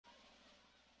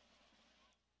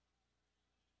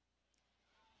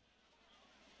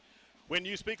When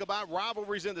you speak about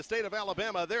rivalries in the state of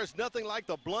Alabama, there's nothing like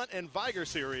the Blount and Vigor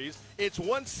series. It's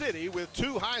one city with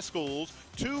 2 high schools,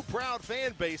 2 proud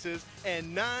fan bases,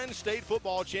 and 9 state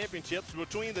football championships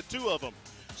between the 2 of them.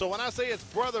 So when I say it's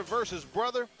brother versus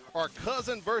brother or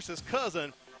cousin versus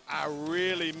cousin, I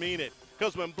really mean it.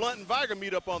 Because when Blount and Vigor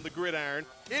meet up on the gridiron,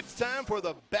 it's time for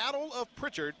the Battle of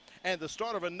Pritchard and the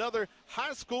start of another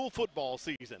high school football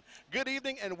season. Good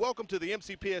evening and welcome to the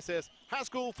MCPSS High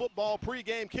School Football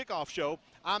Pregame Kickoff Show.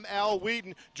 I'm Al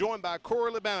Whedon, joined by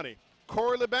Corey LeBounty.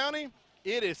 Corey LeBounty,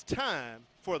 it is time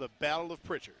for the Battle of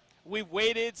Pritchard. We've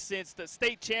waited since the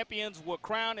state champions were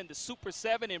crowned in the Super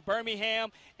 7 in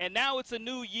Birmingham, and now it's a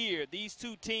new year. These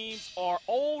 2 teams are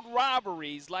old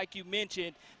rivalries, like you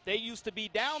mentioned. They used to be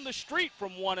down the street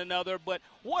from one another, but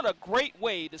what a great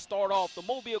way to start off the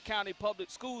Mobile County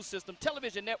Public School System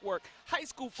Television Network high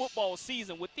school football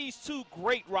season with these 2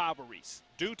 great rivalries.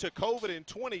 Due to COVID in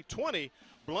 2020,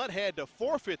 Blount had to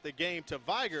forfeit the game to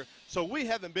Vigor, so we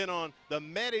haven't been on the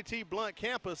Mattie T. Blount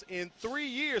campus in 3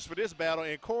 years for this battle.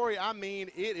 And Corey, I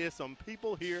mean, it is some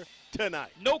people here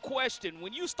tonight. No question.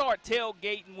 When you start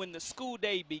tailgating when the school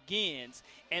day begins,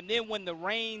 and then when the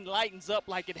rain lightens up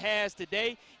like it has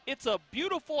today, it's a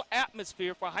beautiful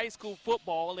atmosphere for high school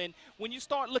football. And when you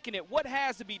start looking at what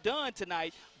has to be done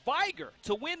tonight, Vigor,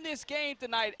 to win this game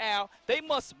tonight, Al, they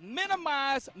must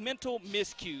minimize mental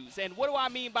miscues. And what do I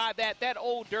mean by that? That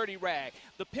old dirty rag.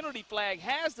 The penalty flag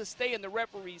has to stay in the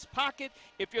referee's pocket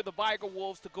if you're the Vigor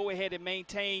Wolves to go ahead and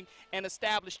maintain and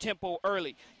establish tempo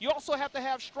early. You also have to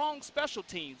have strong special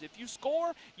teams. If you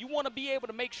score, you want to be able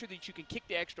to make sure that you can kick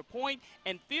the extra point,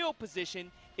 and field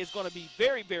position is going to be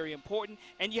very, very important,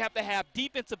 and you have to have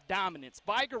defensive dominance.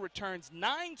 Vigor returns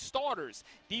 9 starters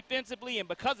defensively, and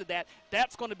because of that,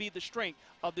 that's going to be the strength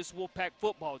of this Wolfpack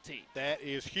football team. That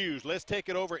is huge. Let's take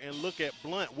it over and look at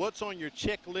Blount. What's on your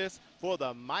checklist for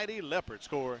the Mighty Leopards,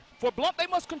 Corey? For Blount, they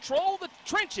must control the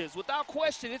trenches. Without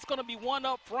question, it's going to be one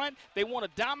up front. They want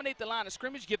to dominate the line of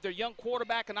scrimmage, give their young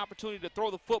quarterback an opportunity to throw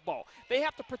the football. They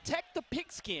have to protect the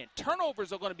pigskin.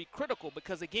 Turnovers are going to be critical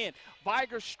because, again,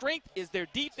 Vigor's strength is their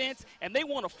defense, and they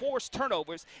want to force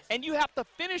turnovers. And you have to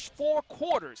finish 4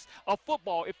 quarters of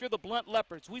football if you're the Blount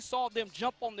Leopards. We saw them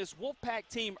jump on this Wolfpack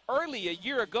team early a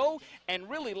year ago and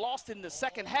really lost in the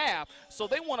second half. So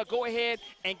they want to go ahead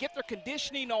and get their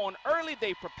conditioning on early.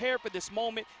 They prepare for this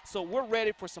moment, so we're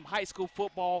ready for some high school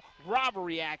football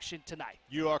rivalry action tonight.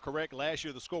 You are correct. Last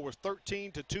year the score was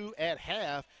 13-2 at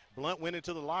half. Blount went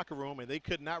into the locker room and they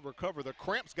could not recover. The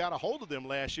cramps got a hold of them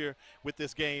last year with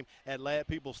this game at Lad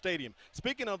People Stadium.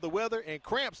 Speaking of the weather and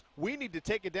cramps, we need to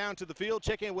take it down to the field,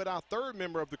 check in with our 3rd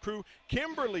member of the crew,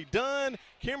 Kimberly Dunn.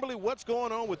 Kimberly, what's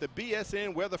going on with the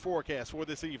BSN weather forecast for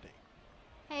this evening?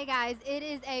 Hey guys, it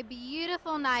is a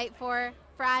beautiful night for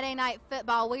Friday night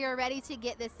football. We are ready to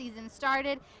get this season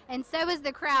started, and so is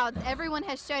the crowds. Everyone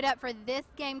has showed up for this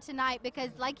game tonight because,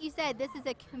 like you said, this is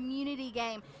a community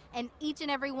game, and each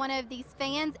and every one of these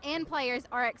fans and players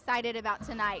are excited about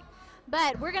tonight.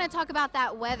 But we're going to talk about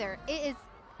that weather. It is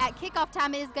at kickoff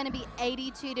time, it is going to be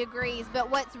 82 degrees,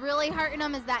 but what's really hurting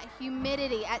them is that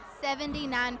humidity at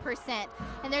 79%.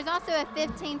 And there's also a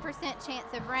 15% chance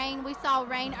of rain. We saw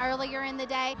rain earlier in the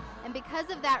day, and because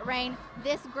of that rain,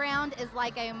 this ground is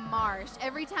like a marsh.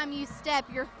 Every time you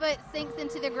step, your foot sinks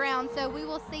into the ground, so we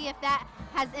will see if that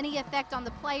has any effect on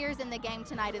the players in the game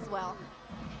tonight as well.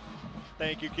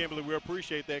 Thank you, Kimberly. We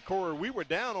appreciate that. Corey, we were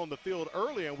down on the field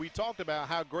earlier, and we talked about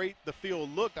how great the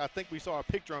field looked. I think we saw a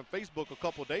picture on Facebook a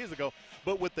couple days ago.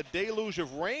 But with the deluge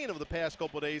of rain of the past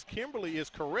couple of days, Kimberly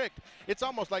is correct. It's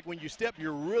almost like when you step,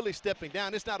 you're really stepping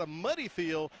down. It's not a muddy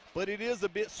field, but it is a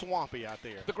bit swampy out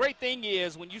there. The great thing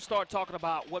is when you start talking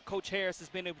about what Coach Harris has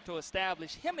been able to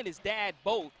establish, him and his dad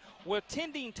both were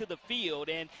tending to the field,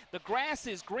 and the grass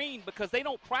is green because they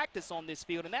don't practice on this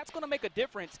field, and that's going to make a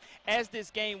difference as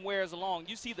this game wears along.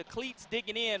 You see the cleats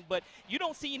digging in, but you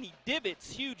don't see any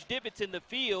divots, huge divots in the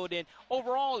field, and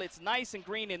overall it's nice and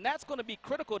green, and that's going to be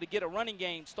critical to get a running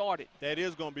game started. That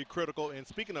is going to be critical, and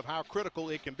speaking of how critical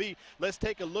it can be, let's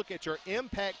take a look at your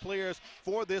impact players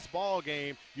for this ball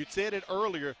game. You said it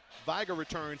earlier, Vigor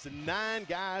returns 9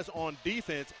 guys on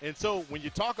defense, and so when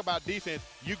you talk about defense,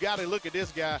 you got to look at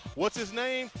this guy. What's his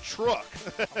name? Truck.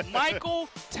 Michael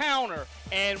Towner,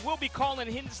 and we'll be calling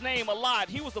his name a lot.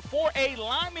 He was the 4A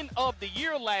Lineman of the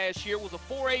Year last year, was a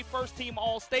 4A first-team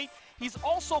All-State. He's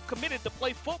also committed to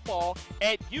play football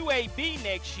at UAB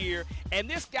next year, and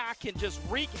this guy can just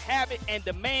wreak havoc and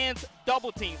demands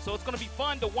double team. So it's going to be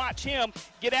fun to watch him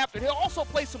get after it. He'll also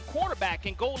play some quarterback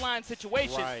in goal line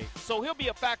situations, so he'll be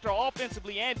a factor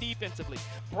offensively and defensively.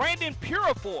 Brandon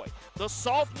Purifoy, the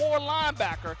sophomore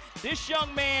linebacker, this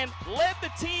young man led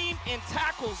the team in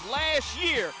tackles last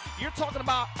year. You're talking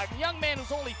about a young man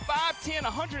who's only 5'10",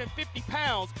 150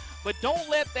 pounds, but don't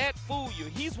let that fool you.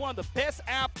 He's one of the best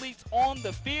athletes on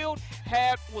the field,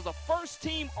 was a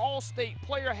first-team All-State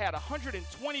player, had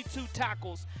 122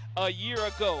 tackles a year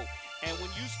ago. And when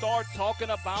you start talking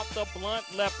about the Blount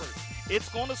Leopards, it's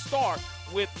going to start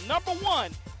with number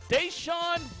 1,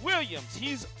 Deshaun Williams.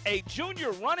 He's a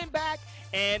junior running back.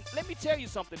 And let me tell you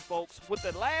something, folks. With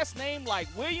the last name like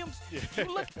Williams,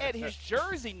 you look at his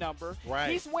jersey number,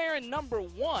 he's wearing number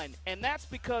 1, and that's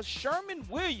because Sherman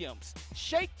Williams,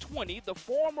 Shake 20, the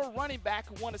former running back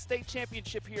who won a state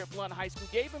championship here at Blount High School,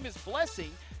 gave him his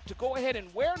blessing to go ahead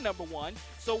and wear number 1.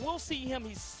 So we'll see him.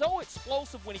 He's so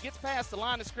explosive when he gets past the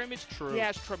line of scrimmage. He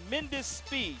has tremendous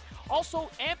speed. Also,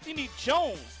 Anthony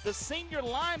Jones, the senior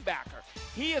linebacker.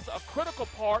 He is a critical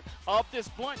part of this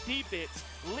Blount defense.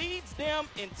 Leads them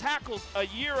in tackles a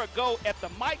year ago at the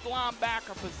Mike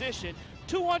linebacker position.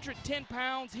 210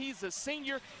 pounds. He's a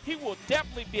senior. He will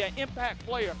definitely be an impact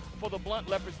player for the Blount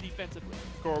Leopards defensively.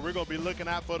 Corey, we're going to be looking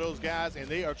out for those guys, and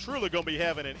they are truly going to be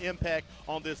having an impact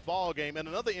on this ball game. And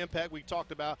another impact we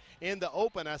talked about in the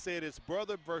open, I said it's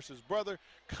brother versus brother,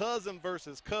 cousin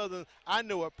versus cousin. I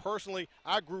know it personally.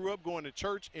 I grew up going to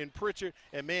church in Pritchard,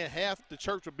 and, man, half the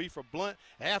church would be for Blount,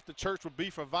 half the church would be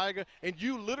for Vigor, and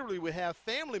you literally would have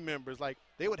family members. Like,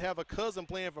 they would have a cousin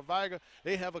playing for Vigor.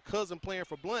 They have a cousin playing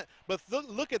for Blount. But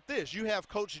look at this. You have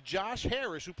Coach Josh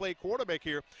Harris, who played quarterback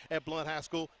here at Blount High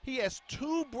School. He has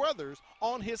 2 brothers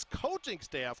on his coaching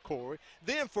staff, Corey.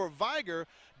 Then for Vigor,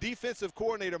 defensive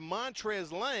coordinator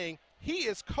Montrez Lang, he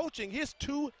is coaching his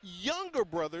 2 younger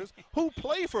brothers who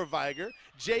play for Vigor,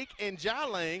 Jake and Jai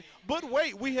Lang. But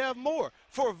wait, we have more.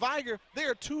 For Vigor,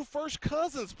 there are 2 first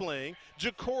cousins playing,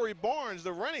 Ja'Cory Barnes,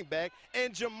 the running back,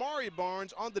 and Jamari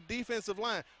Barnes on the defensive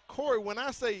line. Corey, when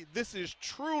I say this is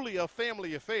truly a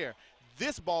family affair,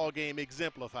 this ball game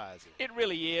exemplifies it. It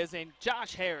really is. And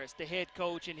Josh Harris, the head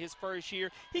coach in his first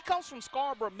year, he comes from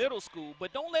Scarborough Middle School,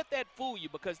 but don't let that fool you,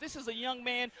 because this is a young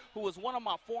man who was one of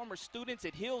my former students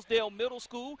at Hillsdale Middle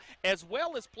School, as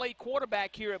well as played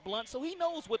quarterback here at Blount. So he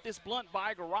knows what this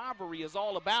Blount-Vigor rivalry is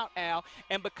all about, Al.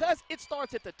 And because it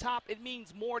starts at the top, it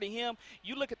means more to him.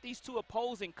 You look at these 2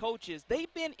 opposing coaches.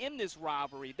 They've been in this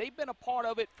rivalry. They've been a part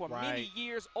of it for many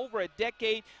years, over a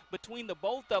decade between the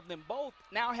both of them, both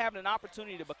now having an opportunity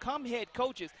to become head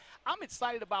coaches. I'm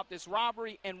excited about this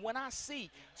rivalry, and when I see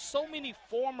so many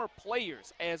former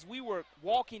players, as we were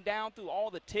walking down through all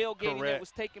the tailgating that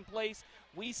was taking place,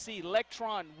 we see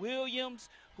Lectron Williams,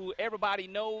 who everybody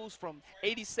knows from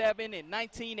 87 and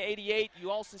 1988. You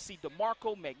also see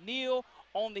DeMarco McNeil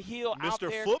on the hill out there.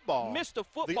 Mr. Football,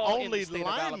 the only in the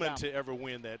lineman to ever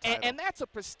win that title. And that's a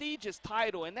prestigious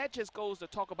title, and that just goes to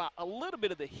talk about a little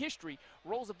bit of the history.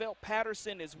 Roosevelt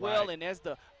Patterson as well, and as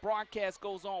the broadcast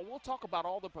goes on, we'll talk about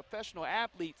all the professional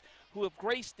athletes who have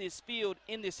graced this field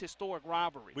in this historic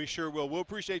rivalry. We sure will. We'll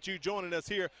appreciate you joining us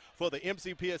here for the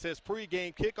MCPSS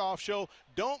pregame kickoff show.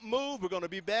 Don't move. We're going to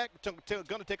be back. Going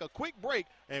to take a quick break,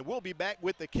 and we'll be back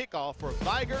with the kickoff for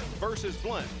Vigor versus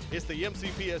Blount. It's the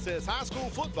MCPSS High School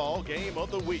Football Game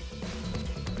of the Week.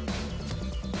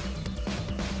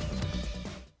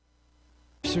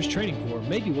 Officers Training Corps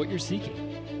may be what you're seeking.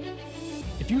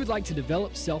 If you would like to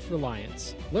develop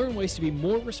self-reliance, learn ways to be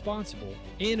more responsible,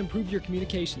 and improve your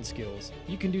communication skills,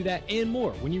 you can do that and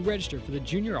more when you register for the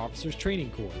Junior Officers Training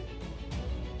Corps.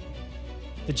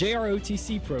 The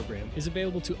JROTC program is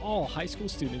available to all high school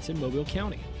students in Mobile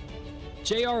County.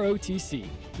 JROTC,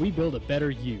 we build a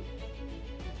better you.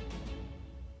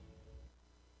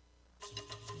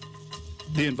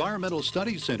 The Environmental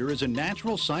Studies Center is a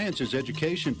natural sciences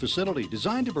education facility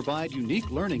designed to provide unique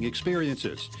learning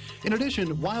experiences. In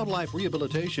addition, wildlife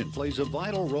rehabilitation plays a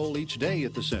vital role each day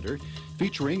at the center.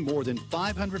 Featuring more than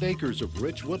 500 acres of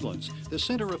rich woodlands, the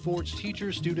center affords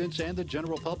teachers, students, and the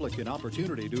general public an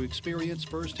opportunity to experience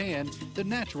firsthand the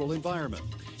natural environment.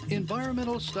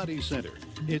 Environmental Studies Center.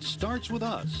 It starts with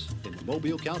us in the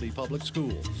Mobile County Public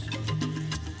Schools.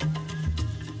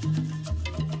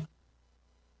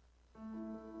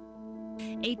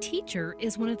 A teacher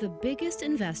is one of the biggest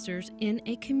investors in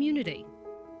a community.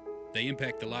 They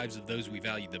impact the lives of those we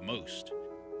value the most.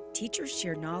 Teachers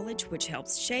share knowledge which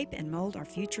helps shape and mold our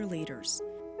future leaders.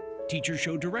 Teachers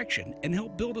show direction and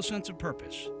help build a sense of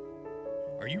purpose.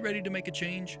 Are you ready to make a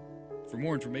change? For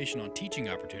more information on teaching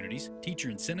opportunities, teacher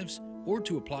incentives, or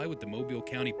to apply with the Mobile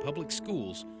County Public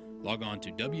Schools, log on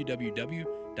to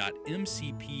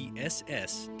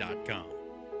www.mcpss.com.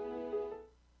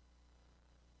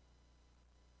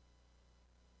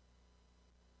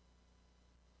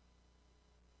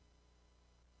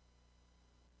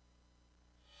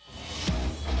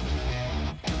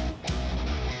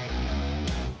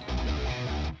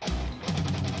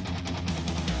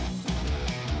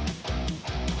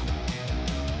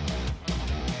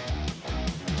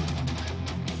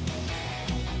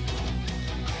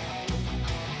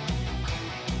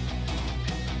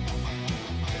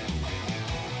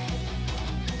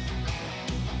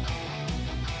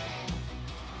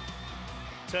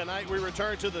 Tonight we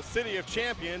return to the City of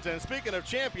Champions, and speaking of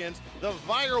champions, the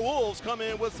Vigor Wolves come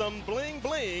in with some bling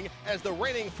bling as the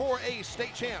reigning 4A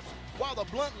state champs, while the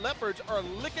Blount Leopards are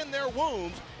licking their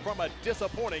wounds from a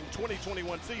disappointing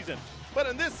 2021 season. But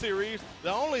in this series,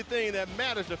 the only thing that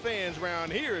matters to fans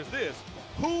around here is this: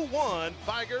 who won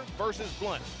Vigor versus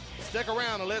Blount? Stick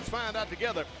around and let's find out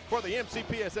together for the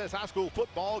MCPSS High School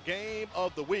Football Game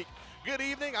of the Week. Good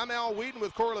evening, I'm Al Wheaton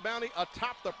with Corey LeBounty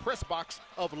atop the press box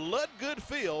of Ludgood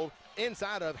Field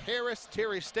inside of Harris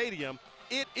Terry Stadium.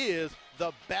 It is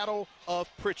the Battle of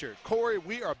Pritchard. Corey,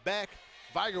 we are back.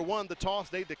 Vigor won the toss,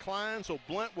 they declined, so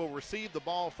Blount will receive the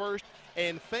ball first,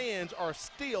 and fans are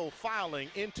still filing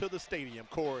into the stadium.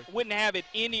 Corey. Wouldn't have it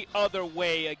any other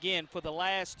way. Again, for the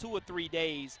last 2 or 3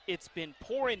 days, it's been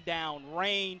pouring down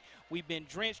rain. We've been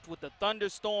drenched with the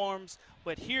thunderstorms,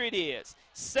 but here it is,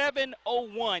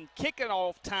 7:01 kicking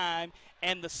off time,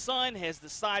 and the sun has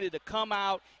decided to come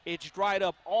out. It's dried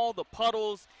up all the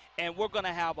puddles, and we're going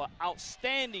to have an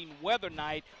outstanding weather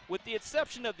night with the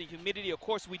exception of the humidity. Of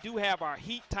course, we do have our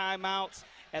heat timeouts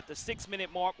at the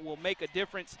 6-minute mark will make a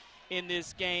difference in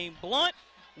this game. Blount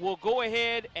will go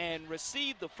ahead and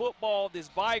receive the football. This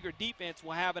Vigor defense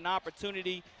will have an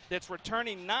opportunity that's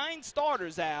returning 9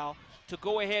 starters, Al, to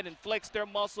go ahead and flex their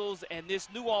muscles, and this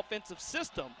new offensive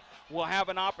system will have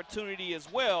an opportunity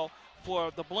as well for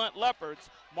the Blount Leopards.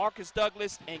 Marcus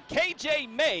Douglas and KJ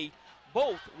May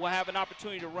both will have an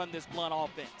opportunity to run this Blount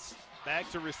offense.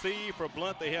 Back to receive for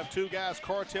Blount, they have 2 guys,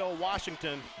 Cartel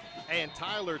Washington and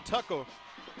Tyler Tucker,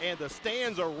 and the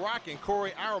stands are rocking.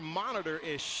 Corey, our monitor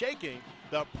is shaking.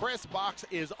 The press box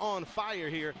is on fire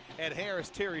here at Harris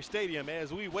Terry Stadium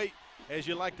as we wait, as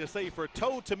you like to say, for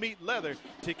toe to meet leather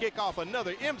to kick off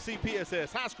another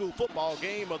MCPSS high school football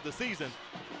game of the season.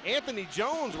 Anthony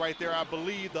Jones right there, I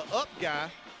believe, the up guy,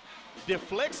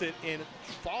 deflects it and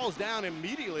falls down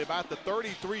immediately about the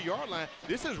 33-yard line.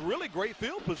 This is really great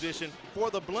field position for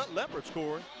the Blount Leopards,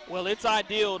 Corey. Well, it's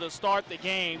ideal to start the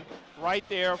game right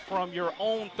there from your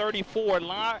own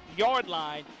 34-yard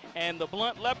line, and the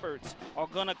Blount Leopards are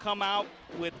going to come out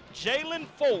with Jalen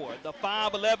Ford, the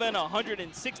 5'11",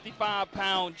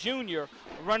 165-pound junior,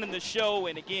 running the show.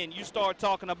 And again, you start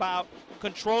talking about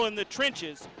controlling the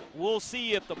trenches. We'll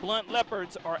see if the Blount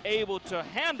Leopards are able to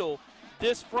handle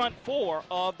this front 4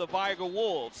 of the Vigor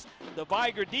Wolves. The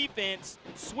Vigor defense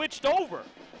switched over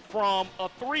from a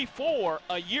 3-4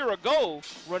 a year ago.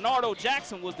 Renardo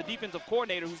Jackson was the defensive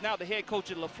coordinator, who's now the head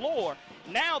coach at LaFleur.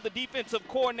 Now the defensive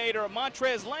coordinator,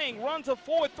 Montrez Lang, runs a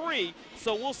 4-3,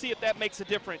 so we'll see if that makes a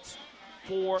difference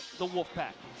for the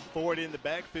Wolfpack. Ford in the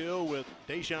backfield with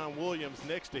Deshaun Williams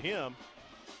next to him.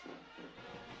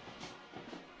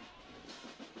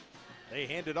 They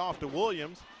hand it off to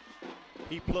Williams.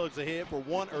 He plugs ahead for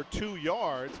 1 or 2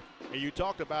 yards. And you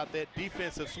talked about that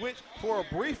defensive switch. For a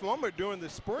brief moment during the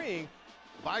spring,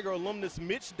 Vigor alumnus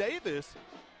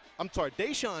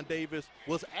Deshaun Davis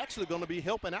was actually going to be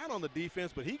helping out on the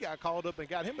defense, but he got called up and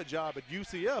got him a job at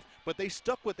UCF. But they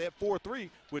stuck with that 4-3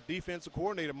 with defensive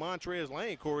coordinator Montrez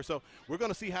Lang, Corey. So we're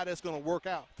going to see how that's going to work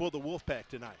out for the Wolfpack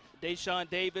tonight. Deshaun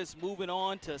Davis moving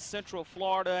on to Central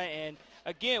Florida. And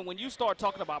again, when you start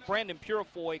talking about Brandon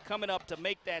Purifoy coming up to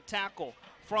make that tackle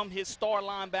from his star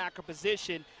linebacker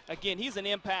position, again, he's an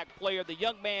impact player. The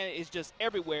young man is just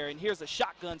everywhere, and here's a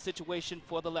shotgun situation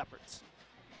for the Leopards.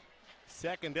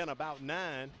 2nd and about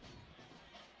 9.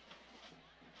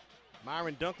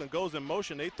 Myron Dunklin goes in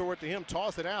motion. They throw it to him,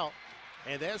 toss it out,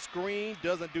 and that screen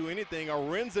doesn't do anything.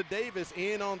 Arenza Davis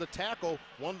in on the tackle,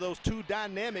 one of those 2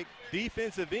 dynamic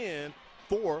defensive end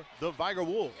for the Vigor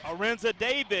Wolves. Arenza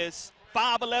Davis,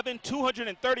 5'11",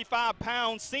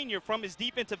 235-pound senior from his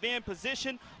defensive end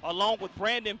position, along with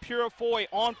Brandon Purifoy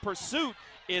on pursuit,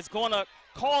 is going to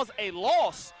cause a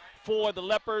loss for the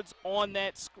Leopards on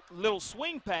that little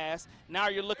swing pass. Now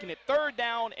you're looking at 3rd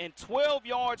down and 12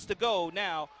 yards to go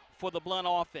now for the Blount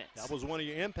offense. That was one of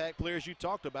your impact players you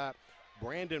talked about.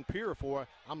 Brandon Purifoy.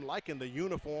 I'm liking the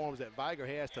uniforms that Vigor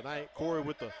has tonight. Corey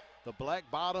with the black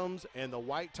bottoms and the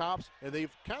white tops, and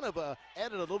they've kind of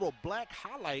added a little black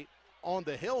highlight on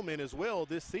the helmet as well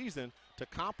this season to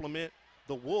complement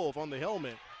the wolf on the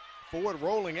helmet. Ford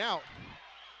rolling out.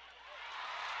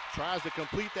 Tries to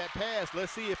complete that pass.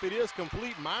 Let's see if it is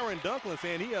complete. Myron Dunklin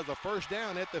saying he has a first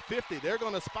down at the 50. They're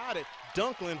going to spot it.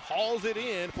 Dunklin hauls it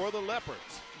in for the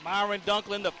Leopards. Myron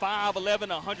Dunklin, the 5'11",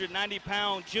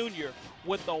 190-pound junior,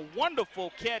 with a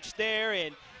wonderful catch there.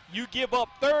 And you give up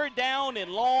third down and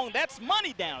long. That's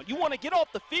money down. You want to get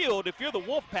off the field if you're the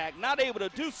Wolfpack, not able to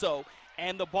do so.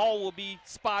 And the ball will be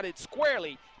spotted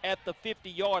squarely at the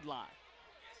 50-yard line.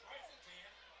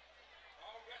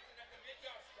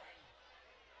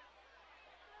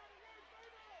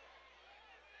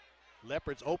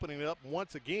 Leopards opening it up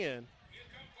once again.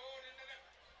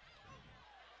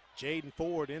 Jaden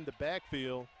Ford in the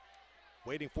backfield,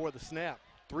 waiting for the snap.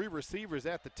 3 receivers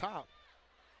at the top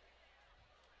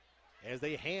as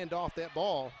they hand off that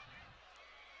ball.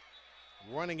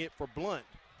 Running it for Blount.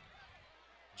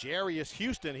 Jarius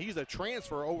Houston, he's a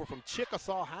transfer over from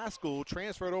Chickasaw High School,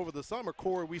 transferred over the summer.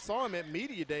 Corey, we saw him at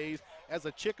Media Days as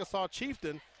a Chickasaw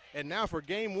Chieftain, and now for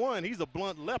game 1, he's a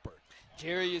Blount Leopard.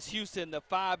 Jarius Houston, the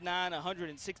 5'9",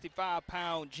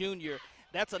 165-pound junior.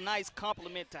 That's a nice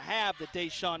compliment to have to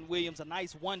Deshaun Williams, a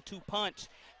nice 1-2 punch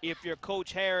if you're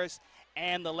Coach Harris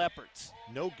and the Leopards.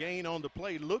 No gain on the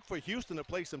play. Look for Houston to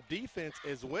play some defense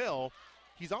as well.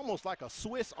 He's almost like a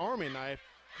Swiss Army knife.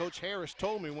 Coach Harris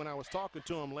told me when I was talking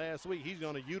to him last week, he's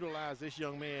going to utilize this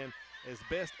young man as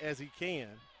best as he can.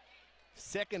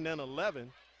 2nd and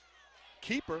 11.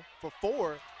 Keeper for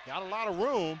Ford. Got a lot of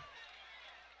room.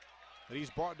 But he's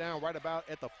brought down right about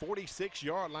at the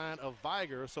 46-yard line of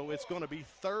Vigor, so it's going to be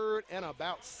 3rd and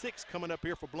about 6 coming up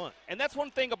here for Blount. And that's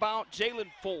one thing about Jaden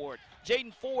Ford.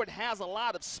 Jaden Ford has a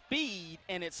lot of speed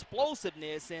and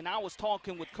explosiveness, and I was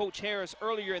talking with Coach Harris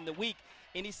earlier in the week,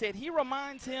 and he said he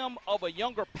reminds him of a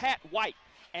younger Pat White.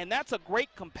 And that's a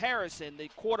great comparison. The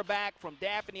quarterback from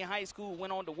Daphne High School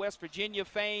went on to West Virginia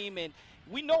fame, and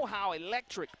we know how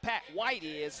electric Pat White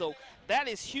is, so that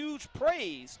is huge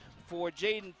praise for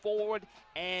Jaden Ford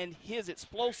and his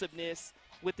explosiveness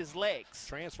with his legs.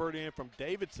 Transferred in from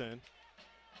Davidson.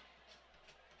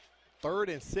 3rd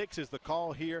and 6 is the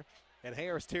call here at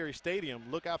Harris Terry Stadium.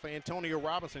 Look out for Antonio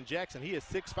Robinson Jackson. He is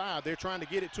 6'5". They're trying to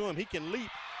get it to him. He can leap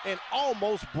and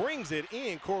almost brings it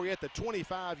in, Corey, at the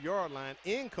 25-yard line.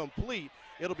 Incomplete.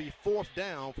 It'll be 4th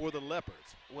down for the Leopards.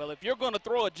 Well, if you're going to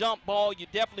throw a jump ball, you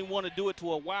definitely want to do it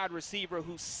to a wide receiver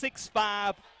who's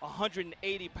 6'5",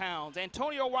 180 pounds.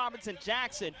 Antonio Robinson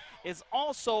Jackson is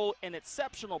also an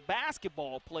exceptional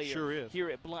basketball player. Sure is.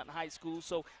 Here at Blount High School.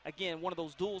 So, again, one of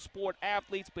those dual sport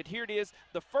athletes. But here it is,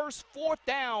 the first 4th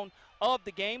down of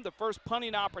the game, the first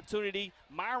punting opportunity.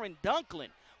 Myron Dunklin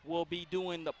will be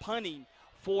doing the punting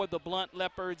for the Blount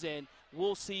Leopards, and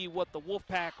we'll see what the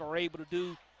Wolfpack are able to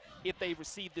do if they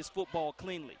receive this football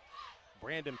cleanly.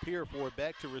 Brandon Purifoy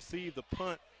back to receive the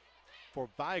punt for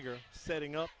Vigor,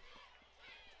 setting up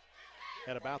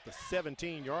at about the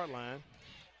 17-yard line.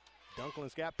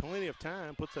 Dunklin's got plenty of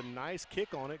time, puts a nice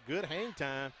kick on it, good hang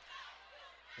time.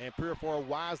 And Purifoy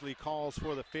wisely calls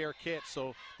for the fair catch,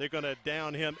 so they're going to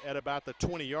down him at about the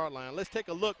 20-yard line. Let's take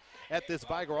a look at this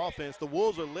Vigor offense. The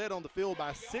Wolves are led on the field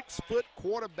by 6-foot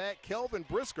quarterback Kelvin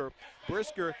Brisker.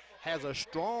 Brisker has a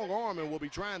strong arm and will be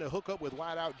trying to hook up with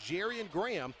wideout Jerry and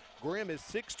Graham. Graham is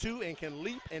 6'2" and can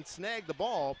leap and snag the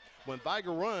ball. When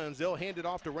Vigor runs, they'll hand it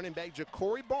off to running back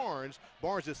Ja'Cory Barnes.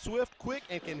 Barnes is swift, quick,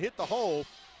 and can hit the hole.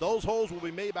 Those holes will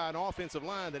be made by an offensive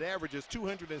line that averages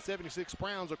 276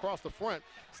 pounds across the front.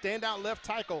 Standout left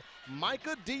tackle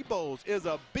Micah Debose is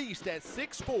a beast at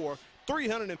 6'4",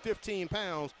 315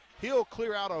 pounds. He'll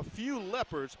clear out a few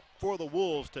Leopards for the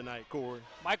Wolves tonight, Corey.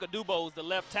 Micah Dubose, the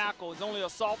left tackle, is only a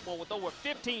sophomore with over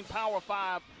 15 Power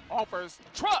 5 offers.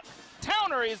 Truck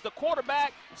Towner is the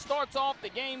quarterback, starts off the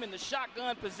game in the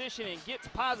shotgun position and gets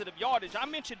positive yardage. I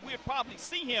mentioned we'd probably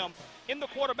see him in the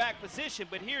quarterback position,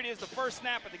 but here it is, the first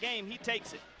snap of the game. He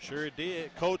takes it. Sure did.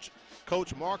 Coach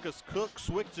Marcus Cook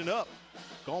switching up,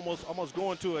 almost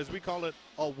going to, as we call it,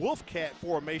 a Wolfcat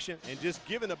formation and just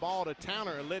giving the ball to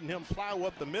Towner and letting him plow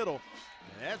up the middle.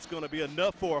 That's going to be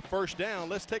enough for a first down.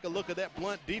 Let's take a look at that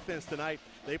Blount defense tonight.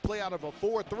 They play out of a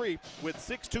 4-3 with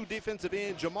 6'2" defensive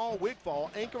end Jamal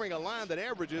Wigfall anchoring a line that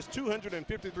averages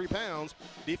 253 pounds.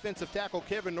 Defensive tackle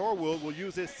Kevin Norwood will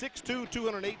use his 6'2",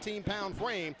 218-pound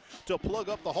frame to plug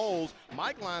up the holes.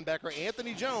 Mike linebacker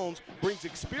Anthony Jones brings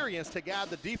experience to guide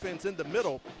the defense in the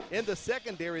middle. In the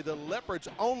secondary, the Leopards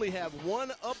only have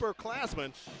one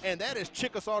upperclassman, and that is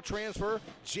Chickasaw transfer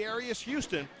Jarius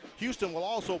Houston. Houston will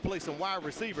also play some wide wide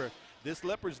receiver. This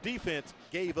Leopards defense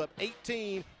gave up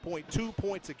 18.2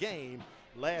 points a game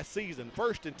last season.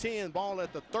 1st and 10, ball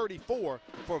at the 34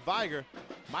 for Vigor.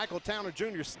 Michael Towner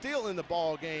Jr. still in the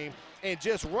ball game and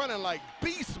just running like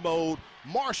beast mode,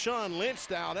 Marshawn Lynch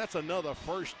style. That's another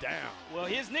first down. Well,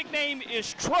 his nickname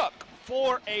is Truck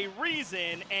for a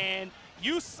reason, and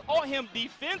you saw him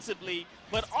defensively,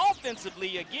 but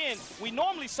offensively, again, we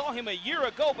normally saw him a year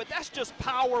ago, but that's just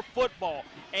power football.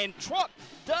 And Truck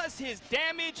does his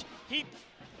damage. He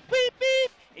beep,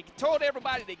 beep. He told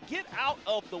everybody to get out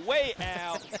of the way,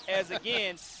 Al, as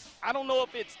again, I don't know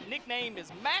if its nickname is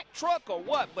Mack Truck or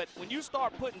what, but when you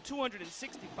start putting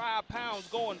 265 pounds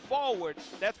going forward,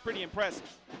 that's pretty impressive.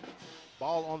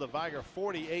 Ball on the Vigor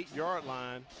 48-yard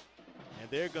line, and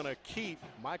they're going to keep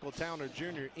Michael Towner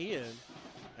Jr. in.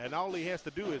 And all he has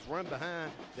to do is run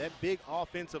behind that big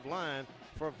offensive line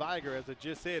for Vigor. As I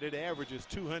just said, it averages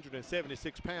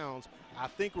 276 pounds. I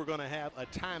think we're going to have a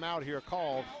timeout here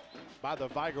called by the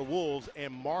Vigor Wolves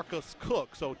and Marcus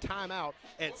Cook. So timeout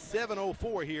at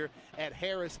 7:04 here at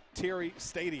Harris Terry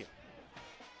Stadium.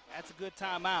 That's a good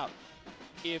timeout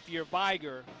if you're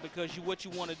Vigor, because what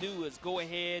you want to do is go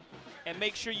ahead and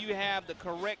make sure you have the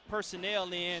correct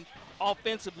personnel in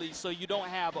offensively so you don't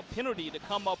have a penalty to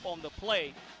come up on the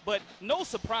play. But no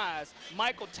surprise,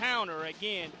 Michael Towner,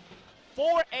 again,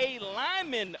 for a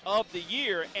lineman of the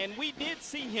year, and we did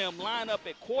see him line up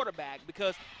at quarterback,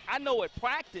 because I know at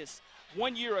practice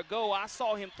 1 year ago I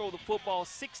saw him throw the football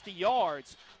 60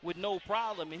 yards with no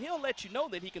problem, and he'll let you know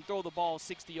that he can throw the ball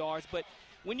 60 yards. But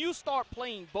when you start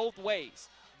playing both ways,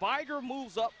 Vigor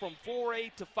moves up from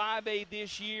 4A to 5A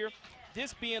this year.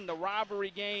 This being the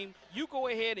rivalry game, you go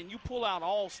ahead and you pull out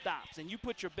all stops and you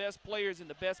put your best players in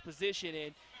the best position,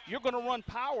 and you're going to run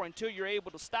power until you're able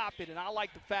to stop it. And I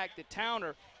like the fact that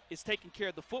Towner is taking care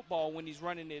of the football when he's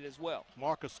running it as well.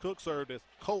 Marcus Cook served as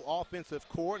co-offensive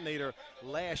coordinator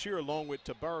last year along with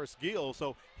Tabaris Gill,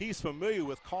 so he's familiar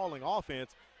with calling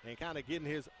offense and kind of getting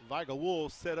his Vigor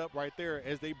Wolves set up right there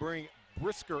as they bring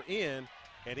Brisker in,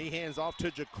 and he hands off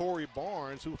to Ja'Cory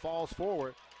Barnes, who falls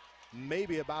forward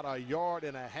maybe about a yard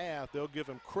and a half. They'll give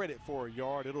him credit for a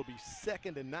yard. It'll be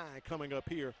 2nd and 9 coming up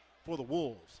here for the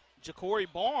Wolves. Ja'Cory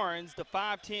Barnes, the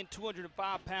 5'10",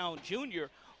 205-pound junior,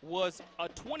 was a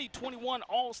 2021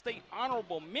 All-State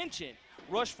honorable mention.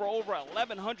 Rushed for over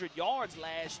 1,100 yards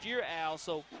last year, Al,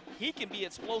 so he can be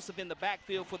explosive in the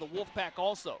backfield for the Wolfpack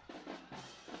also.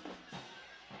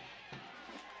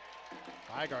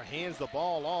 Vigor hands the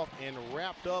ball off and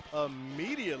wrapped up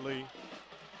immediately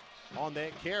on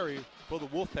that carry for the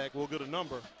Wolfpack. We'll get a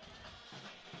number.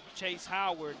 Chase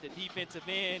Howard, the defensive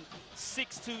end,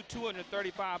 6'2",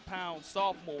 235-pound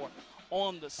sophomore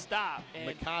on the stop.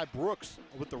 And Mekhi Brooks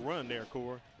with the run there,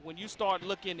 Corey. When you start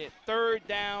looking at 3rd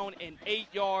down and 8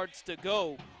 yards to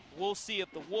go, we'll see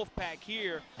if the Wolfpack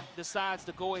here decides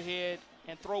to go ahead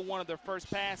and throw one of their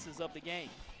first passes of the game.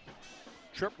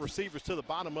 Trip receivers to the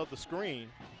bottom of the screen.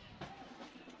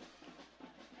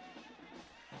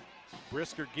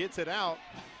 Brisker gets it out,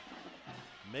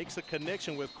 makes a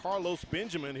connection with Carlos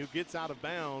Benjamin, who gets out of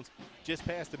bounds just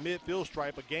past the midfield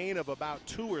stripe, a gain of about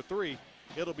 2 or 3.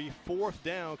 It'll be 4th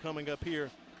down coming up here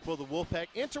for the Wolfpack.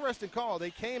 Interesting call.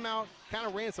 They came out, kind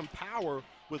of ran some power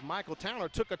with Michael Towner,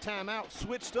 took a timeout,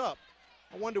 switched up.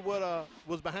 I wonder what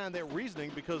was behind that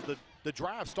reasoning, because the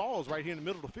drive stalls right here in the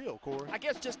middle of the field, Corey. I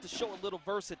guess just to show a little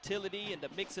versatility and to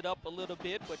mix it up a little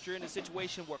bit, but you're in a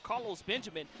situation where Carlos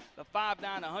Benjamin, the 5'9",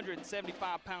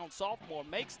 175-pound sophomore,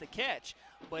 makes the catch,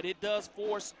 but it does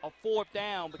force a 4th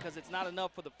down because it's not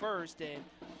enough for the first, and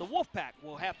the Wolfpack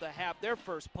will have to have their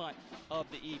first punt of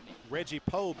the evening. Reggie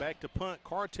Poe back to punt.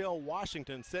 Cartel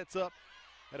Washington sets up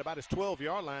at about his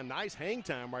 12-yard line. Nice hang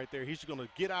time right there. He's just going to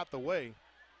get out the way.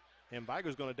 And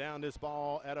Vigor's going to down this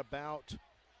ball at about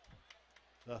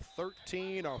the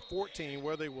 13 or 14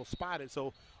 where they will spot it.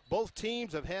 So both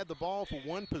teams have had the ball for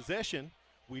one possession.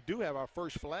 We do have our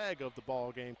first flag of the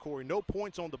ball game, Corey. No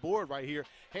points on the board right here.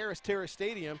 Harris Terrace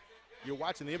Stadium. You're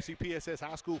watching the MCPSS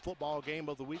High School Football Game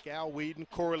of the Week. Al Whedon,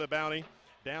 Corey LeBounty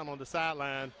down on the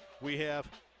sideline. We have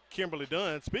Kimberly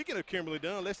Dunn. Speaking of Kimberly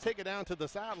Dunn, let's take it down to the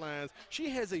sidelines. She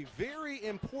has a very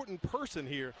important person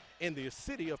here in the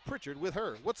city of Pritchard with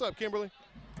her. What's up, Kimberly?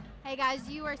 Hey guys,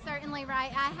 you are certainly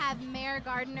right. I have Mayor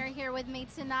Gardner here with me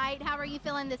tonight. How are you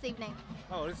feeling this evening?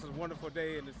 Oh, this is a wonderful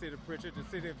day in the city of Pritchard, the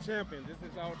city of champions.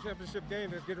 This is our championship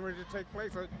game that's getting ready to take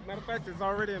place. Matter of fact, it's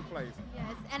already in place.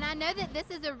 Yes, and I know that this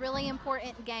is a really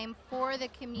important game for the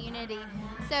community.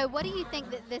 So what do you think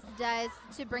that this does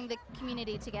to bring the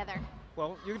community together?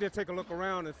 Well, you can just take a look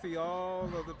around and see all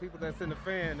of the people that's in the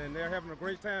fan, and they're having a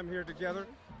great time here together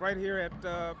right here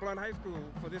at Blount High School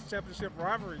for this championship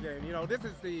rivalry game. You know, this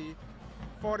is the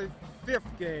 45th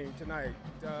game tonight.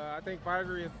 I think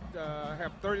Vigor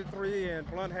have 33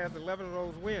 and Blount has 11 of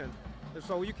those wins. And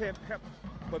so you can't help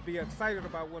but be excited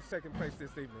about what's taking place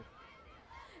this evening.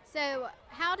 So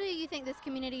how do you think this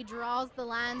community draws the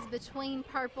lines between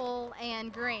purple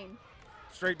and green?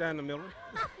 Straight down the middle.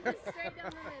 Straight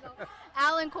down the middle.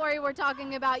 Al and Corey were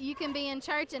talking about you can be in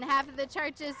church and half of the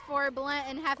church is for Blount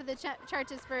and half of the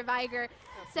church is for Vigor.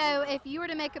 So if you were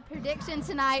to make a prediction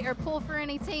tonight or pull for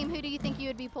any team, who do you think you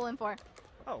would be pulling for?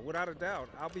 Oh, without a doubt.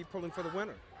 I'll be pulling for the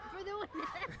winner. For the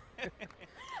winner.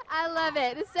 I love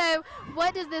it. So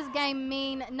what does this game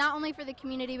mean, not only for the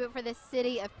community, but for the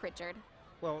city of Pritchard?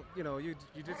 Well, you know, you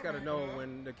just got to know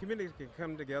when the community can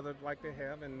come together like they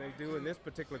have, and they do in this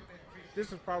particular.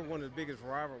 This is probably one of the biggest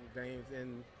rival games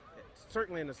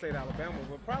certainly in the state of Alabama,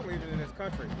 but probably even in this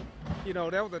country. You know,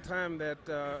 there was a time that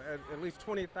at least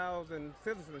 20,000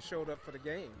 citizens showed up for the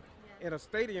game in a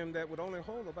stadium that would only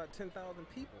hold about 10,000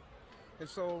 people. And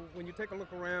so when you take a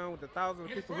look around with the thousands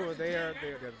of people who are there,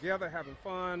 they're together having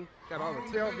fun, got all the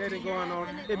tailgating going on,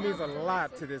 it means a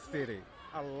lot to this city,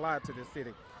 a lot to this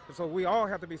city. And so we all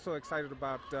have to be so excited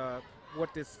about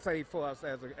what this say for us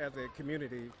as a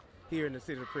community here in the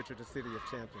city of Pritchard, the city of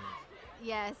champions.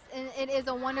 Yes, and it is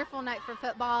a wonderful night for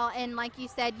football, and like you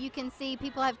said, you can see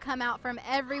people have come out from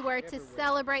everywhere to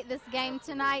celebrate this game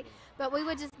tonight. But we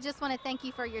would just want to thank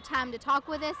you for your time to talk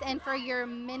with us and for your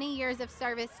many years of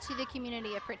service to the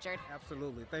community of Pritchard.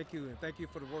 Absolutely. Thank you, and thank you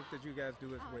for the work that you guys do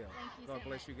as well. Thank you God so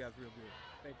bless much. you guys real good.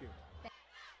 Thank you.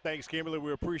 Thanks, Kimberly.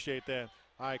 We appreciate that.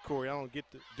 All right, Corey, I don't get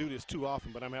to do this too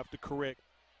often, but I'm going to have to correct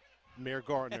Mayor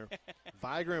Gardner.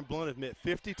 Vigor and Blount have met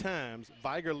 50 times.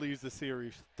 Vigor leads the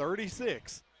series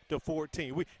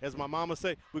 36-14. We, as my mama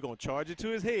say, we're going to charge it to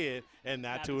his head and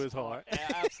not to his heart.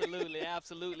 Absolutely,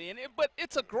 absolutely. But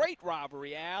it's a great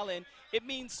rivalry, Al, and it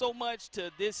means so much to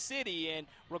this city. And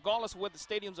regardless of where the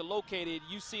stadiums are located,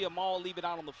 you see them all leave it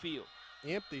out on the field.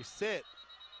 Empty set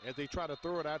as they try to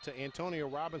throw it out to Antonio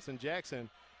Robinson-Jackson.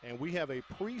 And we have a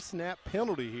pre-snap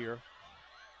penalty here.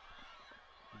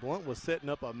 Blount was setting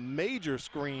up a major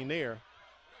screen there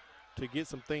to get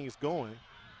some things going.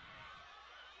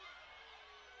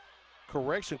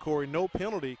 Correction, Corey, no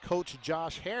penalty. Coach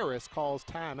Josh Harris calls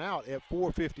timeout at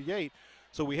 4:58.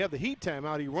 So we have the Heat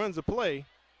timeout. He runs the play,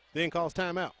 then calls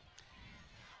timeout.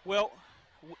 Well,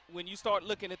 when you start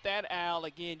looking at that, Al,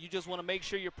 again, you just want to make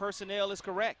sure your personnel is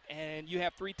correct. And you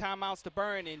have 3 timeouts to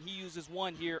burn, and he uses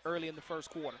 1 here early in the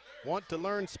first quarter. Want to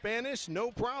learn Spanish?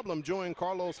 No problem. Join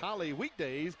Carlos Holly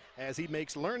weekdays as he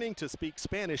makes learning to speak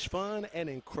Spanish fun and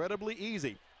incredibly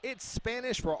easy. It's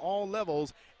Spanish for all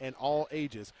levels and all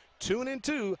ages. Tune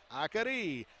into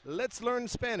Acari. Let's learn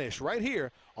Spanish right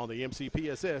here on the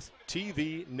MCPSS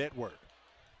TV network.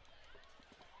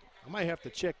 I might have to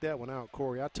check that one out,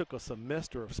 Corey. I took a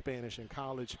semester of Spanish in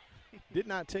college. Did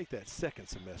not take that second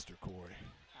semester, Corey.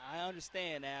 I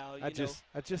understand, Al. I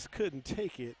just couldn't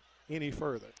take it any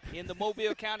further. In the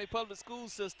Mobile County Public School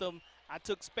System, I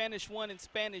took Spanish 1 and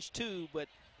Spanish 2, but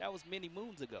that was many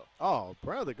moons ago. Oh,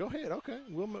 brother, go ahead. Okay,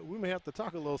 we may have to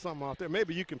talk a little something out there.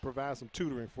 Maybe you can provide some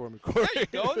tutoring for me, Corey. There you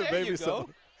go. There you go.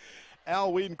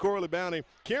 Al Wheaton, Corley Bounty,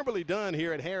 Kimberly Dunn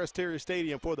here at Harris Terry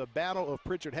Stadium for the Battle of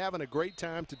Pritchard. Having a great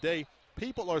time today.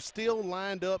 People are still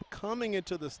lined up coming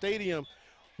into the stadium.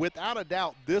 Without a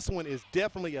doubt, this one is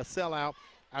definitely a sellout.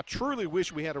 I truly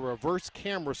wish we had a reverse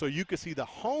camera so you could see the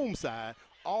home side,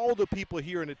 all the people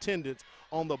here in attendance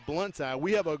on the Blount side.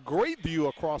 We have a great view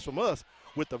across from us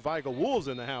with the Vigor Wolves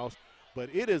in the house, but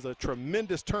it is a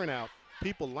tremendous turnout.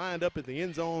 People lined up in the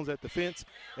end zones at the fence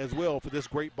as well for this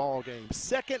great ball game.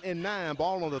 2nd and 9,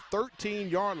 ball on the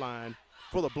 13-yard line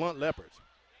for the Blount Leopards.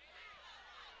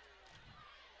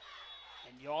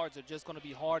 And yards are just going to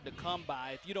be hard to come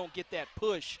by. If you don't get that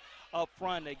push up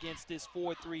front against this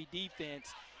 4-3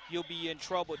 defense, you'll be in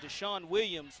trouble. Deshaun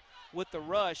Williams with the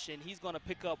rush, and he's going to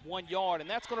pick up 1 yard, and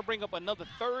that's going to bring up another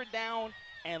 3rd down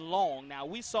and long. Now,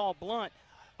 we saw Blount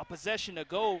a possession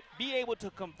ago be able to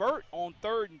convert on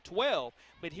 3rd and 12,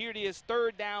 but here it is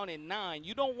 3rd down and 9.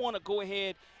 You don't want to go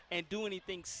ahead and do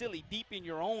anything silly deep in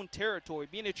your own territory.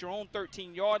 Being at your own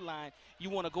 13-yard line, you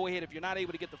want to go ahead, if you're not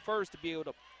able to get the first, to be able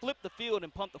to flip the field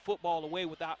and punt the football away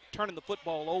without turning the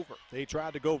football over. They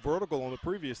tried to go vertical on the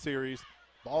previous series.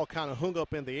 Ball kind of hung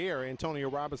up in the air. Antonio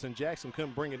Robinson-Jackson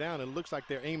couldn't bring it down. It looks like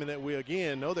they're aiming that way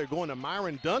again. No, they're going to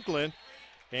Myron Dunklin,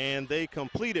 and they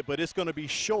complete it, but it's going to be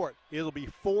short. It'll be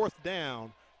 4th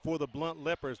down for the Blount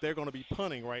Leopards. They're going to be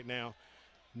punting right now.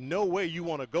 No way you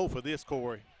want to go for this,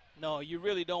 Corey. No, you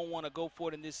really don't want to go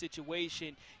for it in this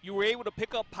situation. You were able to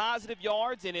pick up positive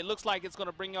yards, and it looks like it's going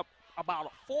to bring up about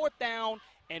a 4th down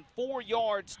and 4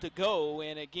 yards to go.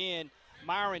 And again,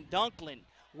 Myron Dunklin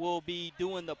will be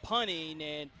doing the punting,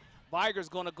 and Vigor's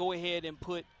going to go ahead and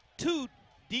put 2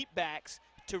 deep backs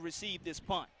to receive this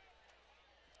punt.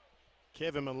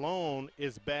 Kevin Malone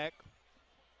is back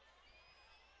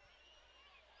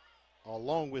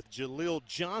along with Jaleel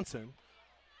Johnson.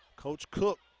 Coach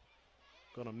Cook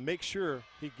going to make sure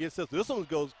he gets this. This one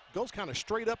goes kind of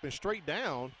straight up and straight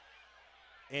down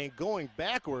and going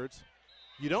backwards.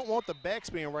 You don't want the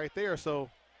backspin right there, so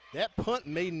that punt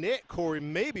may net, Corey,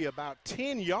 maybe about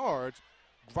 10 yards.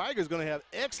 Vigor's going to have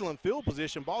excellent field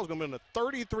position. Ball's going to be on the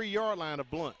 33-yard line of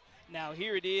Blount. Now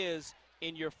here it is.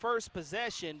 In your first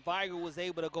possession, Vigor was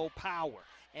able to go power,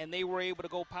 and they were able to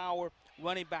go power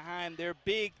running behind their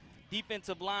big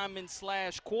defensive lineman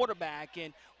 / quarterback.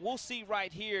 And we'll see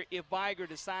right here if Vigor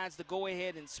decides to go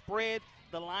ahead and spread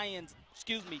the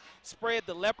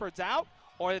Leopards out,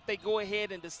 or if they go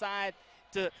ahead and decide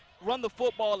to run the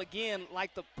football again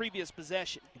like the previous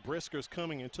possession. Brisker's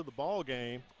coming into the ball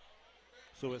game,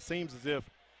 so it seems as if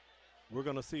we're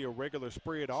going to see a regular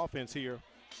spread offense here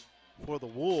for the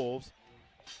Wolves.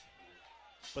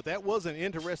 But that was an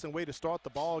interesting way to start the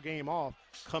ball game off,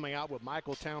 coming out with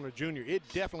Michael Towner Jr. It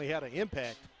definitely had an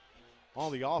impact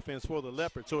on the offense for the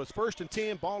Leopards. So it's 1st and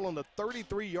 10, ball on the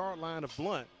 33-yard line of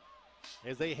Blount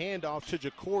as they hand off to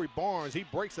Ja'Cory Barnes. He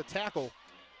breaks a tackle,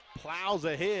 plows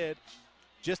ahead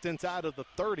just inside of the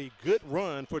 30. Good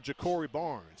run for Ja'Cory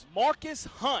Barnes. Marcus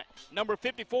Hunt, number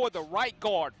 54, the right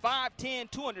guard, 5'10",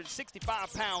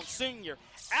 265-pound senior,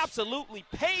 absolutely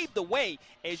paved the way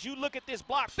as you look at this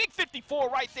block. Big 54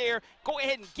 right there. Go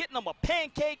ahead and get them a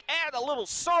pancake, add a little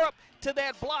syrup to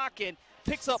that block, and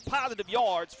picks up positive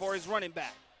yards for his running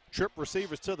back. Trip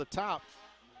receivers to the top.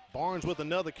 Barnes with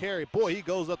another carry. Boy, he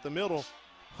goes up the middle.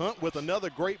 Hunt with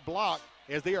another great block.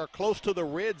 As they are close to the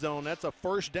red zone, that's a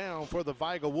 1st down for the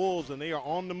Vigor Wolves, and they are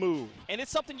on the move. And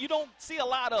it's something you don't see a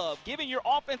lot of, giving your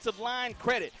offensive line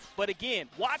credit. But again,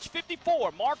 watch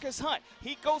 54, Marcus Hunt.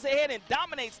 He goes ahead and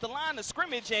dominates the line of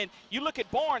scrimmage, and you look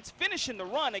at Barnes finishing the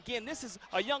run. Again, this is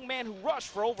a young man who rushed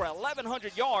for over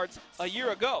 1,100 yards a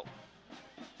year ago.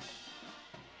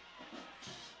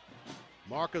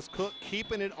 Marcus Cook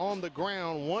keeping it on the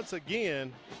ground once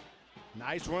again.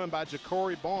 Nice run by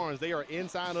Ja'Cory Barnes. They are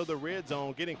inside of the red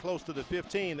zone, getting close to the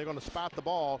 15. They're going to spot the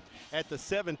ball at the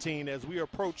 17 as we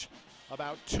approach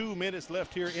about 2 minutes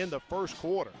left here in the first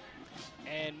quarter.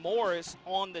 And Morris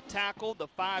on the tackle, the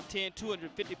 5'10",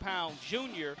 250-pound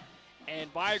junior. And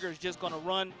Vigor's just going to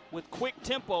run with quick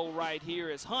tempo right here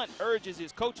as Hunt urges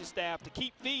his coaching staff to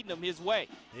keep feeding him his way.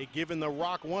 They give him the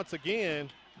rock once again,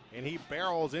 and he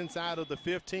barrels inside of the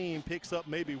 15, picks up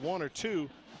maybe 1 or 2.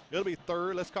 It'll be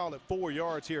 3rd, let's call it 4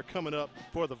 yards here coming up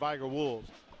for the Vigor Wolves.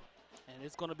 And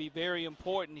it's going to be very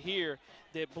important here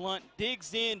that Blount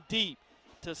digs in deep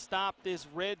to stop this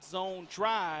red zone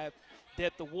drive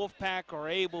that the Wolfpack are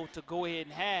able to go ahead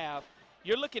and have.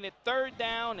 You're looking at 3rd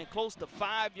down and close to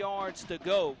 5 yards to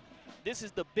go. This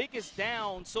is the biggest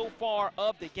down so far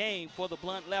of the game for the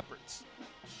Blount Leopards.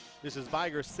 This is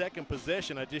Vigor's 2nd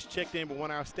possession. I just checked in with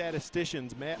one of our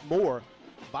statisticians, Matt Moore.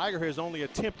 Vigor has only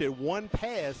attempted 1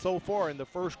 pass so far in the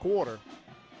first quarter.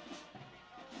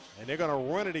 And they're going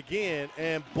to run it again.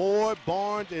 And boy,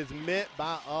 Barnes is met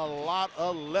by a lot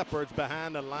of Leopards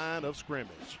behind the line of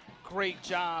scrimmage. Great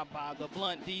job by the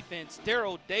Blount defense.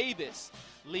 Darrell Davis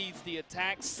leads the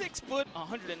attack. 6 foot,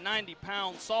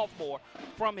 190-pound sophomore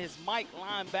from his Mike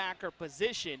linebacker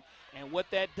position. And what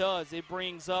that does, it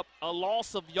brings up a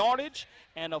loss of yardage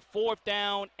and a 4th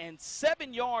down and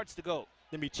 7 yards to go.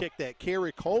 Let me check that.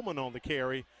 Kerry Coleman on the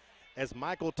carry as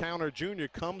Michael Towner Jr.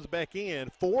 comes back in.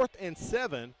 4th and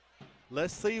 7.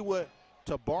 Let's see what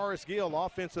Tabaris Gill,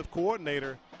 offensive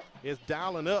coordinator, is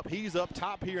dialing up. He's up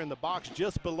top here in the box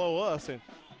just below us. And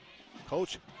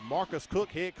Coach Marcus Cook,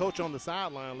 head coach on the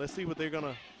sideline. Let's see what they're going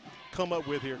to come up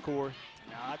with here, Corey.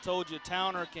 Now, I told you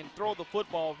Towner can throw the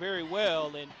football very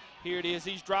well. And here it is.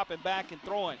 He's dropping back and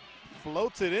throwing.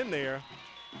 Floats it in there.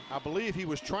 I believe he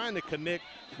was trying to connect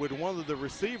with one of the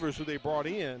receivers who they brought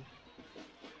in,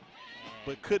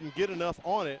 but couldn't get enough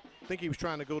on it. I think he was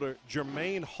trying to go to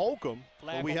Jermaine Holcomb.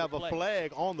 But we have a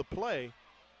flag on the play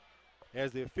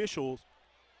as the officials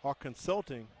are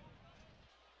consulting.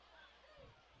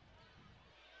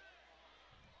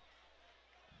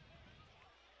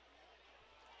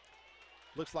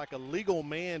 Looks like a legal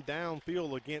man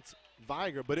downfield against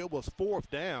Vigor, but it was 4th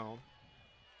down.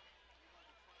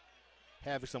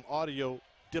 Having some audio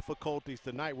difficulties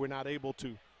tonight. We're not able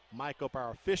to mic up our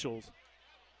officials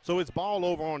So it's ball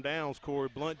over on downs, Corey.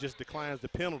 Blount just declines the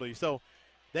penalty. So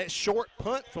that short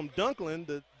punt from Dunklin,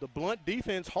 the Blount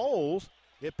defense holds.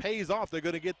 It pays off. They're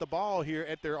going to get the ball here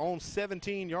at their own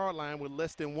 17-yard line with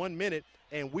less than 1 minute,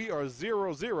 and we are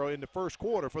 0-0 in the first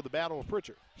quarter for the Battle of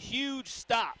Pritchard. Huge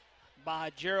stop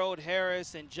by Gerald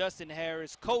Harris and Justin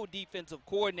Harris, co-defensive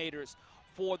coordinators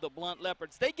for the Blount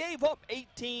Leopards. They gave up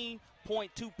 18.2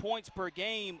 points per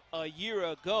game a year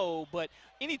ago, but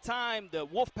anytime the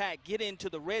Wolfpack get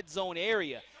into the red zone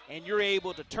area and you're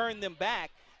able to turn them back,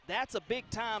 that's a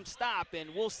big-time stop, and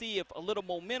we'll see if a little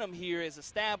momentum here is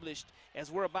established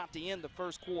as we're about to end the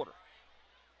first quarter.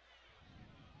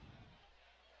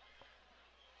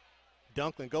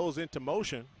 Dunklin goes into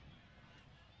motion.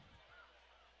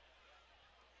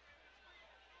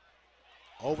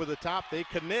 Over the top, they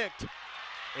connect.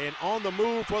 And on the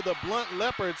move for the Blount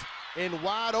Leopards in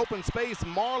wide open space,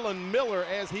 Marlon Miller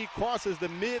as he crosses the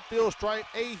midfield stripe.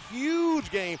 A huge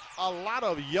game, a lot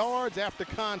of yards after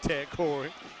contact,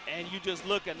 Corey. And you just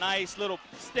look a nice little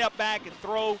step back and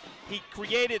throw. He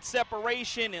created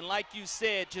separation and, like you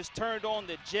said, just turned on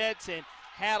the jets and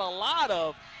had a lot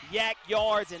of yak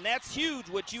yards, and that's huge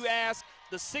what you ask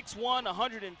the 6'1",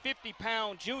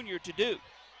 150-pound junior to do.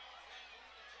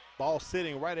 Ball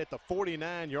sitting right at the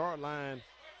 49-yard line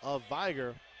of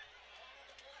Vigor.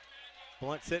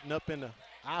 Blount setting up in the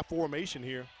I formation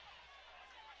here.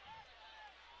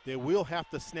 They will have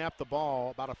to snap the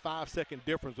ball, about a 5-second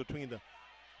difference between the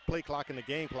play clock and the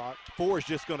game clock. 4 is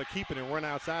just going to keep it and run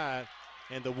outside,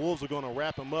 and the Wolves are going to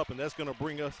wrap them up, and that's going to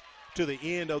bring us to the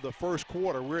end of the first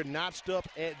quarter. We're notched up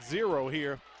at 0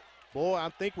 here. Boy, I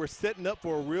think we're setting up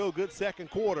for a real good second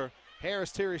quarter.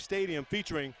 Harris-Terry Stadium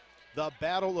featuring the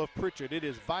Battle of Pritchard. It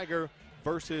is Vigor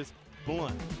versus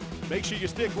Blount. Make sure you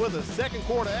stick with us. Second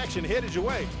quarter action headed your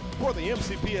way for the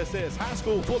MCPSS High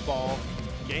School Football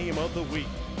Game of the Week.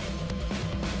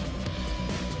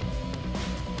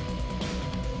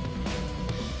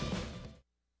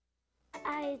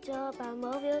 I enjoy about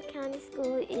Mobile County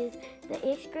School is the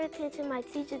extra attention my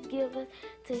teachers give us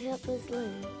to help us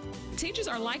learn. Teachers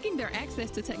are liking their access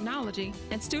to technology,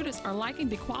 and students are liking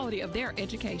the quality of their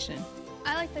education.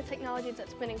 I like the technology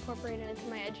that's been incorporated into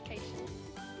my education.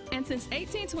 And since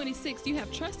 1826, you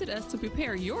have trusted us to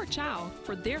prepare your child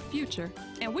for their future,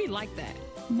 and we like that.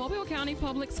 Mobile County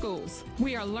Public Schools.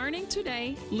 We are learning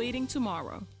today, leading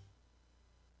tomorrow.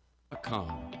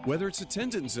 Whether it's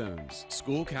attendance zones,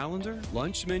 school calendar,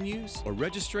 lunch menus, or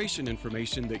registration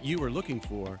information that you are looking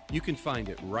for, you can find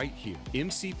it right here,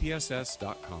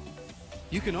 MCPSS.com.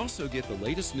 You can also get the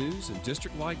latest news and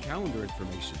district-wide calendar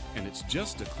information, and it's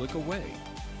just a click away.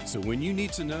 So when you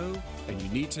need to know, and you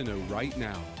need to know right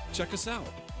now, check us out,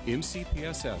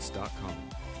 MCPSS.com.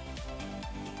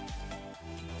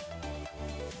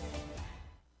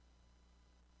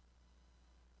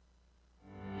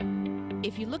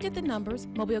 If you look at the numbers,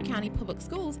 Mobile County Public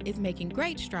Schools is making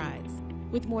great strides.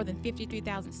 With more than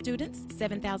 53,000 students,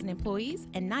 7,000 employees,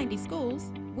 and 90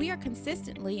 schools, we are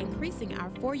consistently increasing our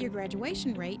 4-year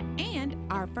graduation rate and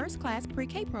our first-class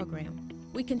pre-K program.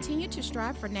 We continue to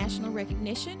strive for national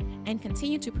recognition and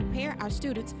continue to prepare our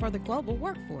students for the global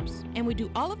workforce. And we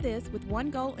do all of this with one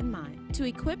goal in mind, to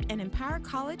equip and empower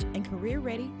college and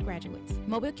career-ready graduates.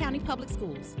 Mobile County Public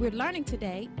Schools. We're learning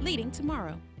today, leading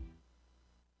tomorrow.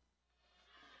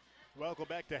 Welcome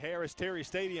back to Harris-Terry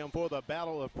Stadium for the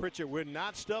Battle of Pritchard. We're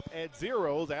notched up at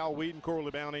 0. Al Wheaton, Corley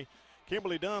Bounty,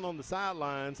 Kimberly Dunn on the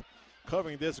sidelines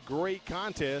covering this great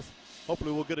contest.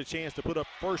 Hopefully we'll get a chance to put up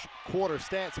first quarter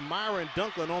stats. Myron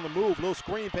Dunklin on the move, little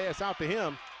screen pass out to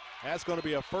him. That's going to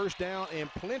be a first down and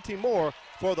plenty more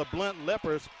for the Blount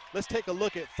Leopards. Let's take a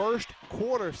look at first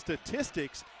quarter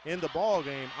statistics in the ball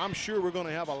game. I'm sure we're going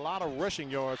to have a lot of rushing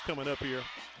yards coming up here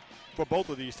for both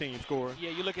of these teams, Corey.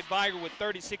 Yeah, you look at Vigor with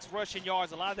 36 rushing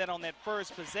yards, a lot of that on that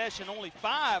first possession, only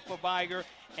 5 for Vigor,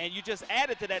 and you just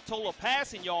added to that total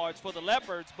passing yards for the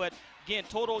Leopards, but again,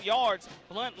 total yards,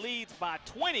 Blount leads by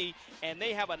 20, and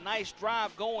they have a nice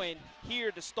drive going here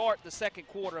to start the second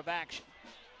quarter of action.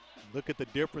 Look at the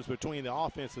difference between the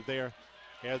offensive there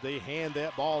as they hand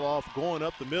that ball off going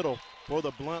up the middle for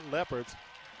the Blount Leopards.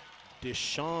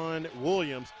 Deshaun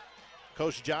Williams.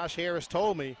 Coach Josh Harris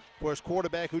told me for his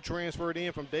quarterback who transferred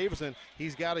in from Davidson,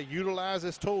 he's got to utilize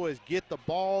his toys, get the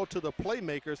ball to the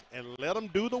playmakers, and let them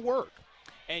do the work.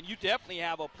 And you definitely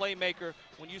have a playmaker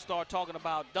when you start talking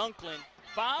about Dunklin.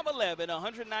 5'11",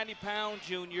 190-pound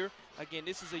junior. Again,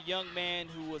 this is a young man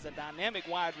who was a dynamic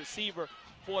wide receiver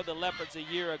for the Leopards a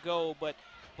year ago, but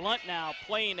Blount now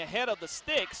playing ahead of the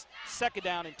sticks, second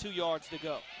down and 2 yards to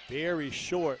go. Very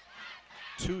short,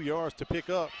 2 yards to pick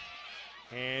up.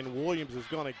 And Williams is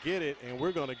going to get it, and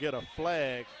we're going to get a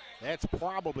flag. That's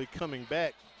probably coming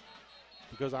back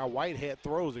because our white hat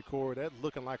throws it, Corey. That's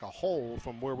looking like a hole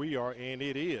from where we are, and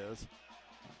it is.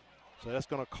 So that's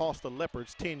going to cost the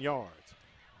Leopards 10 yards.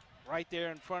 Right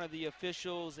there in front of the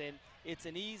officials, and it's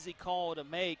an easy call to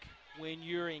make when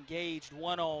you're engaged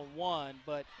one-on-one,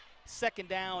 but 2nd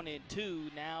down and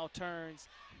 2 now turns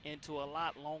into a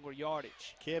lot longer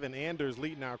yardage. Kevin Anders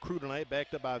leading our crew tonight,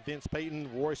 backed up by Vince Payton,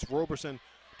 Royce Roberson,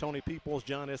 Tony Peoples,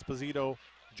 John Esposito,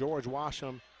 George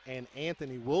Washam, and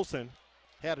Anthony Wilson.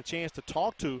 Had a chance to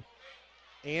talk to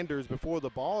Anders before the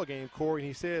ball game, Corey, and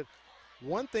he said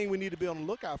one thing we need to be on the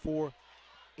lookout for,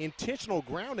 intentional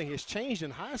grounding has changed in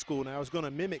high school now. It's going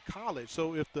to mimic college.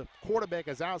 So if the quarterback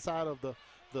is outside of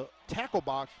the tackle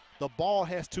box, the ball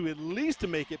has to at least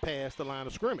make it past the line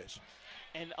of scrimmage.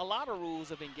 And a lot of rules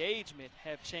of engagement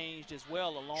have changed as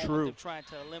well, along True. with them trying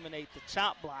to eliminate the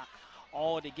chop block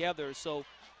altogether. So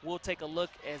we'll take a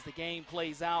look as the game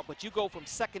plays out. But you go from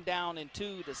 2nd down and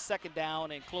 2 to 2nd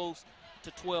down and close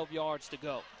to 12 yards to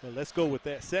go. Well, let's go with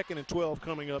that. 2nd and 12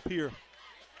 coming up here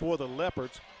for the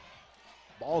Leopards.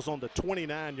 Ball's on the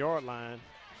 29-yard line.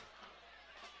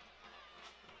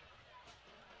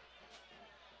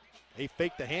 They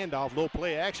fake the handoff, low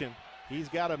play action. He's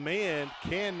got a man,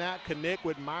 cannot connect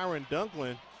with Myron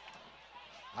Dunklin.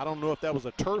 I don't know if that was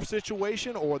a turf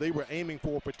situation or they were aiming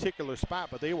for a particular spot,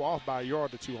 but they were off by a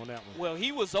yard or 2 on that one. Well,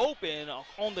 he was open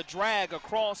on the drag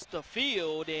across the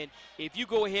field, and if you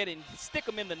go ahead and stick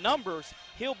him in the numbers,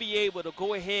 he'll be able to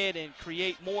go ahead and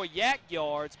create more yak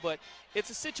yards. But it's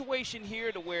a situation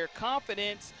here to where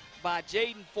confidence by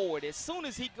Jaden Ford, as soon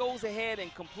as he goes ahead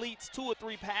and completes 2 or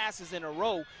 3 passes in a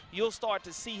row, you'll start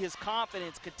to see his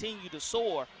confidence continue to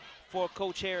soar for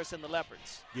Coach Harris and the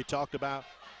Leopards. You talked about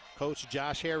Coach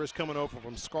Josh Harris coming over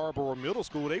from Scarborough Middle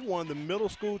School. They won the middle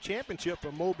school championship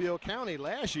for Mobile County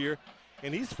last year,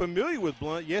 and he's familiar with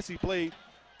Blount. Yes, he played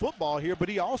football here, but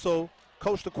he also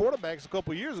coached the quarterbacks a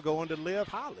couple years ago under Lev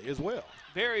Holly as well.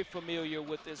 Very familiar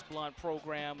with this Blount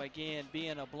program, again,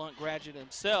 being a Blount graduate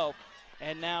himself,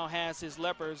 and now has his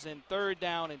Leopards in 3rd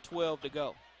down and 12 to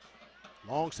go.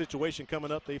 Long situation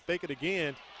coming up. They fake it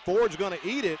again. Ford's going to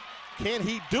eat it. Can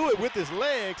he do it with his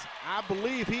legs? I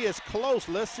believe he is close.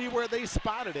 Let's see where they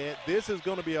spotted it. This is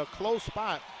going to be a close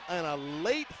spot, and a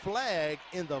late flag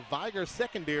in the Vigor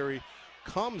secondary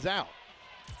comes out.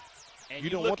 And you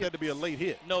don't want that to be a late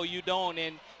hit. No, you don't.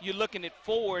 And you're looking at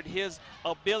Ford, his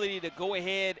ability to go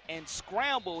ahead and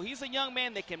scramble. He's a young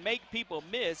man that can make people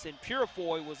miss, and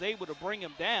Purefoy was able to bring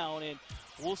him down, and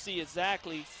we'll see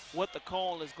exactly what the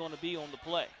call is going to be on the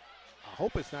play. I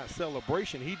hope it's not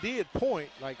celebration. He did point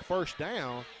like 1st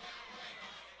down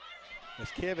as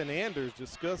Kevin Anders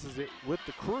discusses it with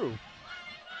the crew.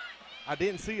 I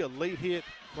didn't see a late hit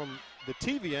from the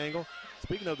TV angle.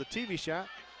 Speaking of the TV shot,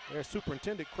 there's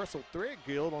Superintendent Cressel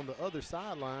Threadgill on the other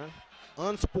sideline.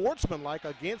 Unsportsmanlike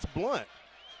against Blount.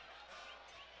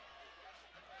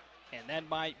 And that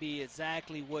might be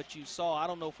exactly what you saw. I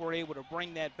don't know if we're able to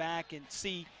bring that back and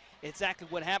see exactly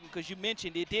what happened, because you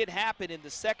mentioned it did happen in the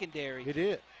secondary. It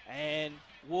did. And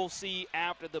we'll see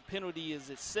after the penalty is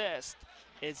assessed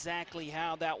exactly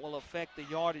how that will affect the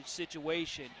yardage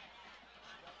situation.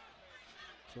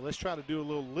 So let's try to do a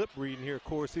little lip reading here,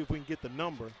 Corey, see if we can get the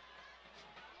number.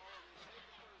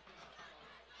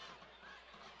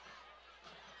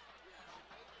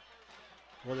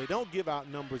 Well, they don't give out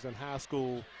numbers in high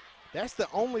school. That's the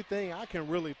only thing I can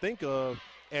really think of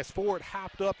as Ford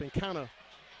hopped up and kind of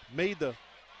made the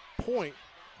point,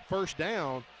 1st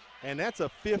down, and that's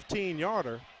a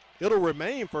 15-yarder. It'll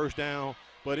remain 1st down,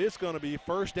 but it's going to be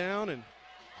 1st down, and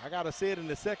I got to say it in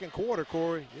the 2nd quarter,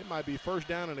 Corey. It might be 1st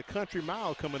down and a country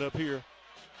mile coming up here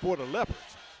for the Leopards.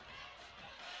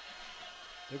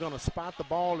 They're going to spot the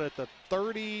ball at the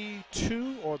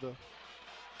 32 or the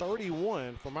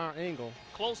 31 from our angle.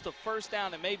 Close to 1st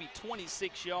down and maybe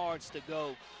 26 yards to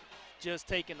go. Just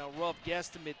taking a rough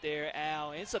guesstimate there,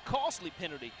 Al. It's a costly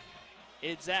penalty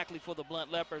exactly for the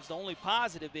Blount Leopards. The only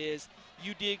positive is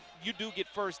you do get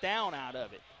 1st down out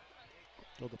of it.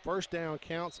 So the 1st down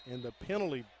counts, and the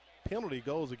penalty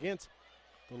goes against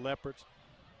the Leopards.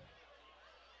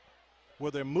 Well,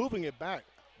 they're moving it back.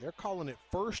 They're calling it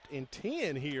 1st and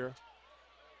 10 here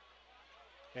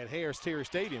at Harris-Terry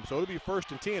Stadium. So it'll be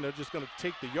 1st and 10. They're just going to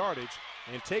take the yardage.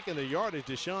 And taking the yardage,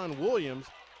 Deshaun Williams,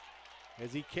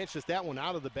 as he catches that one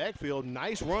out of the backfield.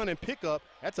 Nice run and pickup.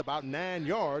 That's about 9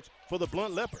 yards for the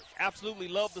Blount Leopards. Absolutely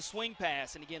love the swing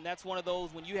pass. And again, that's one of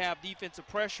those when you have defensive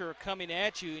pressure coming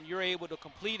at you and you're able to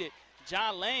complete it.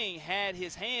 John Lang had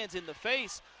his hands in the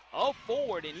face of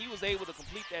Ford, and he was able to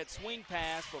complete that swing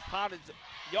pass for pottage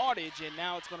yardage, and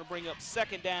now it's going to bring up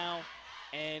 2nd down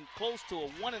and close to a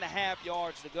 1.5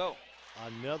 yards to go.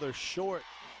 Another short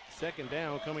second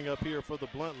down coming up here for the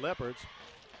Blount Leopards.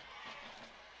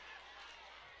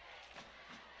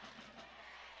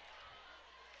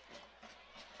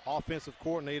 Offensive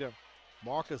coordinator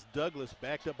Marcus Douglas,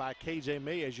 backed up by KJ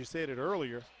May, as you said it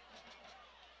earlier.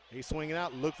 He's swinging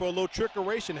out, look for a little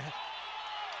trickeration.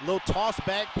 Little toss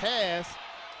back pass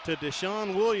to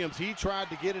Deshaun Williams. He tried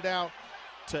to get it out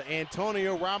to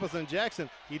Antonio Robinson Jackson.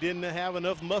 He didn't have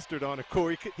enough mustard on it,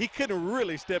 Corey. He couldn't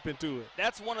really step into it.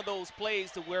 That's one of those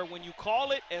plays to where when you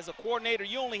call it as a coordinator,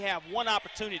 you only have one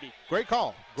opportunity. Great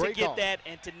call. Great to get that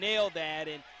and to nail that,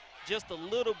 and just a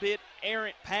little bit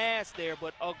errant pass there,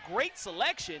 but a great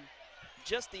selection.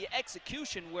 Just the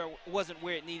execution wasn't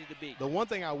where it needed to be. The one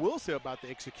thing I will say about the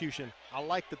execution, I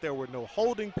like that there were no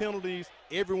holding penalties.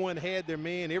 Everyone had their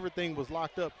man. Everything was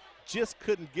locked up. Just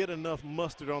couldn't get enough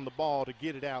mustard on the ball to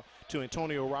get it out to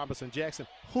Antonio Robinson Jackson,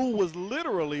 who was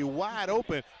literally wide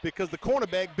open because the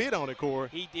cornerback bit on it, Corey.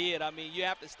 He did. I mean, you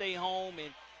have to stay home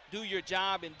and do your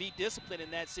job and be disciplined in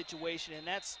that situation, and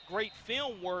that's great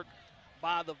film work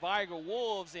by the Vigor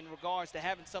Wolves in regards to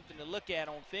having something to look at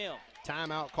on film.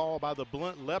 Timeout call by the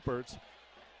Blount Leopards.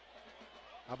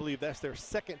 I believe that's their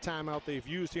second timeout they've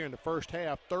used here in the first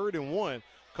half. 3rd and 1.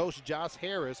 Coach Josh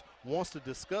Harris wants to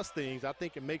discuss things. I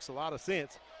think it makes a lot of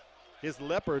sense. His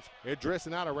Leopards, they're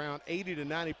dressing out around 80 to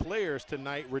 90 players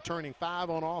tonight, returning 5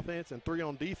 on offense and 3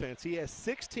 on defense. He has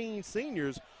 16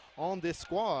 seniors on this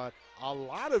squad. A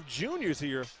lot of juniors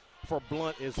here for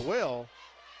Blount as well.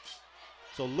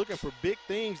 So looking for big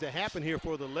things to happen here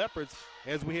for the Leopards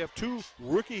as we have 2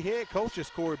 rookie head coaches,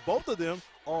 Corey. Both of them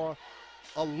are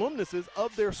alumnuses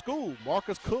of their school.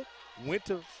 Marcus Cook went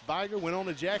to Vigor, went on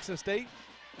to Jackson State,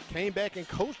 came back and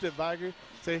coached at Vigor.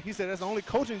 He said, that's the only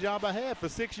coaching job I had for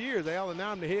 6 years. And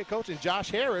now I'm the head coach. And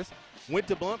Josh Harris went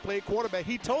to Blount, played quarterback.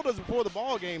 He told us before the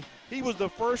ball game he was the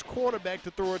first quarterback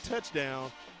to throw a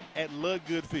touchdown at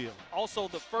Ludgood Field. Also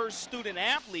the first student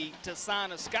athlete to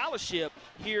sign a scholarship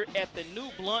here at the new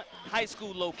Blount High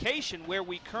School location where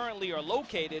we currently are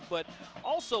located. But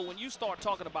also when you start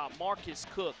talking about Marcus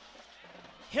Cook,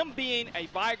 him being a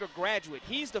Vigor graduate,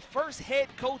 he's the first head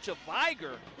coach of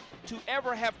Vigor to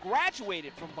ever have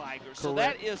graduated from Vigor. Correct. So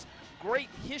that is great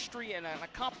history and an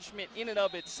accomplishment in and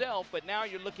of itself. But now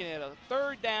you're looking at a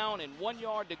 3rd down and 1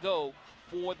 yard to go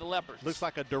for the Leopards. Looks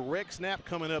like a direct snap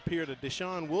coming up here to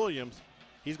Deshaun Williams.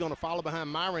 He's going to follow behind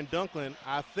Myron Dunklin.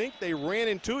 I think they ran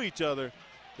into each other.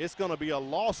 It's going to be a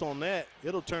loss on that.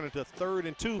 It'll turn into 3rd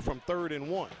and 2 from 3rd and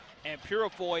 1. And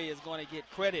Purifoy is going to get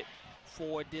credit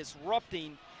for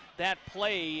disrupting that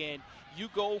play. And you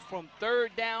go from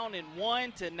 3rd down and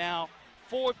 1 to now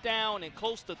 4th down and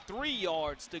close to 3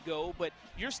 yards to go. But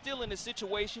you're still in a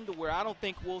situation to where I don't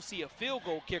think we'll see a field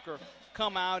goal kicker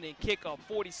come out and kick a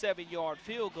 47-yard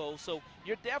field goal. So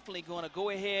you're definitely going to go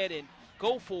ahead and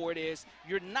go for it as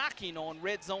you're knocking on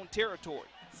red zone territory.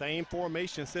 Same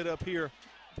formation set up here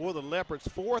for the Leopards.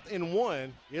 4th and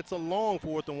 1. It's a long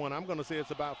 4th and 1. I'm going to say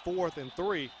it's about 4th and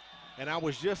 3. And I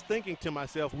was just thinking to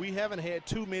myself, we haven't had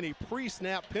too many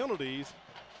pre-snap penalties.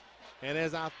 And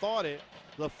as I thought it,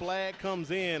 the flag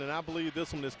comes in, and I believe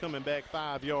this one is coming back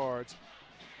 5 yards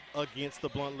against the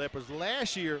Blount Leopards.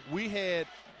 Last year, we had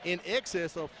in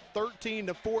excess of 13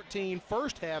 to 14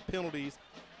 first half penalties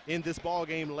in this ball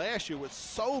game last year with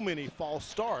so many false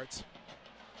starts,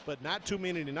 but not too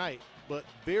many tonight. But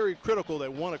very critical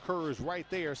that one occurs right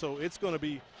there. So it's going to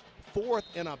be 4th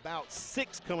and about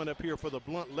 6 coming up here for the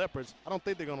Blount Leopards. I don't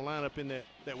think they're going to line up in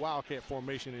that Wildcat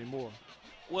formation anymore.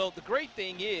 Well, the great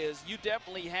thing is you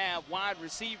definitely have wide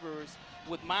receivers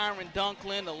with Myron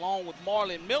Dunklin along with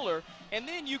Marlon Miller, and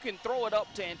then you can throw it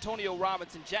up to Antonio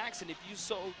Robinson Jackson if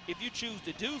you choose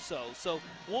to do so. So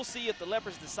we'll see if the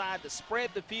Leopards decide to spread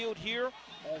the field here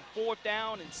on 4th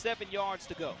down and 7 yards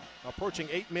to go. Approaching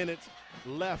 8 minutes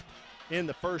left in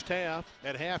the first half.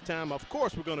 At halftime, of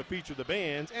course, we're going to feature the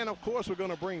bands, and of course, we're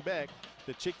going to bring back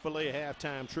the Chick-fil-A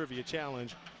halftime trivia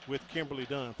challenge with Kimberly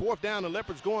Dunn. 4th down, the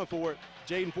Leopards going for it.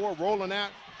 Jaden Ford rolling out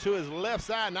to his left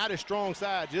side, not his strong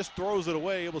side, just throws it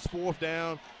away. It was 4th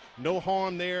down, no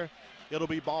harm there. It'll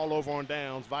be ball over on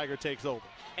downs. Vigor takes over.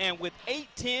 And with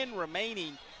 8:10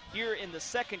 remaining here in the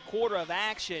second quarter of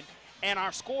action, and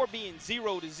our score being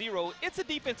 0-0, it's a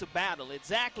defensive battle,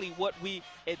 exactly what we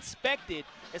expected,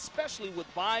 especially with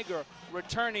Vigor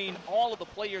returning all of the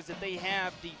players that they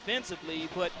have defensively.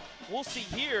 But we'll see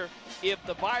here if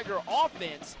the Vigor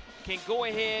offense can go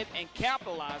ahead and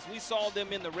capitalize. We saw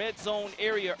them in the red zone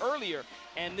area earlier,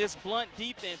 and this Blount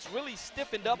defense really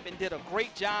stiffened up and did a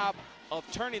great job of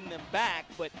turning them back.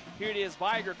 But here it is,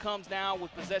 Vigor comes down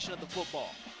with possession of the football.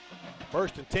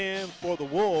 1st and 10 for the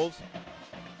Wolves.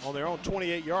 on their own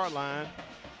 28-yard line.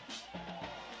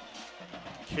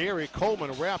 Kerry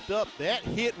Coleman wrapped up. That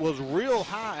hit was real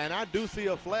high, and I do see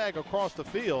a flag across the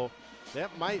field.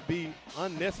 That might be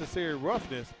unnecessary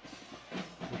roughness.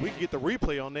 If we can get the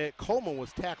replay on that, Coleman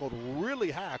was tackled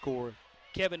really high, Corey.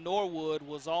 Kevin Norwood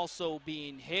was also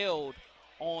being held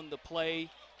on the play.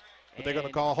 But they're going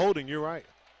to call holding, you're right.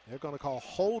 They're going to call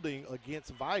holding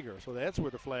against Vigor, so that's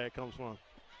where the flag comes from.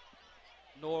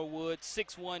 Norwood,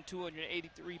 6'1",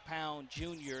 283-pound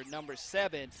junior, number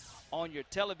 7 on your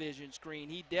television screen.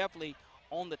 He definitely,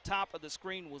 on the top of the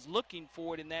screen, was looking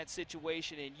for it in that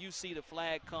situation, and you see the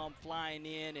flag come flying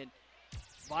in, and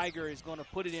Vigor is going to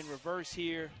put it in reverse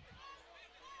here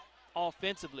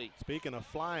offensively. Speaking of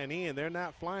flying in, they're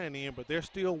not flying in, but they're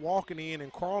still walking in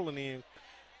and crawling in.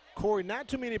 Corey, not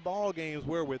too many ball games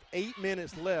where with 8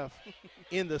 minutes left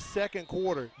in the second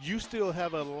quarter, you still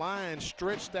have a line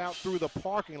stretched out through the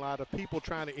parking lot of people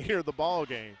trying to enter the ball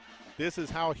game. This is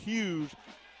how huge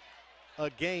a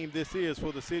game this is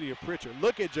for the city of Pritchard.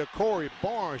 Look at Ja'Cory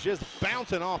Barnes just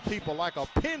bouncing off people like a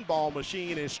pinball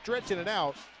machine and stretching it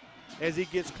out as he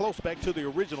gets close back to the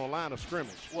original line of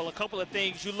scrimmage. Well, a couple of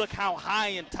things. You look how high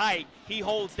and tight he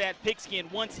holds that pigskin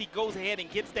once he goes ahead and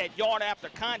gets that yard after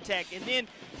contact, and then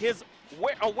his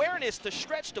awareness to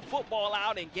stretch the football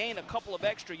out and gain a couple of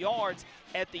extra yards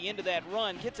at the end of that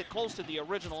run gets it close to the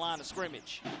original line of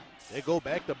scrimmage. They go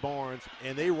back to Barnes,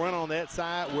 and they run on that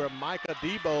side where Micah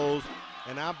Debo's,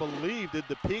 and I believe, did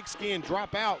the pigskin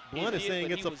drop out? Blount is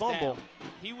saying it's a fumble.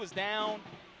 He was down.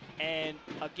 And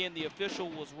again, the official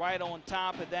was right on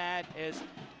top of that, as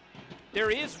there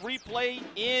is replay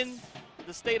in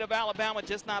the state of Alabama,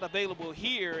 just not available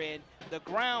here. And the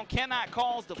ground cannot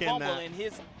cause the fumble, and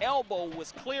his elbow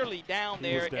was clearly down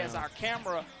there as our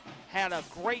camera had a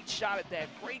great shot at that.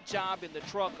 Great job in the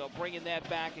truck of bringing that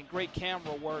back, and great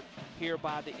camera work here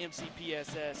by the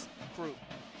MCPSS crew.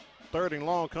 3rd and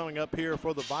long coming up here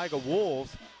for the Vigor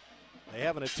Wolves. They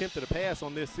haven't attempted a pass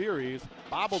on this series.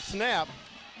 Bobbled snap.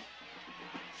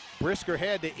 Brisker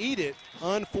had to eat it.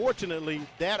 Unfortunately,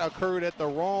 that occurred at the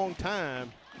wrong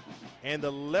time, and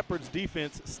the Leopards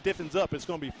defense stiffens up. It's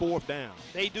going to be 4th down.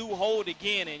 They do hold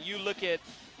again, and you look at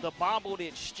the bobbled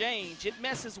exchange. It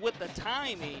messes with the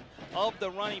timing of the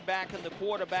running back and the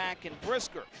quarterback, and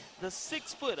Brisker, the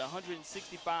 6',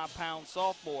 165-pound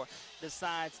sophomore,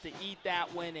 decides to eat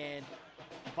that one, and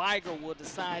Vigor will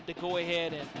decide to go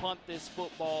ahead and punt this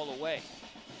football away.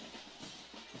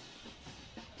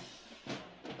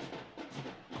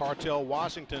 Cartel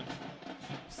Washington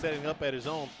setting up at his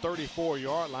own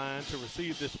 34-yard line to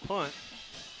receive this punt.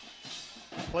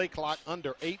 Play clock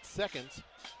under 8 seconds.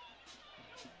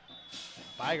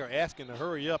 Vigor asking to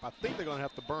hurry up. I think they're going to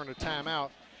have to burn a timeout,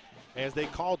 as they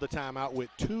called the timeout with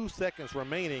 2 seconds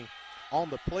remaining on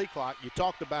the play clock. You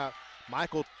talked about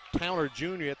Michael Towner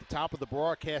Jr. at the top of the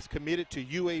broadcast, committed to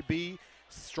UAB.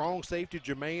 Strong safety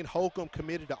Jermaine Holcomb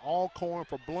committed to Alcorn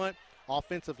for Blount.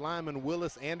 Offensive lineman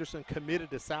Willis Anderson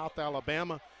committed to South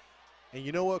Alabama. And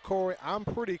you know what, Corey? I'm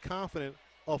pretty confident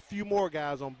a few more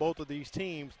guys on both of these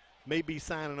teams may be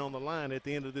signing on the line at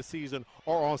the end of this season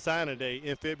or on signing day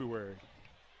in February.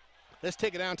 Let's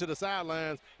take it down to the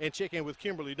sidelines and check in with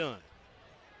Kimberly Dunn.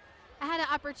 I had an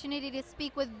opportunity to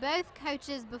speak with both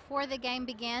coaches before the game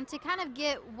began to kind of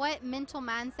get what mental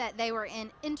mindset they were in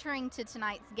entering to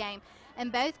tonight's game.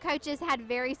 And both coaches had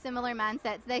very similar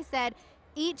mindsets. They said,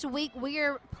 each week we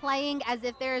are playing as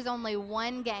if there is only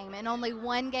one game and only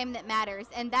one game that matters,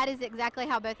 and that is exactly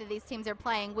how both of these teams are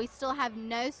playing. We still have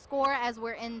no score as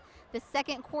we're in the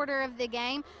second quarter of the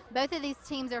game. Both of these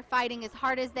teams are fighting as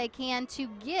hard as they can to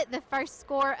get the first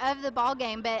score of the ball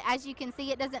game, but as you can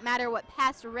see, it doesn't matter what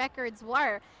past records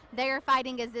were. They are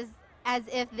fighting as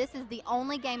if this is the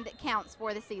only game that counts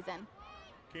for the season.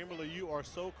 Kimberly, you are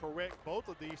so correct. Both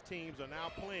of these teams are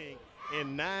now playing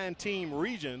in 9-team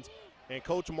regions. And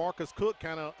Coach Marcus Cook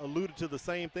kind of alluded to the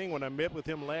same thing when I met with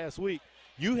him last week.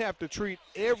 You have to treat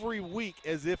every week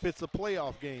as if it's a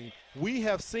playoff game. We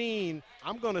have seen,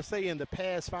 I'm going to say in the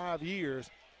past 5 years,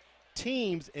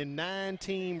 teams in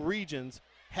 9-team regions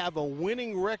have a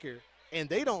winning record, and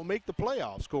they don't make the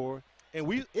playoffs, Corey.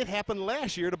 And it happened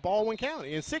last year to Baldwin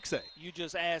County in 6A. You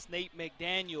just asked Nate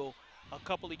McDaniel a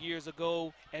couple of years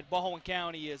ago at Baldwin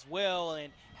County as well,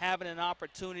 and having an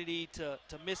opportunity to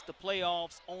miss the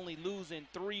playoffs, only losing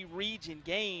 3 region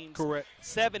games. Correct.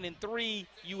 7-3,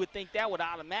 you would think that would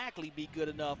automatically be good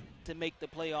enough to make the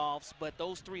playoffs, but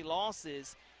those 3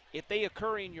 losses, if they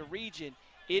occur in your region,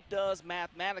 it does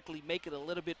mathematically make it a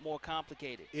little bit more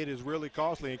complicated. It is really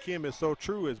costly, and Kim, is so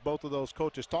true as both of those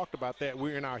coaches talked about that.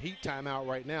 We're in our heat timeout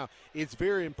right now. It's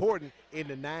very important in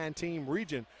the 9-team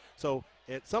region. So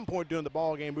at some point during the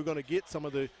ball game, we're going to get some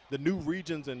of the new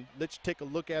regions and let's take a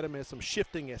look at them as some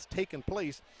shifting has taken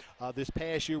place this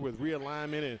past year with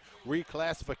realignment and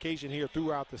reclassification here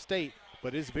throughout the state.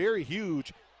 But it's very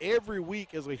huge. Every week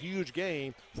is a huge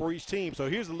game for each team. So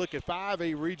here's a look at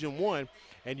 5A Region 1,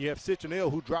 and you have Citronelle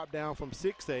who dropped down from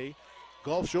 6A.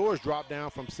 Gulf Shores dropped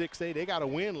down from 6A. They got a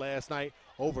win last night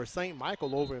over St.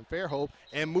 Michael over in Fairhope.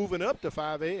 And moving up to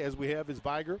 5A as we have is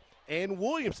Vigor and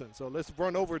Williamson. So let's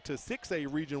run over to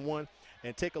 6A Region 1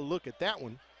 and take a look at that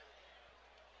one.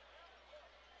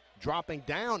 Dropping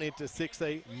down into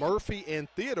 6A, Murphy and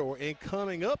Theodore. And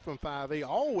coming up from 5A,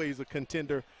 always a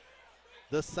contender,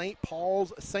 the St.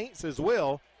 Paul's Saints as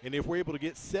well. And if we're able to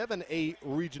get 7A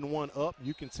Region 1 up,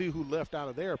 you can see who left out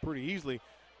of there pretty easily.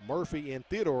 Murphy and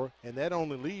Theodore, and that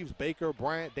only leaves Baker,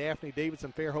 Bryant, Daphne,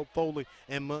 Davidson, Fairhope, Foley,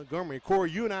 and Montgomery. Corey,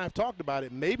 you and I have talked about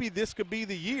it. Maybe this could be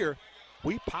the year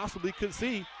we possibly could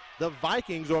see the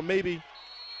Vikings or maybe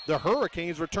the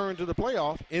Hurricanes return to the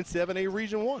playoff in 7A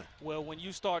Region 1. Well, when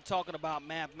you start talking about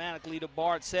mathematically to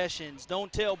Bart Sessions,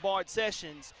 don't tell Bart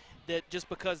Sessions that just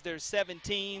because there's 7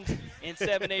 teams in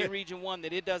 7A Region 1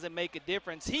 that it doesn't make a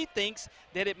difference. He thinks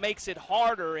that it makes it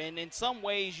harder, and in some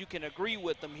ways you can agree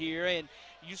with him here. And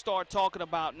you start talking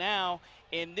about now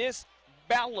in this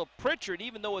Battle of Pritchard,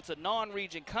 even though it's a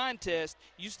non-region contest,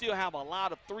 you still have a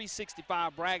lot of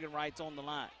 365 bragging rights on the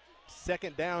line.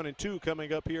 2nd down and 2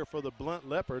 coming up here for the Blount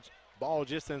Leopards. Ball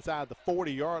just inside the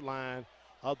 40-yard line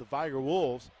of the Vigor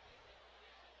Wolves.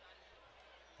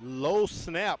 Low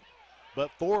snap,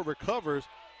 but Ford recovers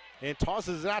and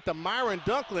tosses it out to Myron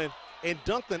Dunklin. And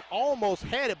Dunklin almost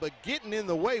had it, but getting in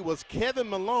the way was Kevin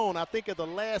Malone. I think at the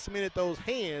last minute, those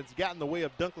hands got in the way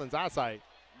of Dunklin's eyesight.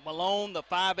 Malone, the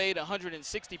 5'8",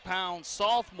 160-pound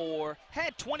sophomore,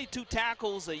 had 22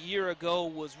 tackles a year ago,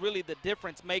 was really the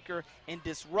difference maker in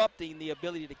disrupting the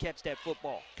ability to catch that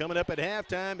football. Coming up at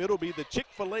halftime, it'll be the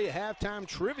Chick-fil-A Halftime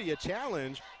Trivia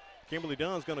Challenge. Kimberly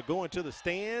Dunn's going to go into the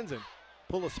stands and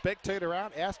pull a spectator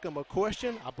out, ask them a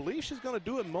question. I believe she's going to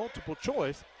do it multiple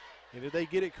choice. And if they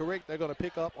get it correct, they're going to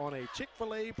pick up on a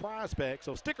Chick-fil-A prize pack.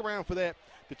 So stick around for that.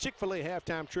 The Chick-fil-A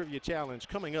Halftime Trivia Challenge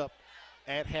coming up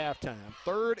at halftime.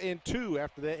 3rd and 2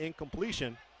 after that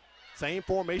incompletion. Same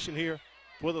formation here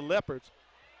for the Leopards.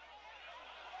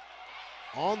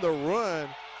 On the run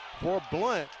for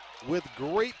Blount with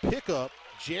great pickup.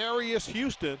 Jarius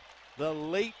Houston, the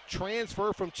late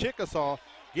transfer from Chickasaw,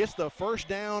 gets the 1st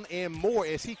down and more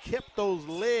as he kept those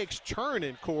legs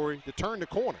churning, Corey, to turn the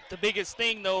corner. The biggest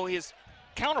thing, though, his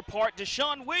counterpart,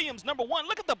 Deshaun Williams, number 1.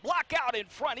 Look at the block out in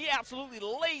front. He absolutely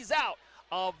lays out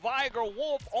Vigor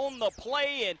Wolf on the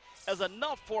play, and as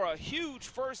enough for a huge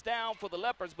 1st down for the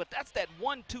Leopards. But that's that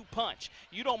 1-2 punch.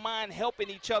 You don't mind helping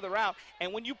each other out.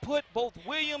 And when you put both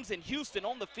Williams and Houston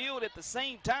on the field at the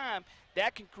same time,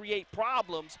 that can create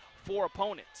problems for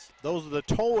opponents. Those are the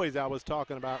toys I was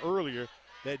talking about earlier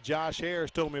that Josh Harris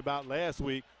told me about last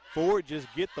week. Ford, just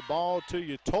get the ball to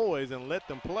your toys and let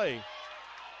them play.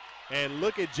 And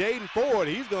look at Jaden Ford.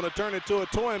 He's going to turn it to a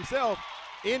toy himself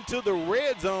into the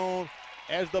red zone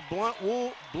as the Blount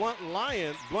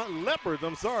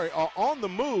Leopards, are on the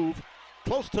move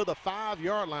close to the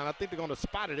 5-yard line. I think they're going to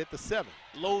spot it at the 7.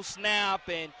 Low snap,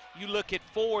 and you look at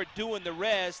Ford doing the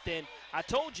rest. And I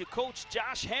told you, Coach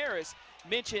Josh Harris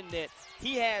mentioned that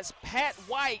he has Pat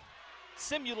White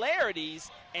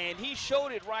similarities, and he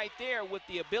showed it right there with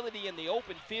the ability in the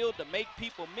open field to make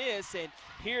people miss. And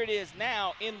here it is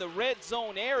now in the red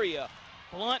zone area.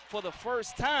 Blount for the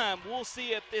first time. We'll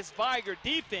see if this Vigor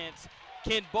defense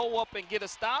can bow up and get a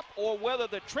stop, or whether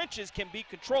the trenches can be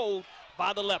controlled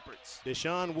by the Leopards.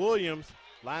 Deshaun Williams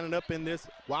lining up in this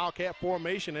Wildcat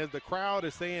formation as the crowd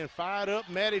is saying, fired up,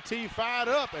 Matty T, fired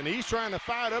up, and he's trying to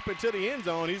fire it up into the end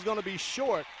zone. He's going to be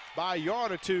short by a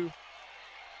yard or two.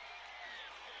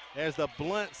 As the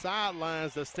Blount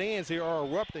sidelines, the stands here are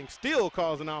erupting, still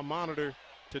causing our monitor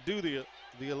to do the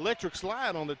electric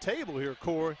slide on the table here,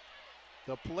 Corey.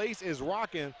 The place is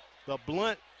rocking. The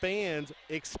Blount fans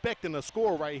expecting a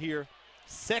score right here.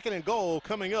 2nd and goal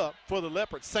coming up for the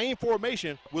Leopards. Same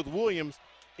formation with Williams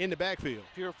in the backfield.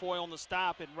 Purefoy on the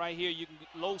stop, and right here you can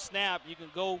low snap. You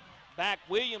can go back.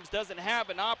 Williams doesn't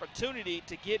have an opportunity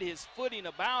to get his footing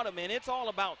about him, and it's all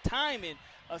about timing,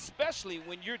 especially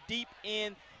when you're deep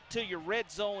into your red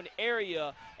zone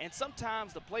area. And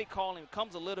sometimes the play calling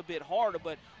comes a little bit harder,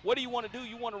 but what do you want to do?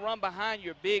 You want to run behind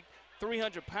your big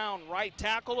 300-pound right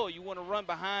tackle, or you want to run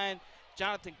behind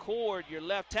Jonathan Cord, your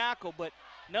left tackle. But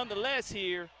nonetheless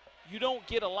here, you don't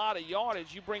get a lot of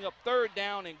yardage. You bring up third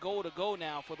down and goal to go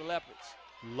now for the Leopards.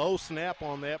 Low snap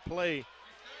on that play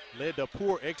led to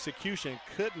poor execution.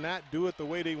 Could not do it the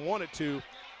way they wanted to.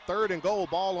 Third and goal,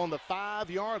 ball on the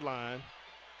 5-yard line.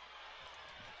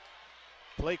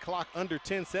 Play clock under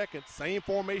 10 seconds. Same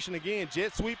formation again.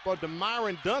 Jet sweep for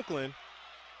DeMyron Dunklin.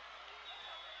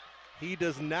 He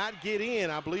does not get in.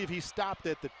 I believe he stopped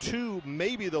at the 2,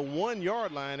 maybe the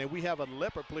 1-yard line, and we have a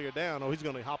Leopard player down. Oh, he's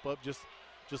going to hop up just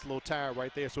a little tired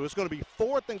right there. So it's going to be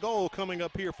 4th and goal coming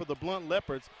up here for the Blount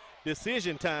Leopards.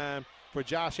 Decision time for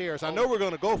Josh Harris. I know we're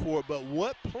going to go for it, but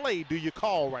what play do you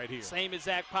call right here? Same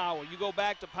exact power. You go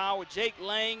back to power. Jake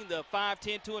Lang, the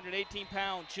 5'10",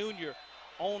 218-pound junior,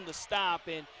 on the stop,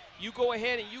 and you go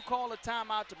ahead and you call a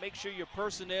timeout to make sure your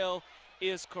personnel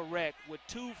is correct. With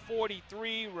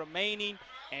 2:43 remaining,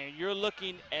 and you're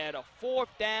looking at a 4th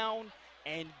down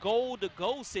and goal to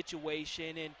go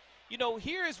situation. And you know,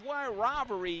 here is where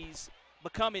rivalries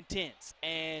become intense,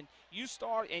 and you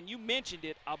mentioned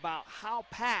it about how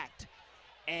packed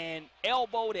and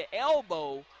elbow to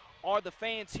elbow are the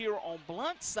fans here on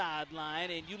Blount's sideline,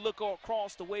 and you look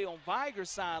across the way on Vigor's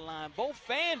sideline. Both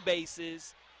fan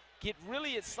bases get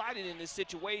really excited in this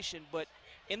situation, but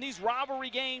in these rivalry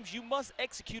games, you must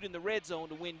execute in the red zone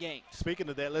to win games. Speaking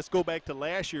of that, let's go back to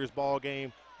last year's ball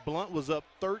game. Blount was up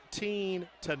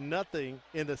 13-0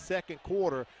 in the second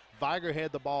quarter. Vigor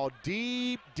had the ball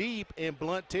deep in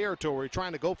Blount territory,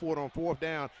 trying to go for it on 4th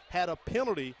down. Had a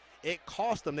penalty. It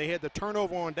cost them. They had the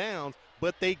turnover on downs,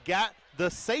 but they got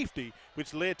the safety,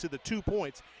 which led to the 2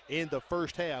 points in the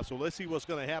first half. So let's see what's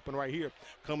going to happen right here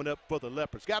coming up for the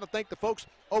Leopards. Got to thank the folks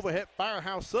over at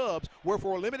Firehouse Subs, where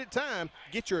for a limited time,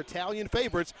 get your Italian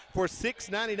favorites for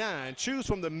 $6.99. Choose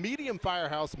from the medium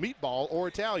Firehouse meatball or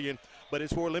Italian, but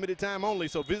it's for a limited time only.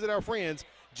 So visit our friends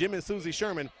Jim and Susie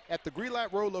Sherman at the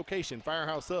Greenlight Road location,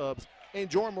 Firehouse Subs.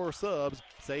 Enjoy more subs,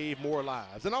 save more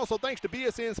lives. And also thanks to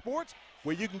BSN Sports,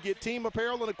 where you can get team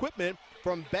apparel and equipment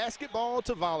from basketball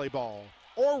to volleyball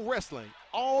or wrestling.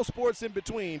 All sports in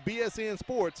between. BSN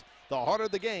Sports, the heart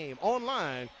of the game,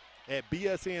 online at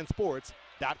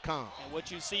bsnsports.com. And what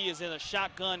you see is in a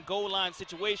shotgun goal line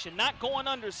situation, not going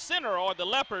under center are the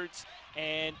Leopards,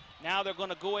 and now they're going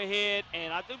to go ahead,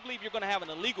 and I do believe you're going to have an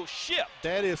illegal shift.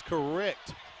 That is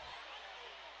correct.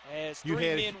 As 3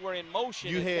 men were in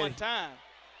motion at one time.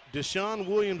 Deshaun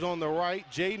Williams on the right,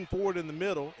 Jaden Ford in the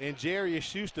middle, and Jarius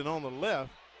Houston on the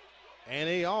left. And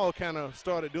they all kind of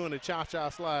started doing the cha-cha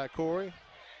slide, Corey.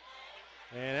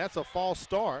 And that's a false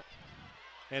start.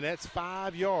 And that's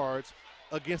 5 yards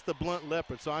against the Blount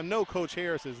Leopards. So I know Coach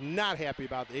Harris is not happy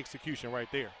about the execution right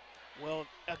there. Well,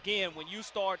 again, when you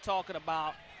start talking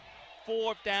about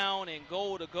 4th down and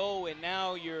goal to go, and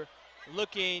now you're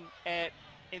looking at,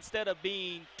 instead of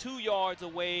being 2 yards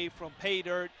away from pay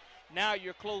dirt, now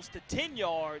you're close to 10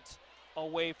 yards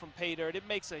away from pay dirt. It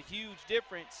makes a huge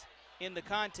difference in the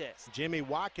contest. Jimmy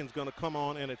Watkins going to come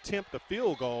on and attempt a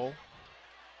field goal.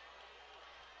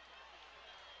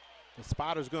 The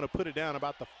spotter's going to put it down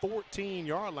about the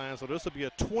 14-yard line, so this will be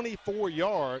a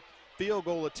 24-yard field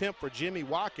goal attempt for Jimmy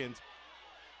Watkins.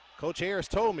 Coach Harris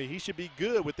told me he should be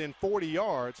good within 40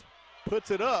 yards.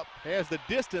 Puts it up, has the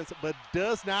distance, but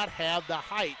does not have the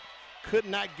height. Could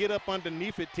not get up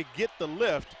underneath it to get the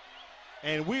lift.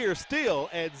 And we are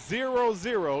still at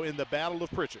 0-0 in the Battle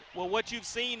of Pritchard. Well, what you've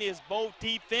seen is both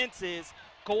defenses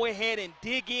go ahead and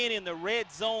dig in the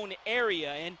red zone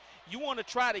area. And you want to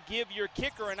try to give your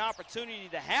kicker an opportunity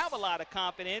to have a lot of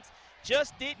confidence.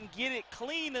 Just didn't get it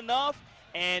clean enough.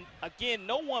 And, again,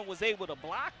 no one was able to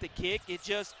block the kick. It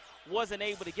just wasn't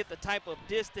able to get the type of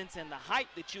distance and the height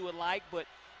that you would like. But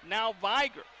now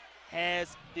Vigor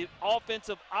has the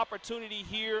offensive opportunity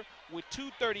here with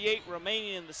 2:38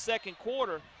 remaining in the second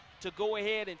quarter to go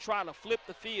ahead and try to flip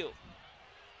the field.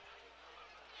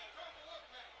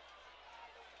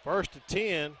 1st and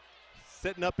 10,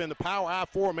 setting up in the power I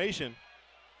formation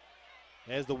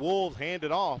as the Wolves hand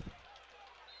it off.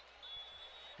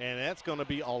 And that's going to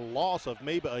be a loss of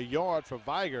maybe a yard for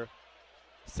Vigor,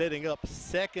 setting up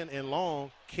 2nd and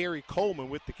long. Kerry Coleman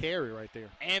with the carry right there.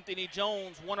 Anthony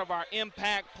Jones, one of our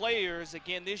impact players.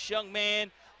 Again, this young man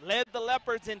led the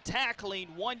Leopards in tackling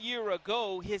 1 year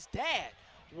ago. His dad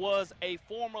was a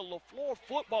former LaFleur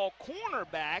football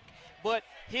cornerback, but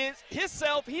he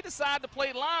decided to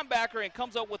play linebacker and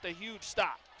comes up with a huge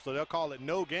stop. So they'll call it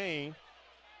no gain.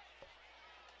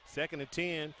 2nd and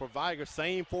 10 for Vigor,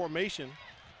 same formation.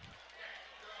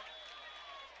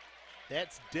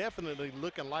 That's definitely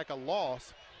looking like a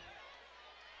loss.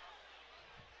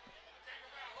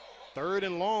 3rd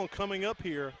and long coming up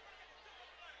here.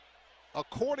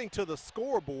 According to the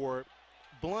scoreboard,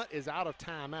 Blount is out of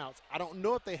timeouts. I don't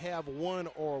know if they have one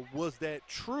or was that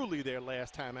truly their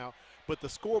last timeout, but the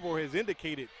scoreboard has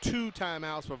indicated 2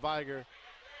 timeouts for Vigor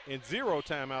and 0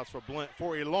 timeouts for Blount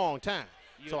for a long time.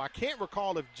 So I can't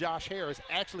recall if Josh Harris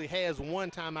actually has 1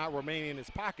 timeout remaining in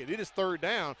his pocket. It is 3rd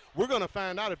down. We're going to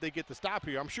find out if they get the stop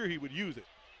here. I'm sure he would use it.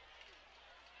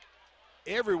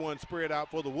 Everyone spread out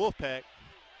for the Wolfpack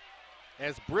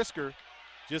as Brisker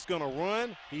just going to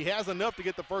run. He has enough to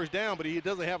get the first down, but he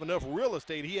doesn't have enough real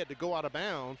estate. He had to go out of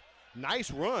bounds.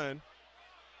 Nice run.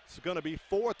 It's going to be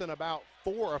 4th and about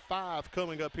 4 or 5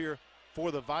 coming up here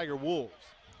for the Vigor Wolves.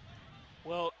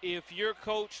 Well, if you're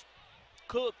Coach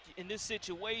Cook in this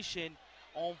situation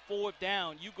on 4th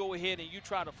down, you go ahead and you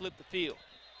try to flip the field.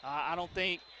 I don't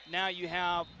think now you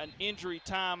have an injury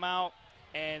timeout,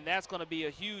 and that's going to be a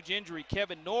huge injury.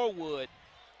 Kevin Norwood,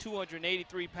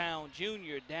 283-pound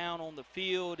junior, down on the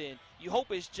field, and you hope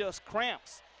it's just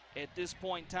cramps at this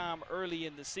point in time early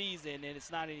in the season, and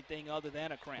it's not anything other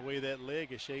than a cramp. The way that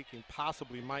leg is shaking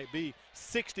possibly might be.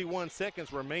 61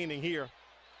 seconds remaining here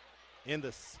in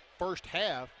the first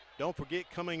half. Don't forget,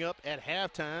 coming up at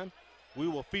halftime, we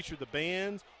will feature the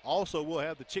bands. Also, we'll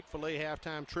have the Chick-fil-A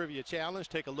Halftime Trivia Challenge.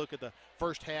 Take a look at the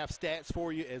first half stats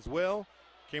for you as well.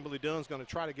 Kimberly Dunn's going to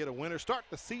try to get a winner. Start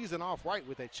the season off right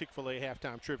with that Chick-fil-A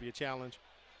Halftime Trivia Challenge.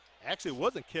 Actually, it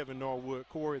wasn't Kevin Norwood,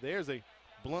 Corey. There's a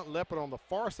Blount Leopard on the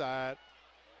far side,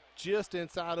 just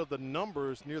inside of the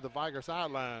numbers near the Vigor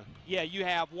sideline. Yeah, you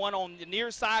have one on the near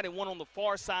side and one on the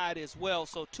far side as well.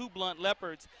 So 2 Blount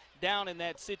Leopards down in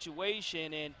that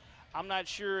situation, and I'm not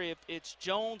sure if it's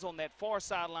Jones on that far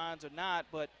sidelines or not,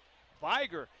 but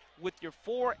Vigor, with your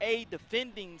 4A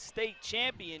defending state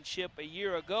championship a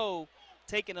year ago,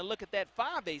 taking a look at that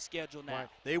 5A schedule now. Right.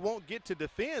 They won't get to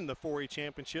defend the 4A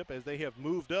championship as they have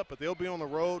moved up, but they'll be on the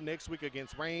road next week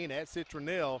against Rain at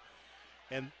Citronelle.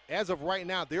 And as of right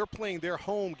now, they're playing their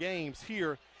home games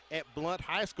here at Blount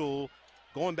High School.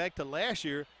 Going back to last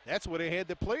year, that's where they had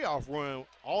the playoff run.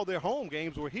 All their home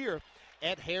games were here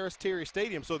at Harris Terry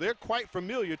Stadium. So they're quite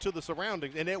familiar to the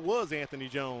surroundings, and it was Anthony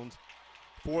Jones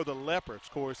for the Leopards,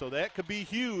 Corey. So that could be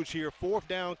huge here. 4th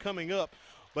down coming up,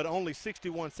 but only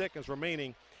 61 seconds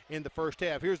remaining in the first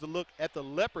half. Here's the look at the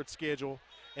Leopard schedule.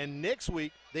 And next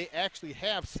week, they actually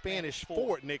have Spanish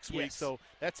Fort next week. So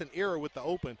that's an error with the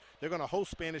open. They're going to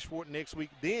host Spanish Fort next week,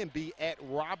 then be at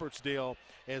Robertsdale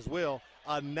as well.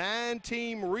 A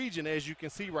 9-team region, as you can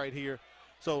see right here.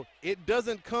 So it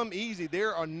doesn't come easy.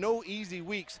 There are no easy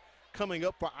weeks coming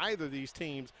up for either of these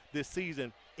teams this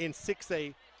season in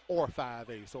 6A or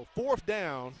 5A. So 4th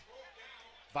down,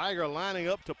 Vigor lining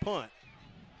up to punt.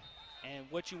 And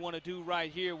what you want to do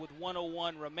right here with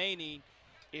 1:01 remaining,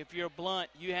 if you're Blount,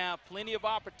 you have plenty of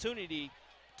opportunity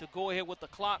to go ahead with the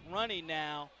clock running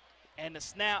now and the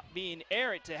snap being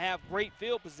errant to have great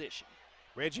field position.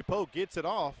 Reggie Poe gets it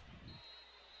off.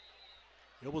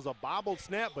 It was a bobbled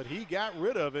snap, but he got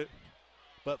rid of it.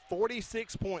 But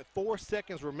 46.4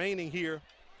 seconds remaining here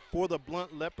for the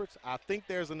Blount Leopards. I think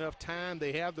there's enough time.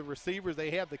 They have the receivers.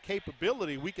 They have the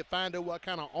capability. We could find out what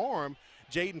kind of arm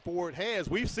Jaden Ford has.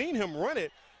 We've seen him run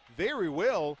it very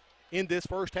well in this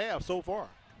first half so far.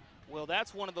 Well,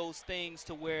 that's one of those things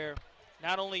to where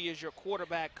not only is your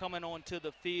quarterback coming onto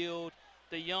the field,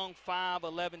 the young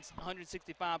 5'11",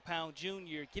 165-pound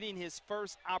junior getting his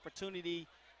first opportunity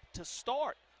to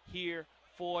start here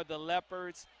for the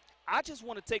Leopards. I just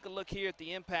want to take a look here at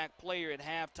the impact player at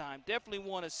halftime. Definitely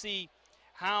want to see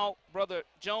how Brother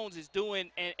Jones is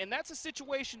doing, and that's a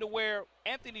situation to where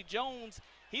Anthony Jones,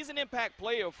 he's an impact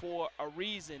player for a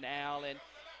reason, Al, and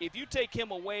if you take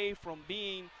him away from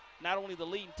being not only the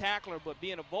leading tackler but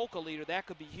being a vocal leader, that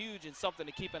could be huge and something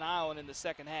to keep an eye on in the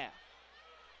second half.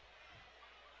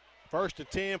 1st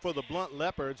and 10 for the Blount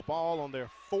Leopards. Ball on their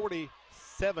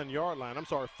 48-yard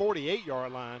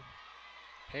line.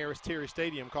 Harris Terry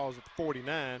Stadium calls it the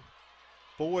 49.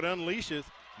 Ford unleashes.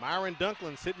 Myron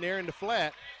Dunklin sitting there in the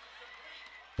flat.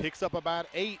 Picks up about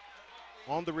 8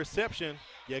 on the reception.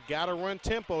 You got to run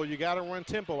tempo.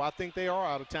 I think they are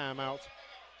out of timeouts.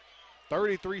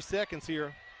 33 seconds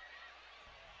here.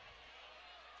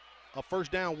 A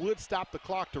first down would stop the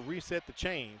clock to reset the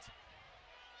chains.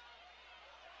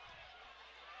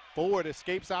 Ford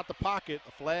escapes out the pocket.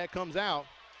 A flag comes out.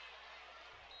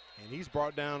 And he's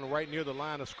brought down right near the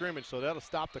line of scrimmage, so that'll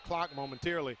stop the clock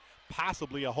momentarily.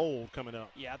 Possibly a hold coming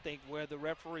up. Yeah, I think where the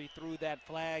referee threw that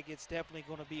flag, it's definitely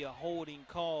going to be a holding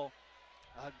call,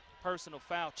 a personal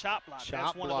foul, chop block.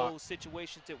 That's one of those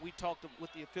situations that we talked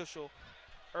with the official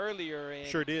earlier. And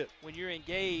sure did. When you're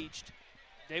engaged,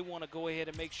 they want to go ahead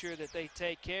and make sure that they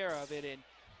take care of it. And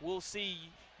we'll see.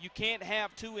 You can't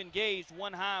have 2 engaged,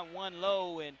 one high and one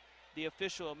low, and the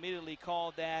official immediately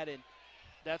called that, and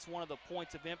that's one of the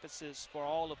points of emphasis for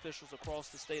all officials across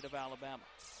the state of Alabama.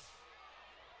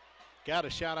 Got a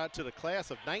shout out to the class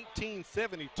of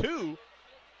 1972,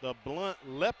 the Blount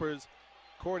Leopards.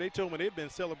 Corey, they told me they've been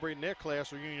celebrating their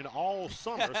class reunion all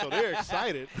summer, so they're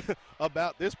excited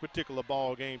about this particular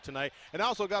ball game tonight. And I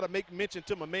also got to make mention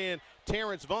to my man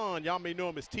Terrence Vaughn. Y'all may know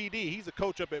him as TD. He's a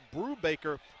coach up at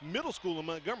Brubaker Middle School in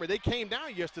Montgomery. They came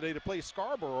down yesterday to play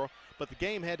Scarborough, but the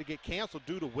game had to get canceled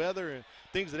due to weather and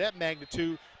things of that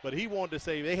magnitude. But he wanted to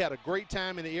say they had a great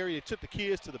time in the area. They took the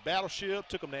kids to the battleship,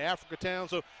 took them to Africatown.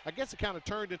 So I guess it kind of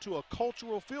turned into a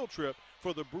cultural field trip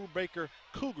for the Brubaker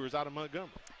Cougars out of Montgomery.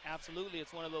 Absolutely.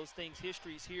 It's one of those things,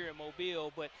 history's here in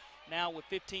Mobile, but now with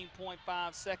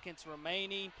 15.5 seconds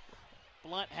remaining,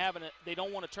 Blount they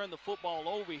don't want to turn the football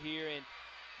over here, and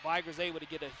Vigor's able to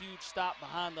get a huge stop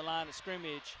behind the line of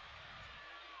scrimmage.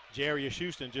 Jarius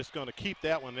Houston just going to keep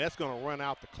that one. That's going to run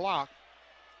out the clock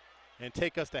and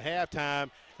take us to halftime,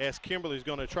 as Kimberly's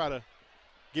going to try to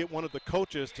get one of the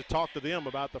coaches to talk to them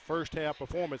about the first half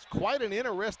performance. Quite an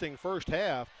interesting first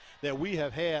half that we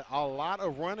have had. A lot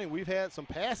of running. We've had some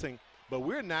passing, but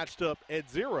we're notched up at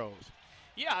zeros.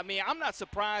 Yeah, I mean, I'm not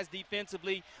surprised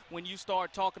defensively when you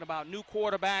start talking about new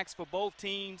quarterbacks for both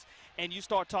teams and you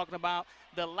start talking about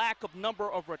the lack of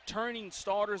number of returning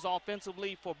starters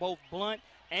offensively for both Blount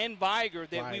and Vigor,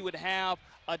 that we would have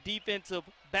a defensive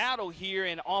battle here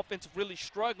and offense really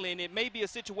struggling. It may be a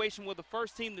situation where the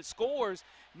first team that scores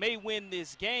may win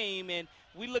this game, and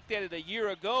we looked at it a year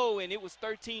ago and it was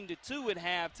 13-2 at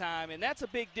halftime, and that's a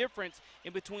big difference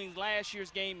in between last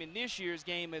year's game and this year's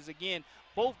game, as again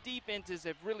both defenses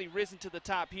have really risen to the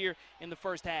top here in the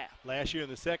first half. Last year in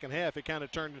the second half, it kind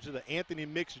of turned into the Anthony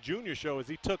Mix Jr. show as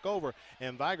he took over,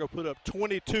 and Vigor put up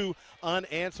 22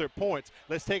 unanswered points.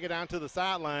 Let's take it down to the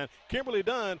sideline. Kimberly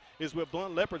Dunn is with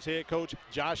Blount Leopards head coach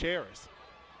Josh Harris.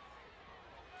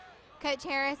 Coach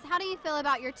Harris, how do you feel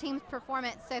about your team's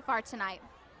performance so far tonight?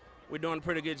 We're doing a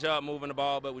pretty good job moving the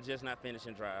ball, but we're just not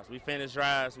finishing drives. We finish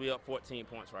drives, we up 14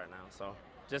 points right now, so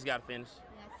just got to finish.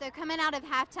 So coming out of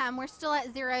halftime, we're still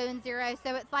at 0-0,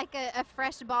 so it's like a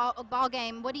fresh ball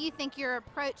game. What do you think your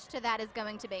approach to that is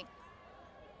going to be?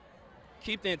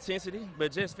 Keep the intensity,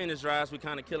 but just finish drives. We're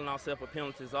kind of killing ourselves with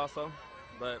penalties also,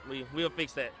 but we'll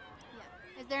fix that.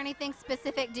 Yeah. Is there anything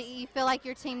specific do you feel like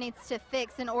your team needs to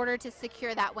fix in order to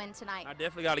secure that win tonight? I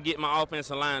definitely got to get my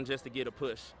offensive line just to get a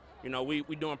push. You know, we're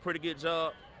doing a pretty good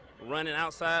job running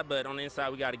outside, but on the inside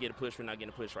we got to get a push. We're not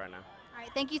getting a push right now. All right,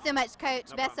 thank you so much,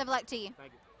 Coach. No Best problem. of luck to you.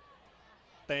 Thank you.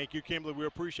 Thank you, Kimberly. We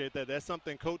appreciate that. That's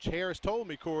something Coach Harris told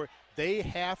me, Corey. They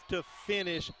have to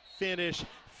finish.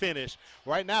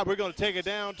 Right now, we're going to take it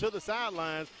down to the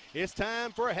sidelines. It's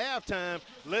time for halftime.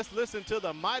 Let's listen to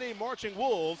the mighty marching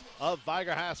wolves of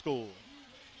Vigor High School.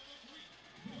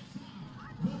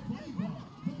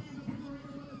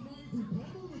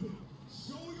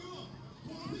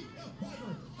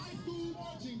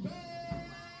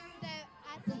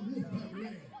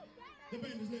 The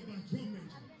band is led by drum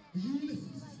major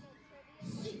Ulysses.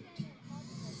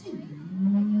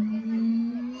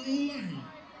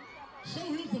 Show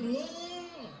him some love.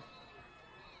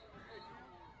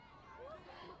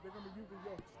 They're going to be using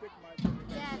your stick mic.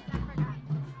 Yes, I forgot.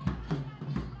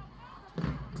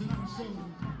 Tonight's show,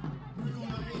 we're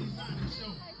doing our 80s, 90s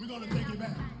show. We're going to take it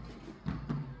back.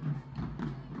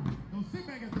 Now sit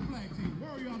back at the flag team.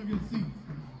 Where are you out of your seats?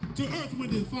 To Earth,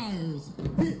 Wind, and Fire's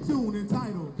hit tune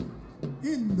entitled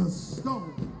In the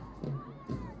Stone.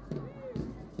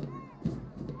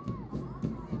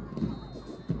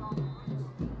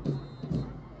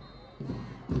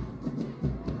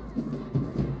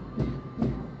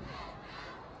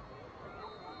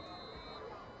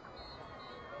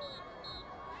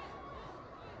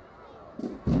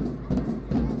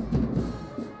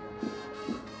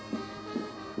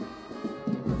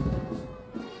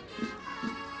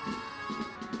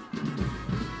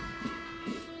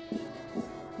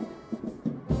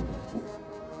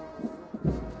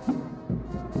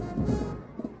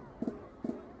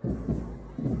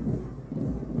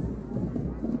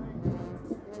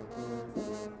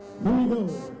 Here we go.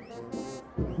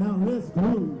 Now let's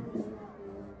groove.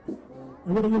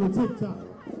 And we're gonna do a TikTok.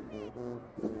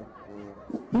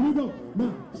 Here we go.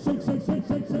 Now shake, shake, shake,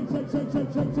 shake, shake, shake, shake,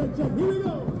 shake, shake, shake, shake. Here we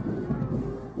go.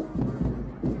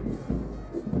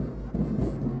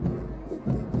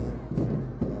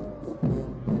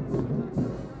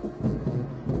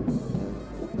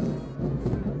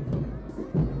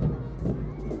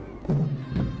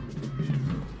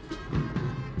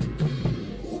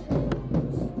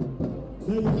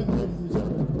 There you have it, ladies and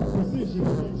gentlemen. Precision.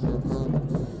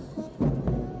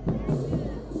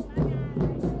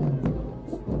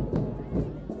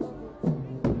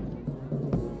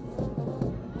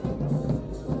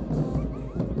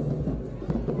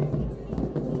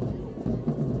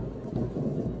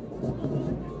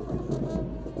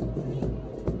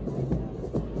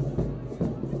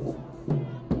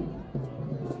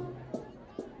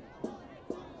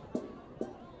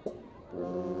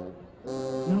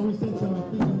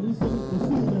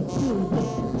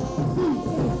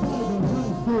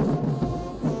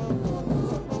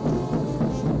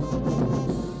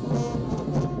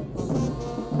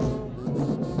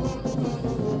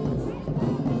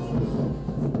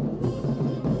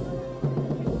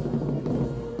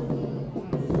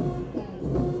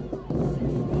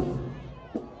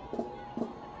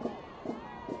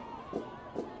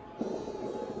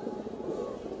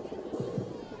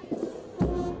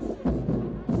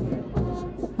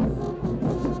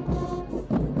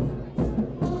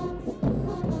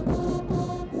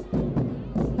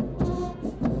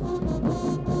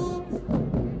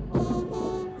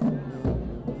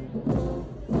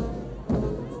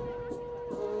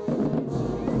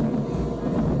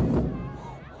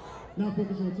 Now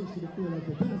focus your attention to the field as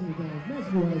the passing guys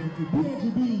mesmerize you to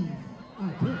BHBs. I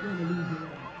don't want to lose you.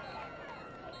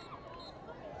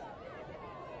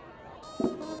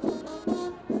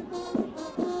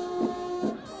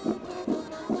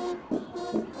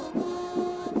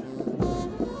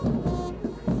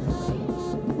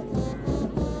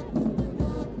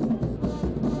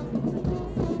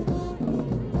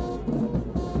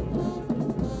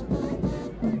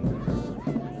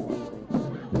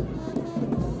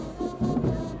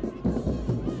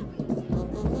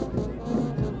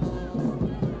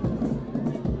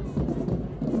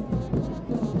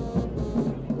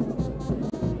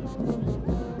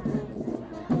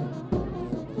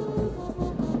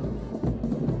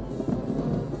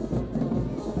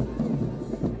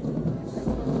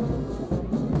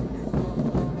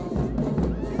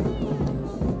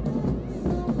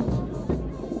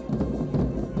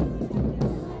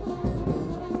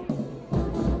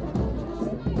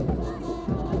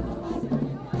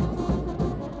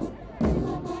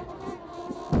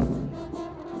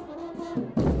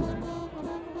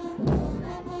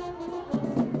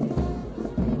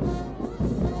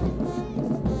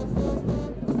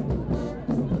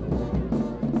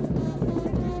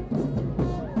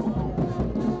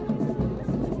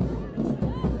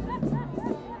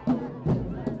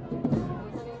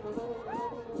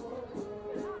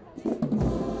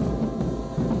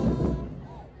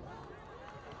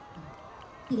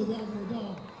 To the Dazzler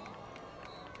Dog.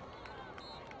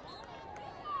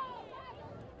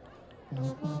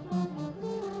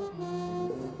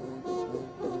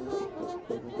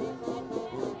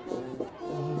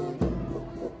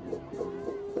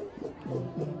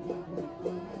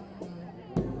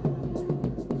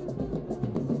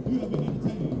 You have been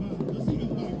entertained by the Cedar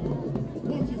Vigor.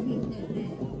 Watch your Wolfpack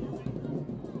Band.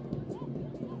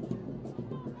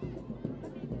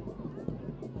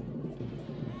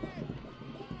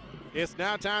 It's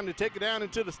now time to take it down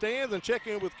into the stands and check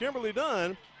in with Kimberly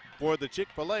Dunn for the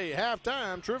Chick-fil-A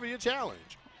Halftime Trivia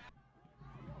Challenge.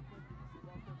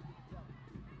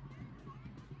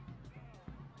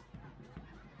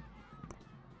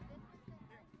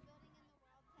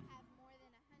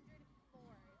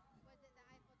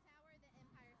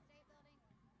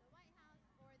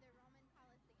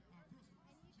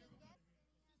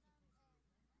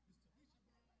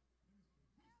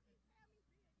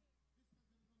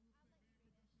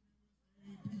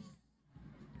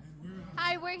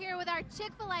 Hi, we're here with our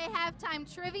Chick-fil-A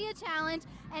Halftime Trivia Challenge,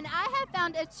 and I have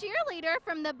found a cheerleader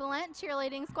from the Blount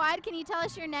cheerleading squad. Can you tell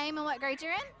us your name and what grade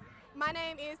you're in? My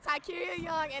name is Tykeria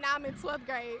Young, and I'm in 12th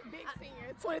grade, big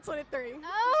senior, 2023.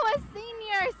 Oh, a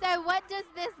senior. So what does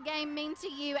this game mean to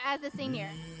you as a senior?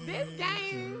 This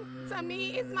game, to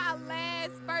me, is my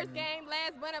first game,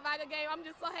 last Bonavega game. I'm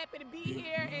just so happy to be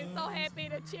here and so happy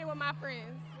to cheer with my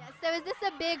friends. Yeah, so is this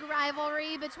a big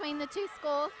rivalry between the two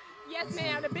schools? Yes,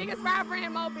 ma'am, the biggest rivalry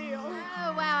in Mobile.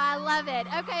 Oh, wow, I love it.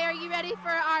 Okay, are you ready for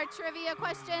our trivia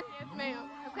question? Yes, ma'am.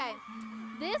 Okay.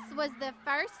 This was the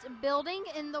first building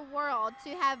in the world to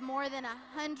have more than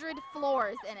 100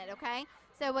 floors in it, okay?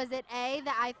 So was it A,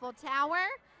 the Eiffel Tower,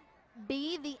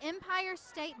 B, the Empire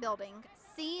State Building,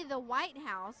 C, the White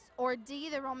House, or D,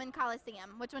 the Roman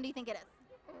Coliseum? Which one do you think it is?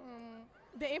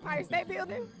 The Empire State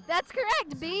Building? That's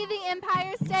correct. B, the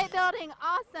Empire State Building.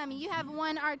 Awesome. You have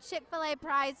won our Chick-fil-A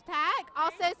prize pack.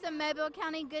 Also some Mobile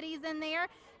County goodies in there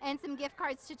and some gift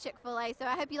cards to Chick-fil-A. So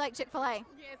I hope you like Chick-fil-A.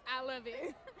 Yes, I love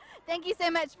it. Thank you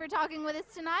so much for talking with us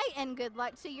tonight, and good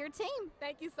luck to your team.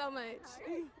 Thank you so much.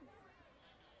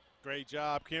 Great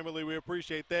job, Kimberly. We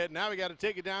appreciate that. Now we got to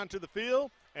take it down to the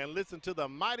field and listen to the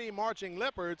mighty marching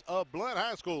Leopards of Blount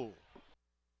High School.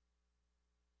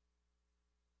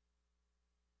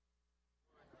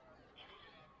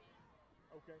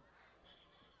 Okay.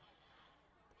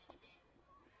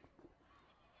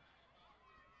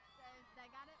 So they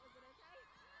got it? Was it okay?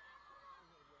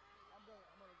 I'm going to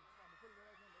put it right on the edge of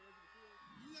the field.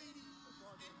 Ladies and gentlemen,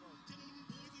 boys and girls,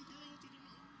 to the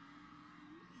right.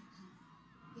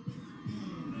 The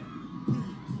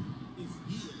band is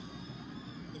here.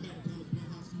 The Americana Blount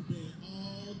High School Band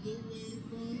all the way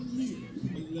from here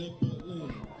in Leopard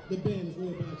Land. The band is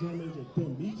led by drum major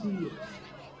Demetrius.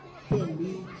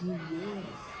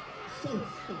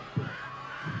 Showstopper.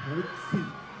 Let's see.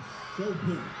 Show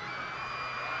him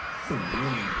some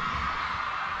love.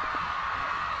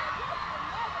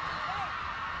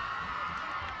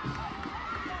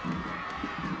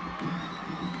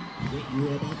 What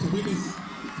you're about to witness,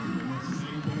 some of the most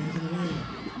exciting bands in the land.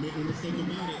 Make no mistake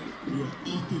about it, we are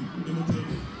often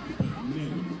imitated, but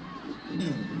never duplicated.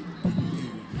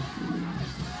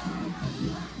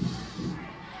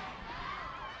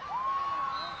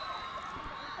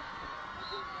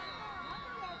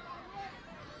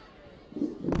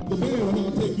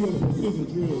 skill and precision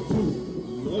drill too.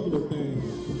 Lovely thing,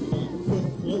 cut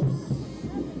close.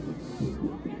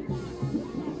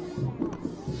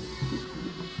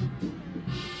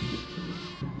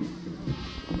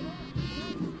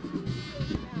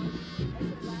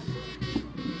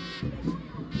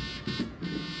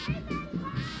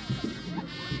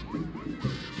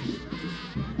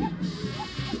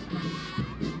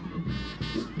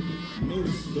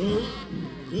 Notice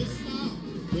the style,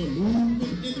 the movement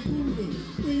and the grooving.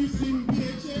 When you seen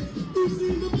VHS, you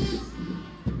seen the best.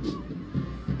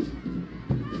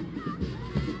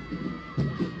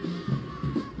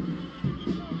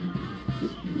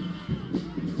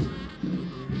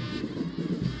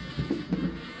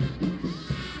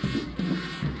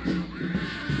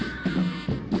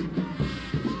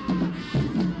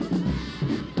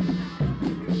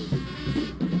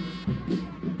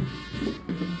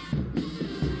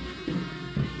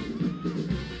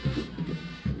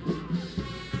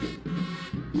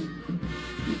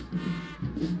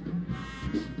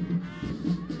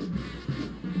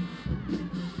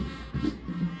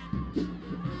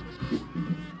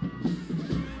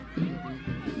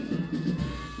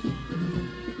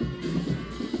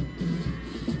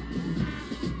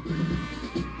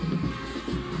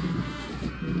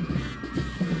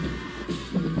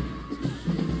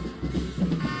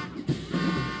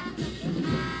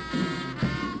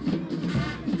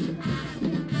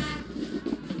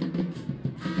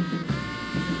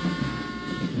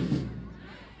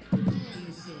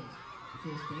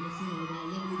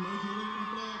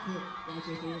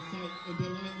 And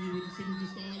delight you with the signature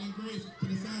style and grace to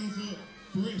the sounds of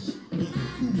fresh but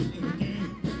cool in the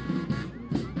game.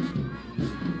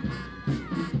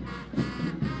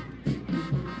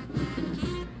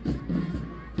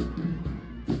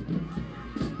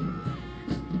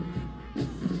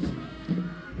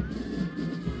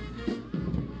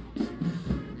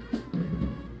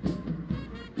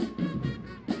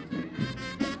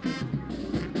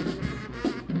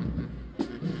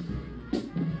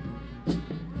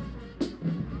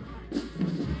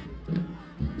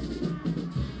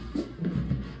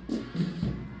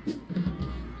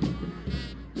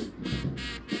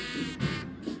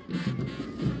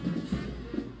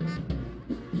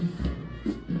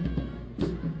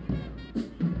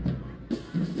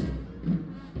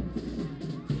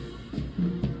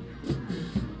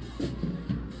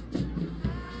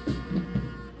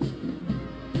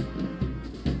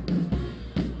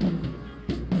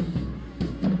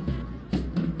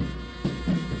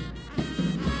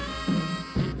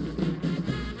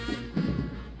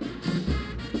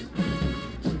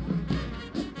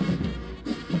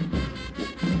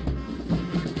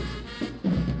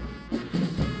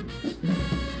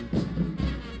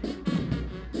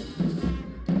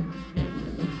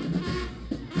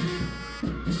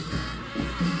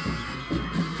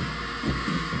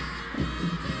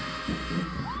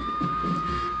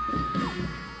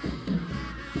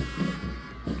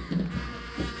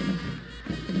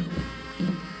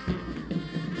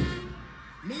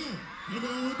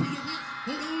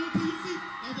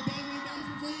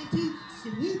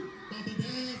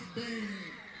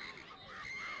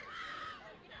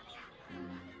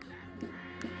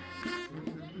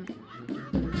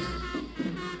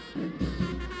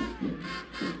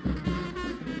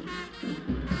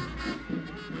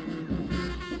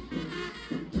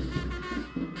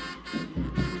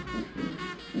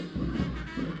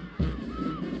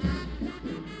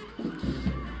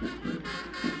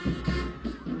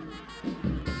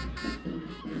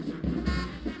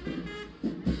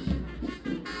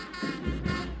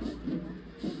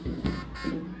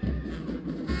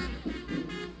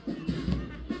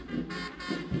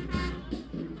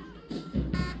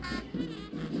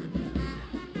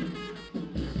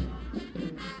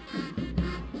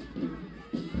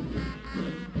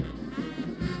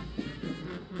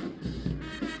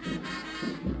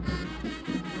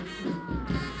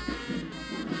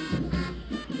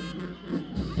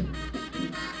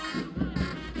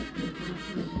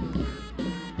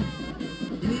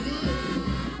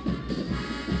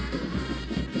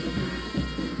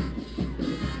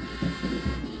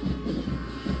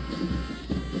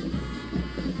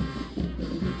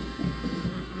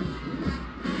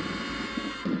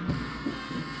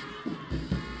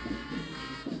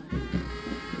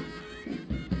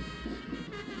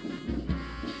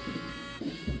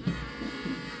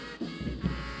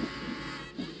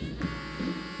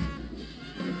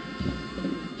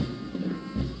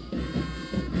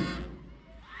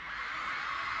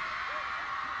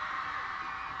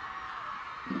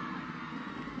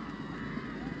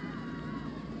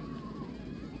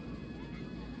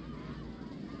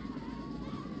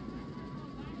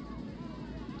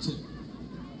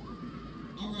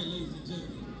 It's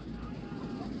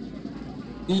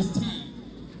time.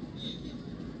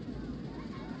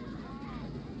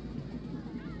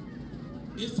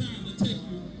 It's time to take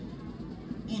you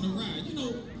on a ride. You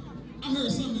know, I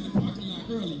heard something in the parking lot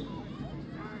earlier.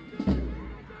 I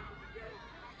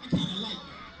kind of like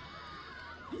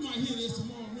that. You might hear this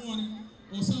tomorrow morning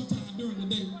or sometime during the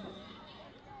day.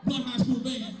 Blount High School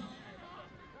Band.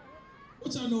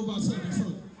 What y'all know about Southern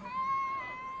Soul?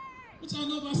 What y'all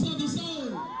know about Southern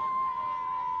Soul?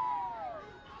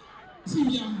 See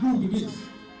if y'all can Google this.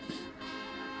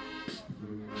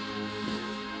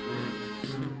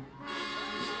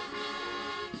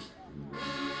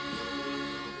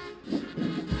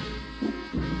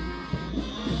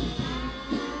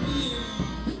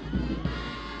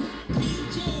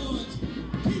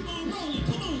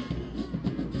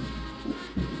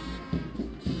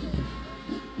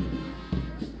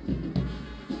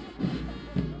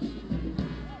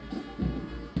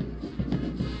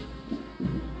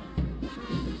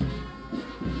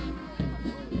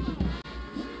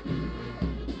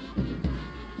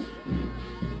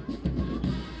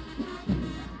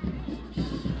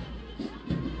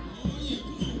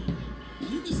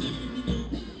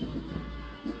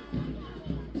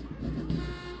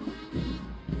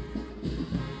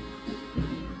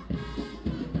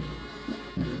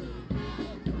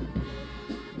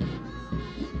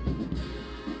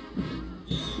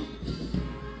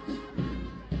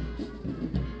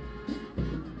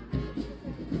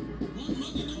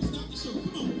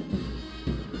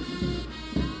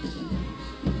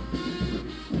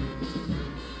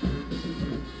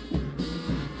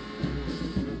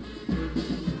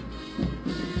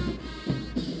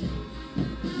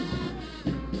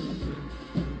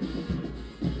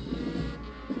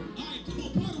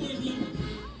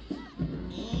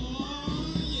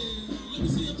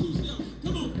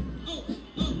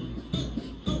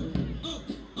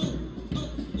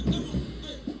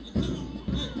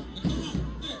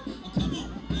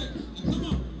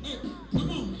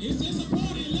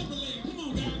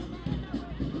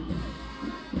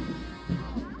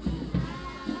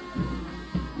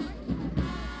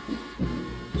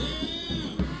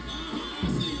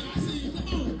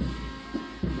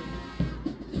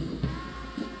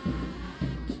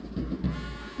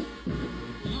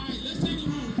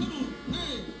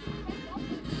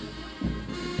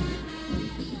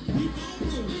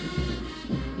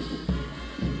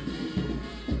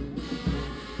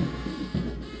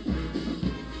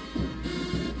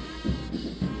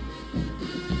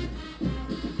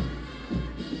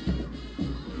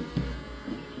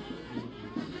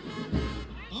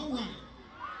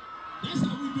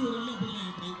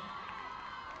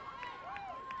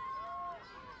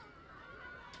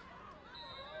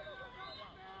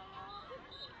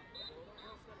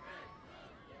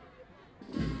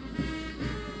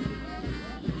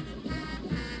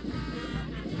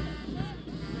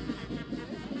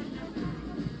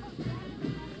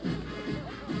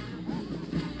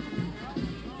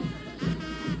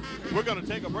 We're going to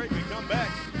take a break and come back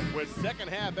with second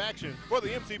half action for the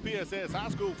MCPSS High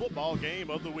School Football Game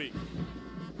of the Week.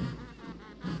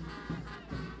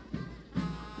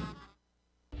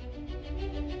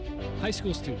 High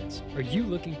school students, are you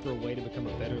looking for a way to become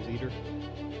a better leader?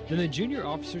 Then the Junior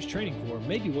Officers Training Corps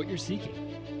may be what you're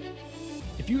seeking.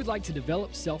 If you would like to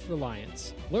develop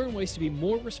self-reliance, learn ways to be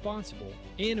more responsible,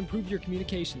 and improve your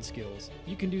communication skills,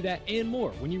 you can do that and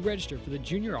more when you register for the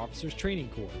Junior Officers Training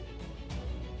Corps.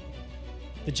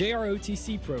 The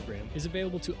JROTC program is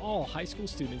available to all high school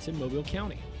students in Mobile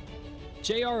County.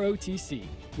 JROTC,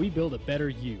 we build a better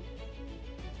you.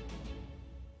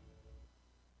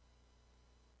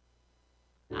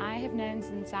 I have known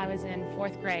since I was in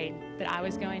 4th grade that I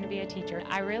was going to be a teacher.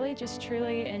 I really just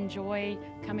truly enjoy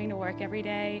coming to work every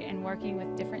day and working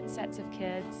with different sets of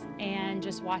kids and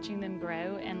just watching them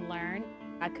grow and learn.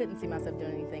 I couldn't see myself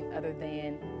doing anything other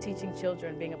than teaching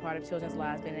children, being a part of children's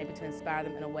lives, being able to inspire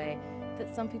them in a way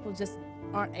that some people just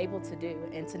aren't able to do.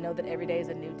 And to know that every day is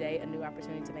a new day, a new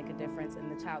opportunity to make a difference in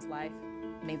the child's life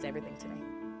means everything to me.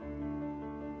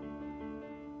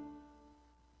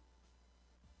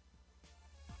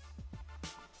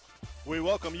 We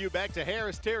welcome you back to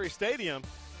Harris-Terry Stadium.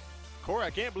 Corey, I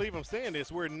can't believe I'm saying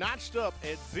this. We're notched up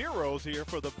at zeros here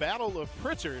for the Battle of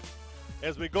Pritchard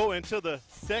as we go into the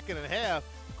second half.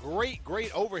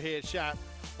 Great overhead shot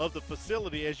of the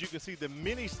facility. As you can see, the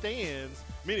many stands,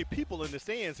 many people in the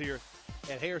stands here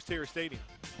at Harris-Terry Stadium.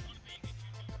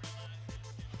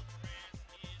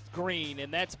 green,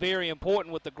 and that's very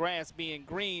important with the grass being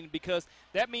green because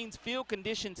that means field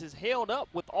conditions has held up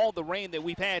with all the rain that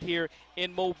we've had here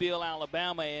in Mobile,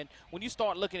 Alabama. And when you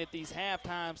start looking at these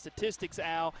halftime statistics,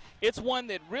 Al, it's one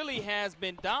that really has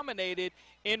been dominated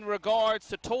in regards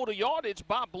to total yardage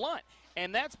by Blount.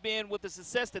 And that's been with the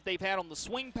success that they've had on the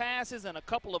swing passes and a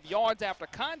couple of yards after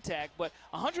contact. But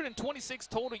 126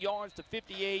 total yards to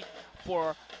 58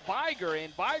 for Vigor.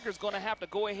 And Vigor's going to have to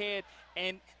go ahead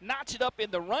and notch it up in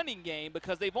the running game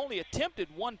because they've only attempted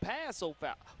one pass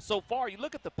so far. You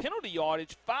look at the penalty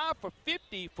yardage, 5 for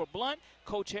 50 for Blount.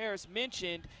 Coach Harris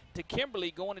mentioned to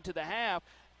Kimberly going into the half,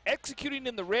 executing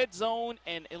in the red zone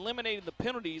and eliminating the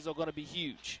penalties are going to be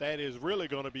huge. That is really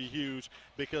going to be huge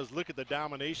because look at the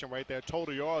domination right there.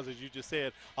 Total yards, as you just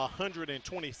said,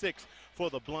 126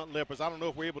 for the Blount Leopards. I don't know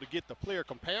if we're able to get the player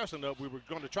comparison up. We were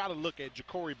going to try to look at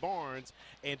Ja'Cory Barnes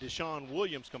and Deshaun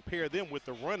Williams, compare them with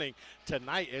the running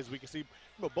tonight. As we can see,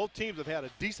 both teams have had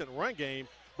a decent run game,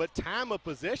 but time of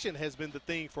possession has been the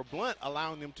thing for Blount,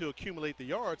 allowing them to accumulate the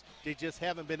yards. They just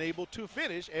haven't been able to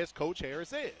finish, as Coach Harris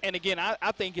said. And again,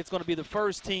 I think it's going to be the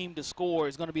first team to score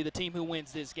is going to be the team who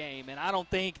wins this game. And I don't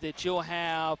think that you'll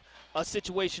have a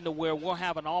situation to where we'll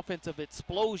have an offensive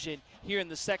explosion here in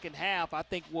the second half. I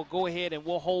think we'll go ahead and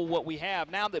we'll hold what we have.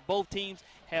 Now that both teams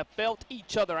have felt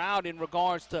each other out in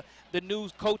regards to the new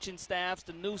coaching staffs,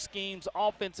 the new schemes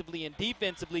offensively and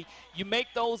defensively, you make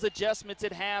those adjustments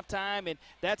at halftime, and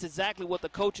that's exactly what the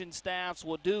coaching staffs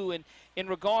will do. And in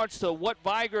regards to what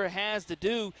Vigor has to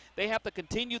do, they have to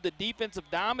continue the defensive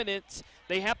dominance.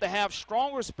 They have to have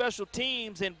stronger special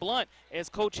teams in Blount, as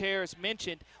Coach Harris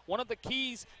mentioned. One of the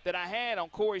keys that I had on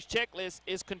Corey's checklist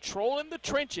is controlling the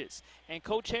trenches. And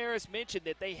Coach Harris mentioned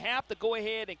that they have to go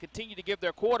ahead and continue to give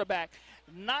their quarterback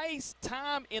nice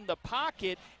time in the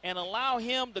pocket and allow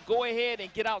him to go ahead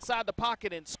and get outside the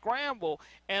pocket and scramble,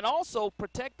 and also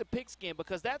protect the pigskin,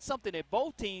 because that's something that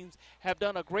both teams have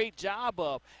done a great job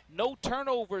of. No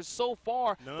turnovers so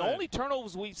far. None. The only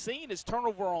turnovers we've seen is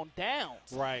turnover on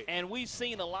downs. Right. And we've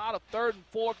seen a lot of third and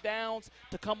fourth downs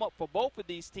to come up for both of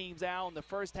these teams out in the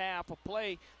first half of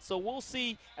play. So we'll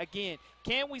see, again,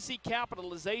 can we see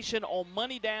capitalization on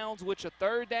money downs, which are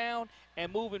third down,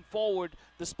 and moving forward,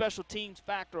 the special teams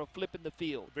factor of flipping the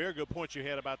field. Very good point you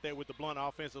had about that with the Blount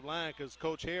offensive line, because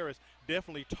Coach Harris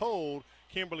definitely told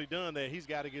Kimberly Dunn that he's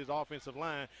got to get his offensive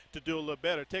line to do a little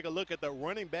better. Take a look at the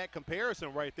running back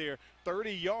comparison right there.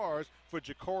 30 yards for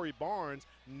Ja'Cory Barnes,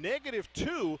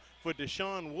 -2 for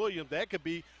Deshaun Williams. That could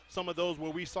be some of those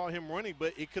where we saw him running,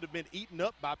 but it could have been eaten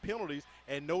up by penalties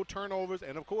and no turnovers,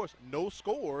 and, of course, no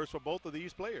scores for both of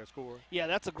these players. Yeah,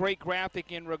 that's a great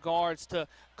graphic in regards to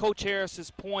Coach Harris's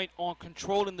point on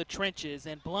controlling the trenches,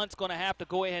 and Blount's going to have to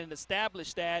go ahead and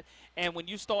establish that. And when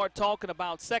you start talking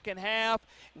about second half,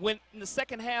 in the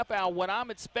second half, Al, what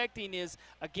I'm expecting is,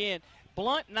 again,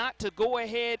 Blount not to go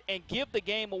ahead and give the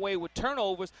game away with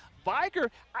turnovers. Vigor,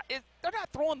 they're not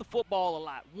throwing the football a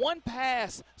lot. One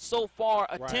pass so far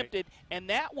attempted, and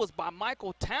that was by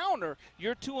Michael Towner,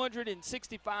 your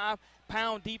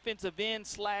 265-pound defensive end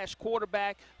 /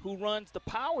 quarterback who runs the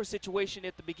power situation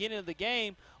at the beginning of the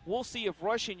game. We'll see if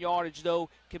rushing yardage, though,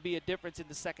 can be a difference in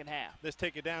the second half. Let's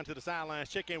take it down to the sidelines,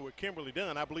 check in with Kimberly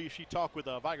Dunn. I believe she talked with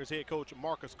Vigor's head coach,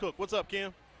 Marcus Cook. What's up,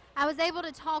 Kim? I was able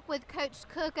to talk with Coach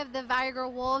Cook of the Vigor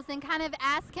Wolves and kind of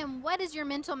ask him, what is your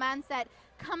mental mindset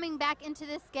coming back into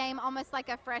this game almost like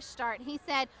a fresh start? He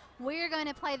said, we're going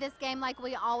to play this game like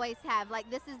we always have. Like,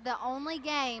 this is the only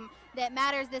game that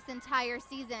matters this entire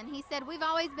season. He said, we've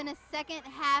always been a second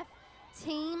half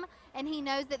team, and he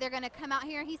knows that they're going to come out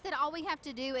here. He said all we have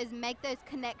to do is make those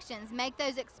connections, make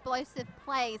those explosive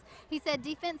plays. He said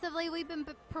defensively we've been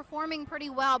performing pretty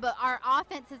well, but our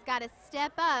offense has got to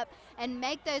step up and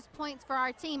make those points for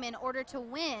our team in order to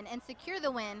win and secure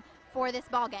the win for this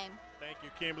ball game. Thank you,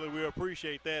 Kimberly. We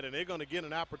appreciate that, and they're going to get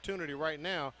an opportunity right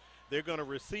now. They're going to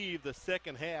receive the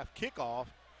second half kickoff,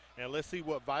 and let's see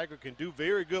what Vigor can do.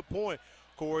 Very good point,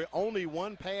 Corey. Only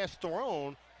one pass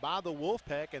thrown by the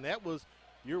Wolfpack, and that was,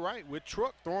 you're right, with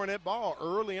Truck throwing that ball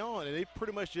early on, and they've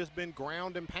pretty much just been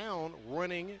ground and pound,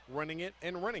 running it,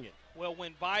 and running it. Well,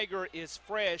 when Vigor is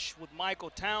fresh with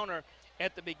Michael Towner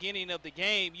at the beginning of the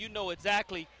game, you know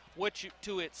exactly what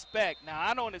to expect. Now,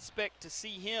 I don't expect to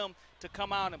see him to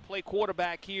come out and play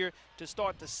quarterback here to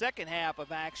start the second half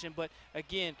of action, but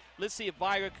again, let's see if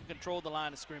Vigor can control the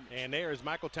line of scrimmage. And there's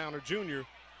Michael Towner Jr.,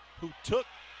 who took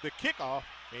the kickoff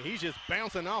And he's just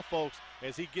bouncing off folks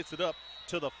as he gets it up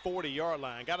to the 40-yard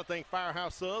line. Got to thank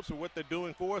Firehouse Subs for what they're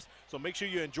doing for us. So make sure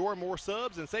you enjoy more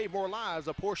subs and save more lives.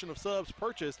 A portion of subs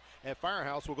purchased at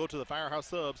Firehouse will go to the Firehouse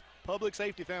Subs Public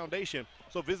Safety Foundation.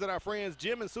 So visit our friends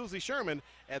Jim and Susie Sherman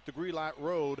at the Greenlight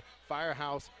Road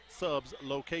Firehouse Subs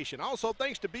location. Also,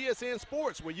 thanks to BSN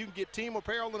Sports, where you can get team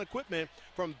apparel and equipment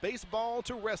from baseball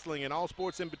to wrestling and all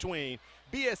sports in between.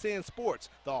 BSN Sports,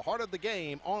 the heart of the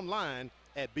game, online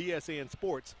at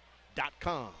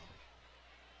bsnsports.com.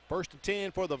 First and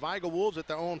 10 for the Vigor Wolves at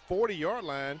their own 40-yard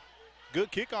line.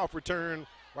 Good kickoff return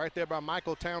right there by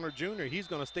Michael Towner Jr. He's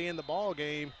going to stay in the ball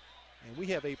game. And we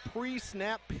have a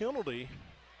pre-snap penalty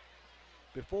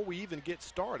before we even get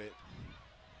started.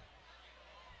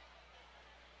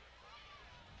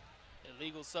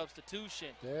 Illegal substitution.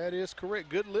 That is correct.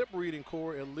 Good lip reading,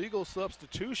 Corey. Illegal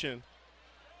substitution.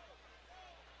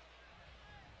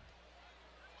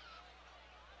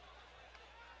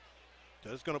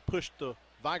 That's going to push the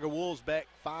Vigor Wolves back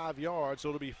 5 yards, so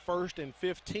it'll be 1st and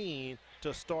 15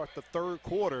 to start the third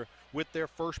quarter with their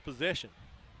first possession.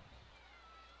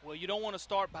 Well, you don't want to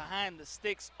start behind the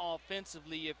sticks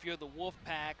offensively if you're the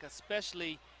Wolfpack,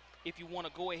 especially if you want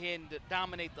to go ahead and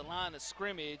dominate the line of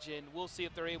scrimmage, and we'll see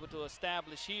if they're able to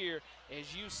establish here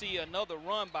as you see another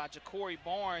run by Ja'Cory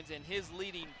Barnes, and his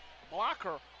leading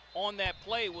blocker on that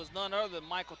play was none other than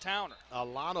Michael Towner. A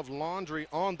lot of laundry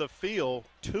on the field,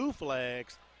 2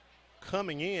 flags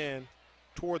coming in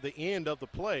toward the end of the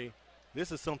play.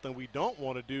 This is something we don't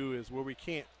want to do, is where we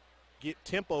can't get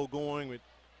tempo going with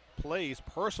plays.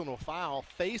 Personal foul,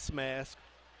 face mask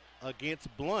against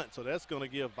Blount, so that's going to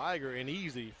give Vigor an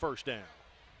easy first down.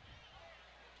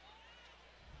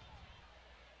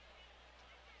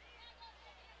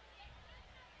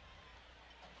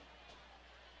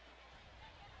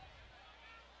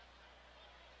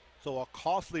 So a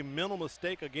costly mental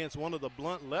mistake against one of the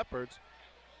Blount Leopards.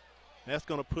 That's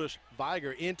going to push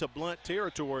Vigor into Blount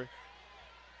territory.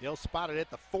 They'll spot it at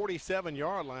the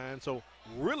 47-yard line. So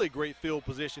really great field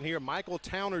position here. Michael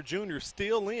Towner Jr.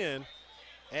 still in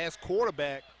as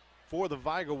quarterback for the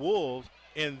Vigor Wolves.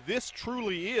 And this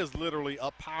truly is literally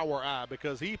a power eye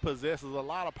because he possesses a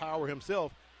lot of power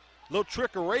himself. Little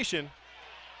trickeration,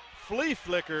 flea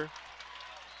flicker,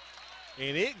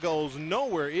 and it goes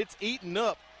nowhere. It's eaten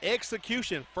up.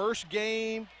 Execution, first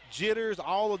game, jitters,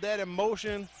 all of that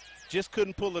emotion, just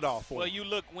couldn't pull it off for Well, him. you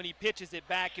look, when he pitches it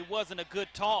back, it wasn't a good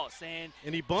toss, and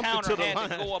he bumped Towner it to the had line.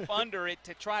 to go up under it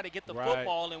to try to get the Right.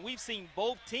 football, and we've seen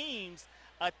both teams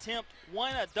attempt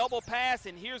a double pass,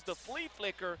 and here's the flea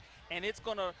flicker, and it's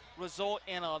going to result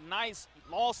in a nice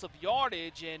loss of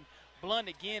yardage, and Blount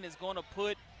again is going to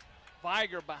put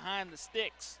Vigor behind the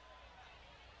sticks.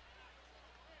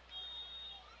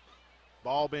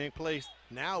 Ball being placed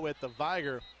now at the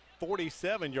Vigor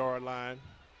 47-yard line.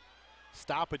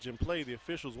 Stoppage in play. The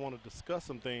officials want to discuss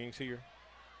some things here.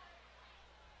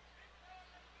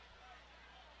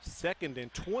 2nd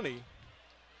and 20.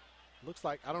 Looks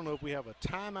like, I don't know if we have a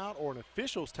timeout or an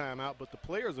official's timeout, but the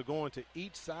players are going to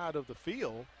each side of the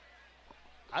field.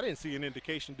 I didn't see an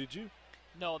indication, did you?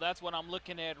 No, that's what I'm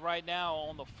looking at right now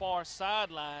on the far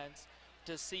sidelines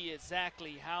to see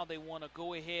exactly how they want to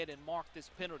go ahead and mark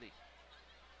this penalty.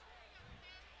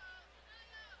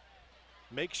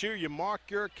 Make sure you mark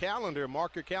your calendar.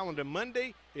 Mark your calendar.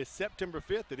 Monday is September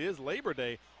 5th. It is Labor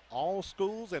Day. All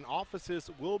schools and offices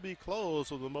will be closed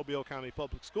for the Mobile County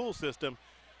Public School System.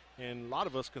 And a lot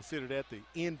of us consider that the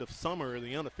end of summer,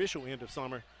 the unofficial end of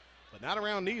summer. But not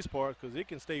around these parts because it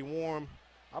can stay warm.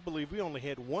 I believe we only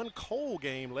had one cold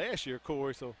game last year,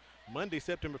 Corey. So Monday,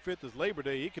 September 5th is Labor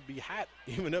Day. It could be hot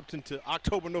even up into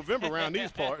October, November around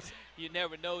these parts. You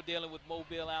never know, dealing with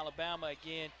Mobile, Alabama.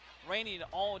 Again, raining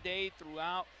all day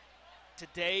throughout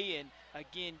today and,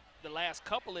 again, the last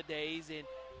couple of days. And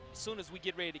as soon as we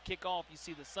get ready to kick off, you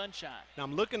see the sunshine. Now,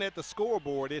 I'm looking at the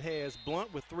scoreboard. It has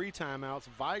Blount with 3 timeouts,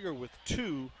 Vigor with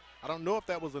 2. I don't know if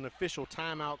that was an official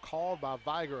timeout called by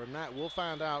Vigor or not. We'll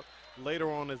find out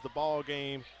later on as the ball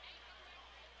game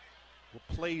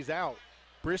plays out.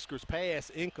 Brisker's pass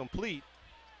incomplete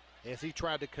as he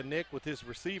tried to connect with his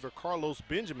receiver, Carlos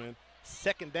Benjamin.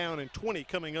 2nd down and 20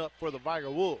 coming up for the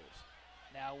Vigor Wolves.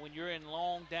 Now, when you're in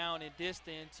long down and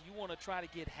distance, you want to try to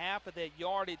get half of that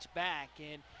yardage back,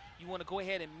 and you want to go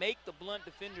ahead and make the Blount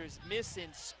defenders miss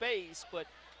in space. But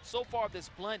so far, this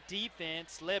Blount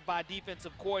defense, led by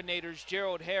defensive coordinators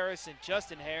Gerald Harris and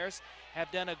Justin Harris,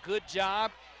 have done a good job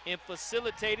in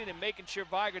facilitating and making sure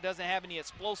Vigor doesn't have any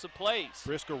explosive plays.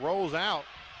 Brisker rolls out.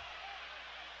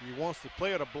 He wants the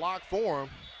player to block for him.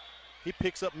 He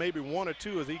picks up maybe 1 or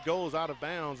 2 as he goes out of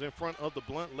bounds in front of the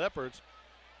Blount Leopards.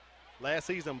 Last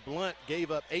season, Blount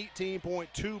gave up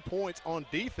 18.2 points on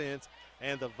defense,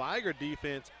 and the Vigor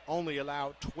defense only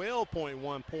allowed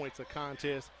 12.1 points a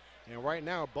contest. And right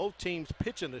now, both teams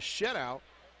pitching a shutout.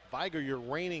 Vigor, your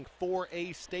reigning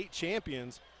 4A state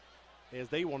champions, as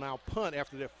they will now punt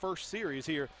after their first series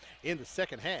here in the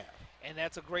second half. And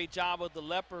that's a great job of the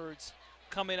Leopards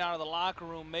coming out of the locker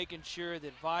room, making sure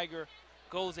that Vigor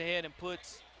goes ahead and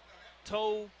puts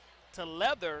toe to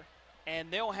leather, and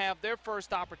they'll have their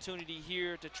first opportunity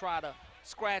here to try to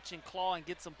scratch and claw and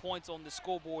get some points on the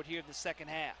scoreboard here in the second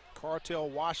half. Cartel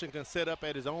Washington set up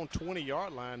at his own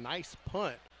 20-yard line. Nice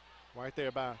punt right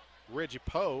there by Reggie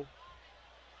Poe.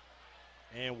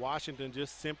 And Washington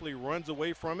just simply runs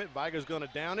away from it. Vigor's going to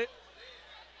down it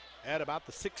at about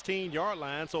the 16-yard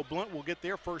line. So Blount will get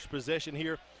their first possession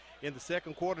here in the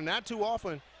second quarter. Not too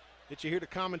often that you hear the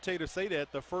commentators say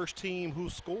that the first team who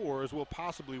scores will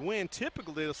possibly win.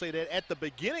 Typically, they'll say that at the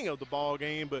beginning of the ball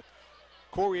game, but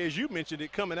Corey, as you mentioned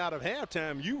it, coming out of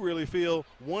halftime, you really feel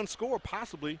one score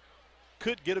possibly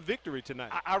could get a victory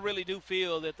tonight. I really do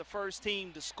feel that the first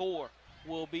team to score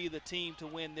will be the team to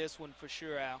win this one for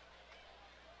sure, Al.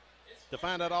 To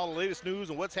find out all the latest news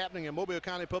and what's happening in Mobile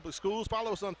County Public Schools,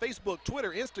 follow us on Facebook,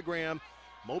 Twitter, Instagram,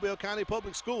 Mobile County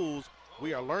Public Schools.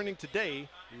 We are learning today,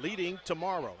 leading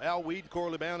tomorrow. Al Weed,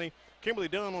 Corley Bounty, Kimberly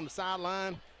Dunn on the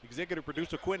sideline, executive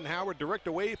producer Quentin Howard,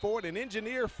 director Wade Ford, and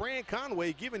engineer Fran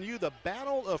Conway giving you the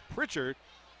Battle of Pritchard.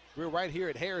 We're right here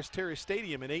at Harris Terry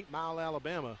Stadium in 8 Mile,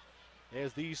 Alabama,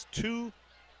 as these two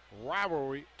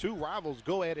rivals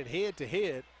go at it head to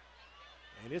head.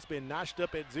 And it's been notched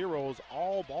up at zeros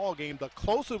all ball game. The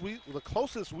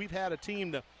closest we've had a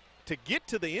team to get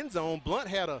to the end zone. Blount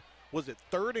had was it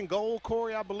 3rd and goal,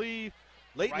 Corey, I believe,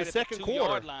 late in the second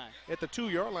quarter. At the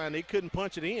 2-yard line, they couldn't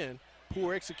punch it in.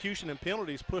 Poor execution and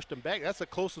penalties pushed them back. That's the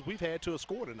closest we've had to a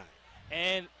score tonight.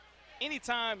 And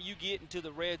anytime you get into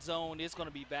the red zone, it's going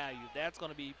to be valued. That's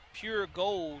going to be pure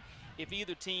gold if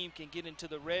either team can get into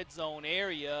the red zone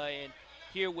area. And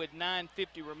here with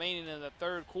 9:50 remaining in the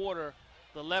third quarter,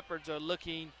 the Leopards are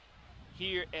looking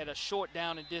here at a short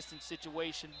down and distance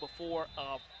situation before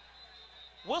a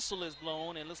whistle is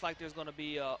blown, and looks like there's going to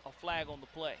be a flag on the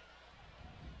play.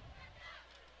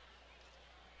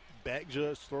 Back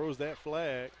judge throws that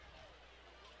flag.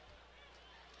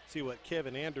 See what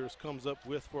Kevin Anders comes up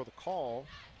with for the call.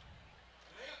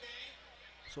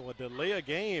 So a delay of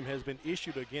game has been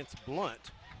issued against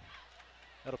Blount.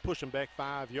 That'll push him back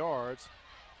 5 yards.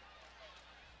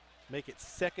 Make it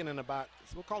second and about,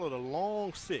 we'll call it a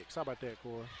long 6. How about that,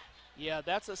 Corey? Yeah,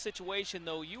 that's a situation,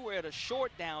 though. You were at a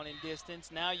short down in distance.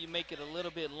 Now you make it a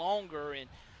little bit longer, and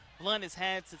Blount has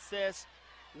had success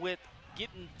with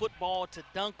getting football to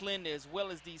Dunklin as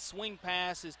well as these swing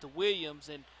passes to Williams,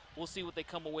 and we'll see what they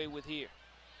come away with here.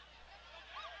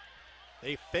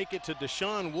 They fake it to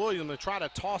Deshaun Williams and try to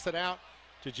toss it out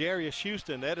to Jarius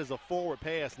Houston. That is a forward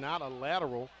pass, not a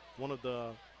lateral. One of the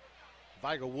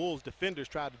Vigor Wolves defenders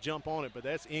tried to jump on it, but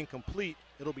that's incomplete.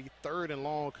 It'll be 3rd and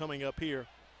long coming up here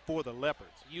for the Leopards.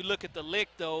 You look at the lick,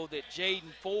 though, that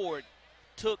Jaden Ford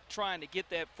took trying to get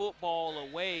that football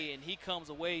away, and he comes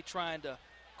away trying to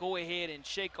go ahead and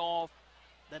shake off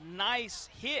the nice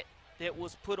hit that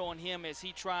was put on him as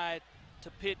he tried to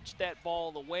pitch that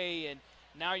ball away. And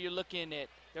now you're looking at,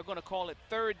 they're going to call it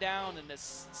 3rd down and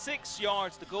 6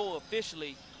 yards to go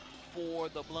officially for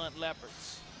the Blount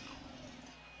Leopards.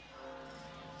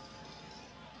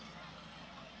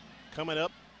 Coming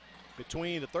up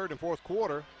between the 3rd and 4th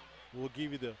quarter, we'll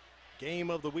give you the Game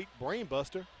of the Week Brain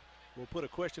Buster. We'll put a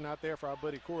question out there for our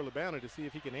buddy Corey LeBanner to see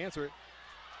if he can answer it.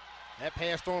 That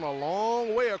pass thrown a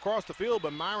long way across the field,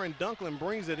 but Myron Dunklin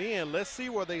brings it in. Let's see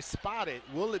where they spot it.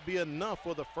 Will it be enough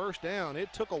for the first down?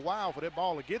 It took a while for that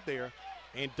ball to get there,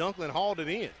 and Dunklin hauled it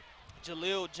in.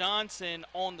 Jaleel Johnson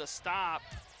on the stop,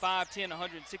 5'10",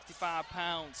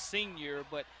 165-pound senior,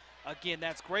 but again,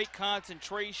 that's great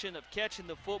concentration of catching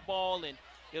the football, and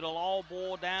it'll all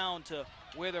boil down to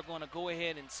where they're going to go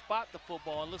ahead and spot the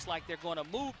football. It looks like they're going to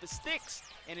move the sticks,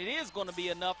 and it is going to be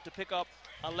enough to pick up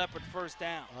a Leopard first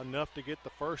down. Enough to get the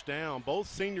first down. Both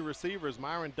senior receivers,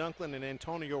 Myron Dunklin and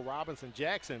Antonio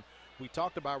Robinson-Jackson. We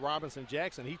talked about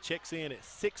Robinson-Jackson. He checks in at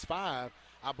 6'5".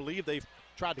 I believe they've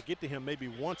tried to get to him maybe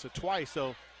once or twice,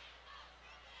 so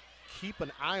keep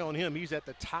an eye on him. He's at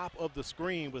the top of the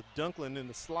screen with Dunklin in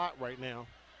the slot right now.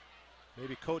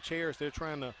 Maybe Coach Harris, they're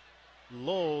trying to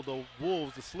lull the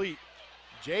Wolves to sleep.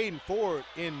 Jaden Ford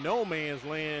in no man's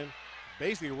land,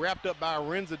 basically wrapped up by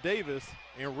Renza Davis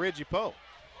and Reggie Poe.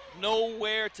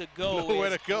 Nowhere to go. Nowhere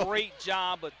to go. Great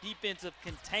job of defensive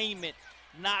containment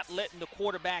not letting the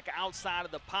quarterback outside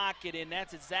of the pocket, and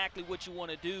that's exactly what you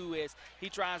want to do as he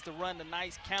tries to run the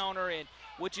nice counter. And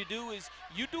what you do is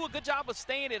you do a good job of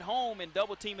staying at home and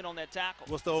double teaming on that tackle.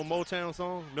 What's the old Motown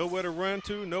song? Nowhere to run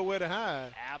to, nowhere to hide.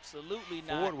 Absolutely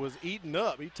not. Ford was eaten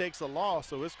up. He takes a loss,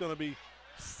 so it's going to be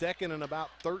 2nd and about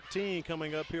 13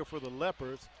 coming up here for the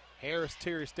Leopards.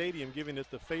 Harris-Terry Stadium giving it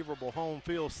the favorable home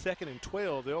field. 2nd and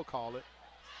 12, they'll call it.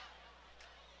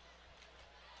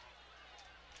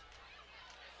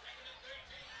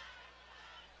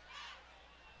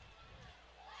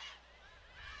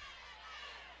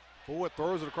 Ford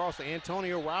throws it across to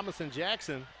Antonio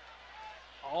Robinson-Jackson.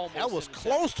 That was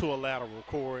close to a lateral,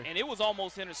 Corey. And it was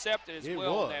almost intercepted as It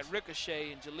well was. on that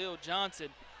ricochet, and Jaleel Johnson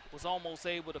was almost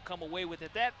able to come away with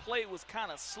it. That play was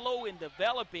kind of slow in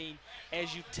developing.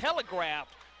 As you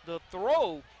telegraphed the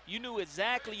throw, you knew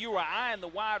exactly you were eyeing the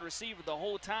wide receiver the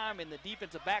whole time, and the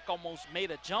defensive back almost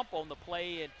made a jump on the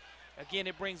play. And again,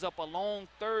 it brings up a long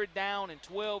 3rd down and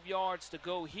 12 yards to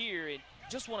go here. And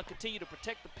just want to continue to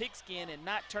protect the pigskin and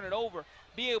not turn it over,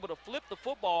 be able to flip the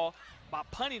football by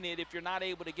punting it if you're not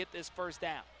able to get this 1st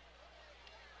down.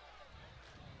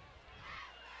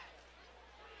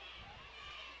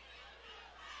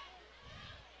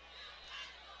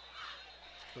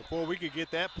 Before we could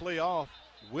get that play off,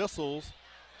 whistles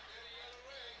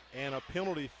and a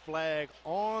penalty flag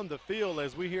on the field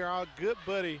as we hear our good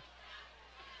buddy,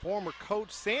 former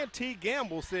coach Santee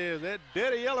Gamble says that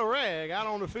dirty yellow rag out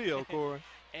on the field, Corey.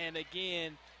 And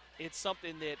again, it's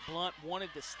something that Blount wanted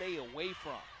to stay away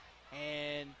from.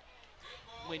 And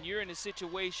when you're in a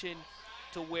situation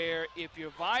to where if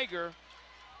you're Vigor,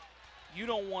 you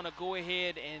don't want to go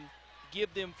ahead and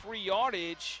give them free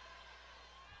yardage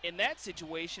in that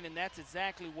situation, and that's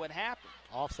exactly what happened.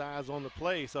 Offsides on the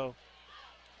play, so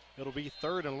it'll be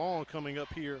 3rd and long coming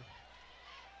up here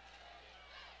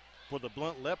for the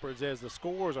Blount Leopards as the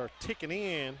scores are ticking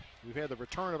in. We've had the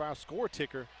return of our score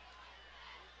ticker.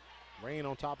 Rain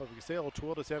on top of Excel,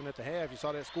 12-7 at the half. You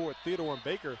saw that score at Theodore and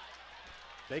Baker.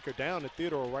 Baker down at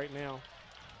Theodore right now.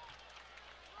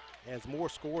 As more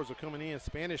scores are coming in,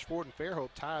 Spanish Fort and Fairhope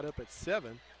tied up at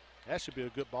 7. That should be a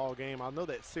good ball game. I know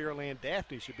that Saraland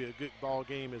Daphne should be a good ball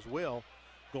game as well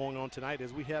going on tonight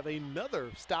as we have another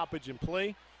stoppage in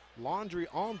play. Laundry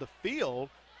on the field.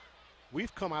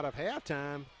 We've come out of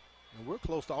halftime, and we're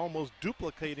close to almost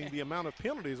duplicating the amount of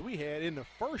penalties we had in the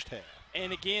 1st half.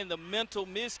 And again, the mental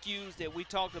miscues that we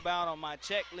talked about on my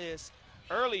checklist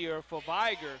earlier for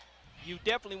Vigor, you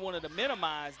definitely wanted to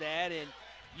minimize that, and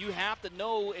you have to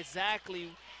know exactly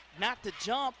not to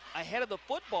jump ahead of the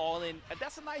football, and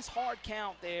that's a nice hard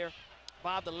count there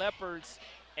by the Leopards.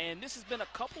 And this has been a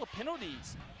couple of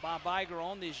penalties by Vigor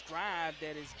on this drive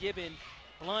that has given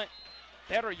Blount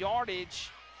better yardage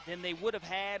than they would have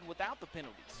had without the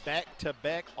penalties.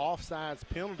 Back-to-back offsides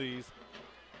penalties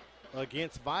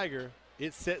against Vigor.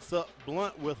 It sets up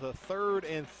Blount with a 3rd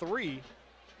and 3.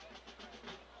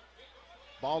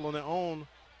 Ball on their own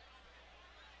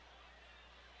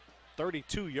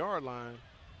 32-yard line.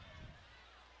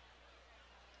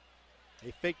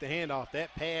 They fake the handoff.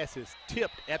 That pass is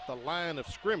tipped at the line of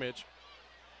scrimmage.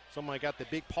 Somebody got the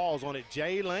big paws on it.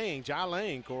 Jai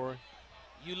Lang, Corey.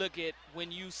 You look at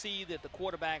when you see that the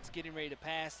quarterback's getting ready to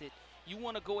pass it, you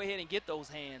want to go ahead and get those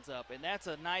hands up. And that's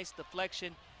a nice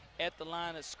deflection at the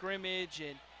line of scrimmage.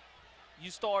 And you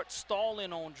start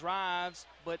stalling on drives,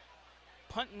 but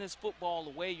punting this football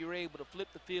away, you're able to flip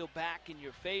the field back in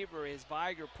your favor as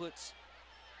Vigor puts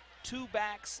 2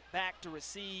 backs back to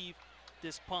receive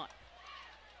this punt.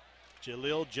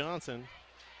 Jaleel Johnson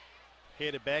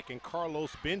headed back, and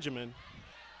Carlos Benjamin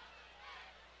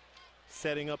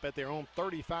setting up at their own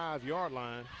 35-yard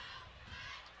line.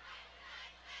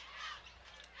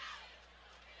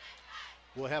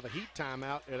 We'll have a heat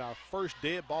timeout at our first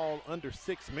dead ball under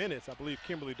 6 minutes. I believe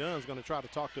Kimberly Dunn's going to try to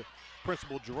talk to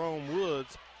Principal Jerome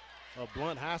Woods of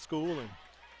Blount High School and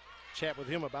chat with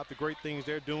him about the great things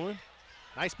they're doing.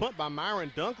 Nice punt by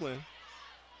Myron Dunklin.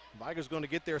 Vigor's going to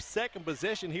get their 2nd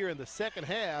possession here in the 2nd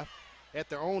half at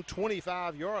their own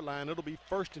 25-yard line. It'll be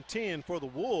 1st and 10 for the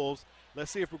Wolves.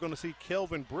 Let's see if we're going to see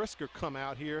Kelvin Brisker come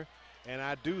out here. And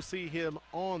I do see him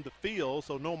on the field,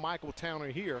 so no Michael Towner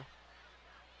here.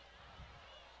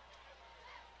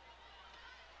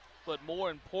 But more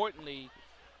importantly,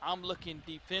 I'm looking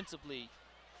defensively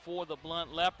for the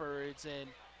Blount Leopards, and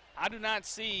I do not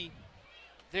see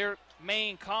their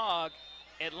main cog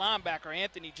at linebacker,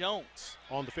 Anthony Jones.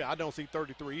 On the field. I don't see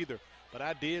 33 either, but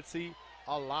I did see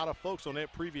a lot of folks on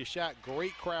that previous shot.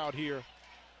 Great crowd here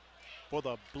for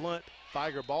the Blount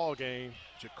Vigor ball game.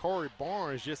 Ja'Cory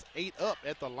Barnes just ate up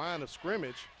at the line of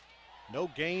scrimmage. No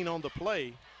gain on the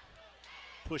play.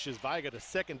 pushes Vigor to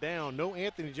second down. No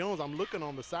Anthony Jones. I'm looking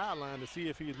on the sideline to see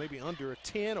if he's maybe under a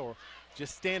 10 or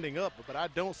just standing up, but I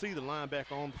don't see the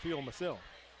linebacker on the field myself.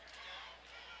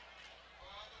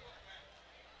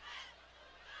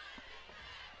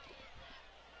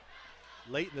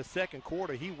 Late in the second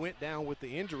quarter, he went down with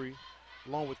the injury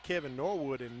along with Kevin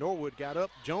Norwood, and Norwood got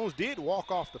up. Jones did walk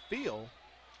off the field.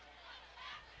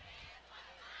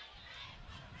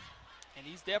 And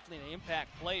he's definitely an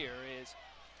impact player.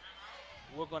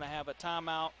 We're going to have a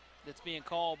timeout that's being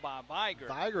called by Vigor.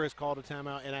 Vigor has called a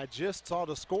timeout, and I just saw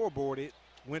the scoreboard. It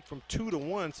went from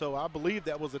 2-1, so I believe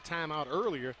that was a timeout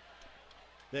earlier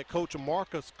that Coach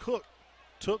Marcus Cook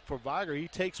took for Vigor. He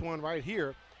takes one right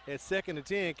here at 2nd and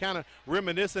 10, kind of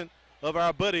reminiscent of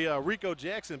our buddy Rico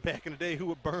Jackson back in the day, who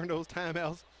would burn those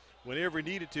timeouts whenever he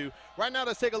needed to. Right now,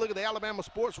 let's take a look at the Alabama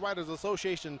Sports Writers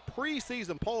Association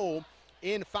preseason poll.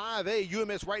 In 5A,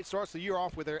 UMS Wright starts the year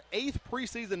off with their 8th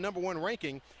preseason #1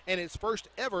 ranking and its first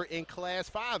ever in Class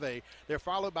 5A. They're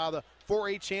followed by the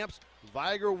 4A champs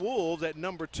Vigor Wolves at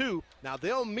 #2. Now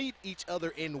they'll meet each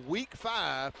other in Week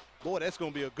 5. Boy, that's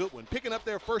going to be a good one. Picking up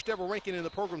their first ever ranking in the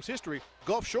program's history,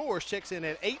 Gulf Shores checks in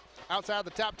at 8. Outside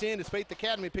the top 10 is Faith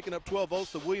Academy picking up 12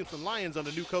 votes. The Williamson Lions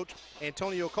under new coach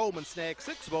Antonio Coleman snags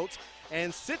 6 votes.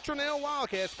 And Citronelle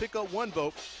Wildcats pick up 1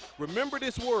 vote. Remember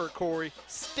this word, Corey,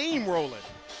 steamrolling.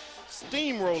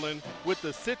 Steamrolling with the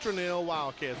Citronelle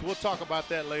Wildcats. We'll talk about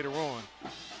that later on.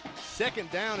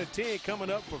 2nd down and 10 coming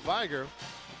up for Vigor.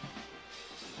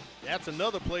 That's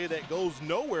another play that goes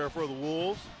nowhere for the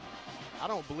Wolves. I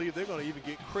don't believe they're going to even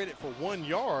get credit for 1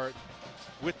 yard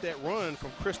with that run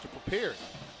from Christopher Perry.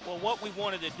 Well, what we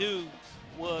wanted to do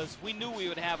was, we knew we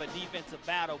would have a defensive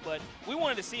battle, but we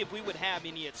wanted to see if we would have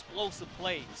any explosive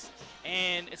plays.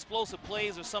 And explosive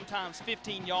plays are sometimes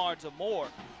 15 yards or more.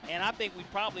 And I think we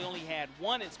probably only had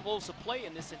 1 explosive play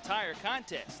in this entire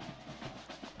contest.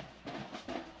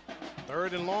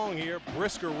 3rd and long here.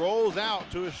 Brisker rolls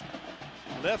out to his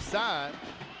left side,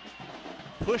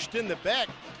 pushed in the back,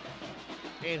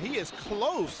 and he is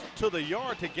close to the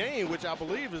yard to gain, which I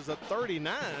believe is a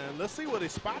 39. Let's see what he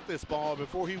spot this ball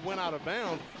before he went out of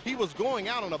bounds. He was going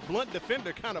out on a Blount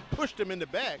defender, kind of pushed him in the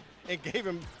back and gave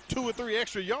him 2 or 3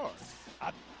 extra yards.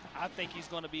 I think he's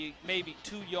going to be maybe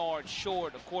 2 yards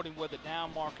short according to where the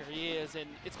down marker is, and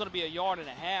it's going to be 1.5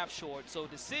 yards short. So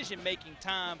decision-making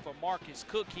time for Marcus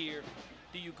Cook here.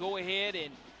 Do you go ahead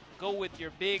and go with your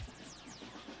big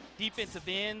defensive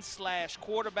end /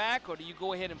 quarterback, or do you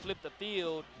go ahead and flip the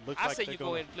field? I say you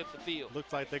go ahead and flip the field.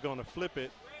 Looks like they're going to flip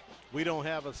it. We don't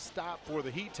have a stop for the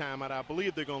heat timeout. I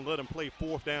believe they're going to let him play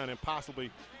 4th down and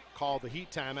possibly call the heat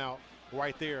timeout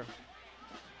right there.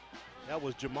 That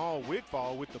was Jamal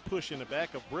Wigfall with the push in the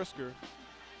back of Brisker.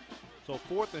 So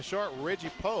 4th and short, Reggie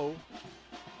Poe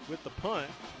with the punt.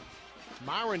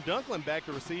 Myron Dunklin back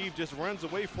to receive, just runs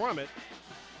away from it.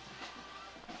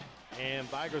 And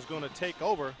Vigor's going to take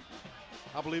over.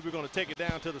 I believe we're going to take it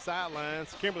down to the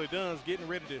sidelines. Kimberly Dunn's getting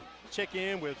ready to check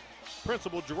in with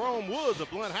Principal Jerome Woods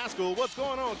of Blount High School. What's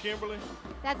going on, Kimberly?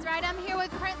 That's right. I'm here with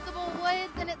Principal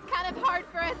Woods, and it's kind of hard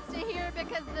for us to hear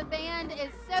because the band is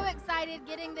so excited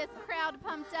getting this crowd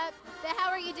pumped up. But how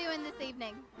are you doing this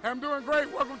evening? I'm doing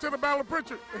great. Welcome to the Battle of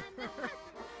Pritchard.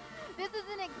 This is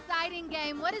an exciting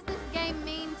game. What does this game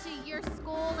mean to your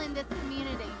school and this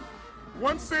community?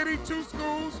 1 city, 2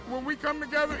 schools. When we come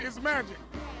together, it's magic.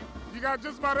 You got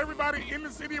just about everybody in the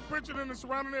city of Pritchard and the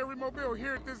surrounding area Mobile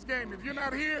here at this game. If you're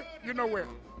not here, you're nowhere.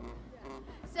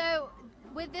 So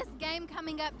with this game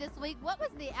coming up this week, what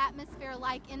was the atmosphere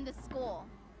like in the school?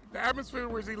 The atmosphere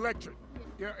was electric.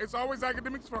 Yeah, it's always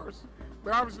academics first,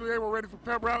 but obviously they were ready for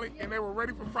pep rally and they were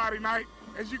ready for Friday night.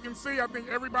 As you can see, I think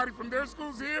everybody from their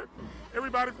schools here,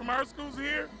 everybody from our schools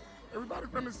here, everybody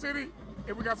from the city,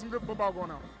 and we got some good football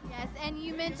going on. Yes, and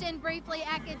you mentioned briefly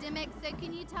academics, so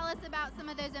can you tell us about some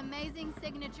of those amazing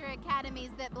signature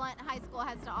academies that Blount High School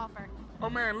has to offer?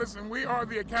 Oh man, listen, we are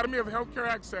the Academy of Healthcare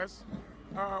Access,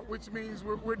 which means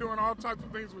we're doing all types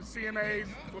of things with CNAs,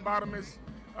 phlebotomists,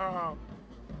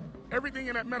 everything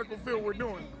in that medical field we're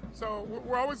doing. So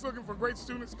we're always looking for great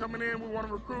students coming in. We want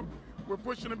to recruit. We're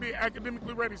pushing to be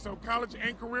academically ready, so college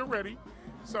and career ready.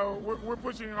 So we're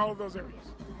pushing in all of those areas.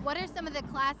 What are some of the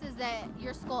classes that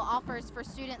your school offers for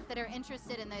students that are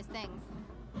interested in those things?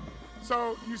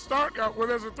 So you start, well,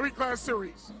 there's a 3-class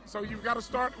series. So you've got to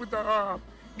start with the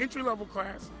entry-level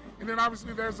class. And then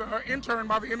obviously there's an intern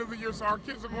by the end of the year. So our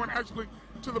kids are going actually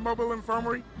to the mobile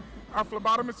infirmary. Our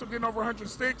phlebotomists are getting over 100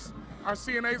 sticks. Our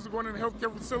CNAs are going into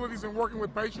healthcare facilities and working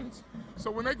with patients. So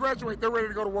when they graduate, they're ready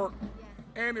to go to work.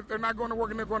 And if they're not going to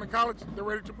work and they're going to college, they're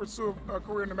ready to pursue a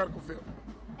career in the medical field.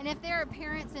 And if there are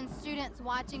parents and students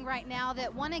watching right now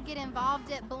that want to get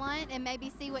involved at Blount and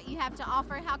maybe see what you have to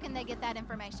offer, how can they get that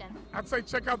information? I'd say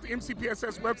check out the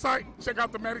MCPSS website, check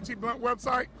out the Matty T. Blount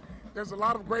website. There's a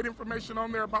lot of great information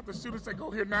on there about the students that go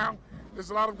here now.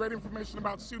 There's a lot of great information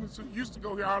about students who used to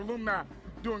go here, our alumni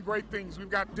doing great things.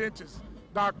 We've got dentists,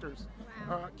 doctors,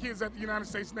 kids at the United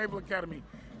States Naval Academy.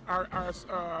 Our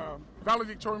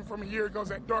valedictorian from a year ago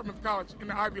at Dartmouth College in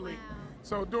the Ivy League.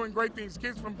 So doing great things.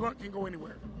 Kids from Blount can go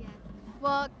anywhere.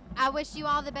 Well, I wish you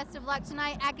all the best of luck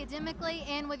tonight academically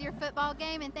and with your football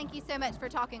game, and thank you so much for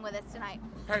talking with us tonight.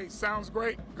 Hey, sounds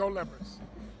great. Go Leopards.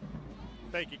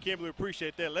 Thank you, Kimberly.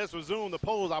 Appreciate that. Let's resume the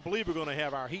polls. I believe we're going to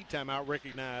have our heat timeout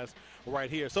recognized right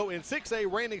here. So in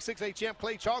 6A, reigning 6A champ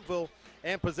Clay Chalkville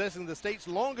and possessing the state's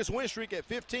longest win streak at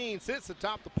 15 sits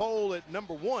atop the poll at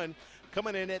number 1,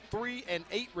 coming in at 3 and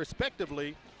 8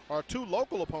 respectively are two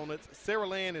local opponents,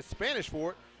 Saraland and Spanish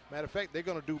Fort. Matter of fact, they're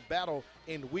going to do battle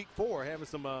in week 4, having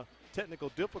some technical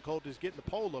difficulties getting the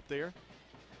poll up there.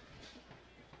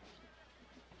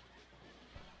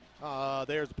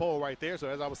 There's the poll right there. So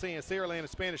as I was saying, Saraland and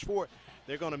Spanish Fort,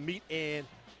 they're going to meet in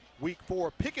week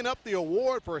 4. Picking up the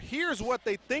award for Here's What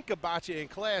They Think About You in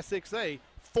Class 6A,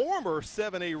 former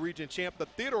 7A region champ, the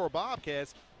Theodore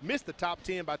Bobcats, missed the top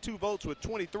 10 by 2 votes with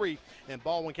 23, and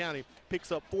Baldwin County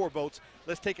picks up 4 votes.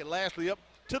 Let's take it lastly up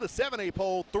to the 7A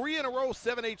poll. 3 in a row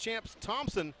 7A champs.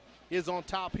 Thompson is on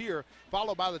top here,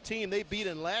 followed by the team they beat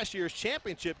in last year's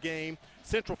championship game,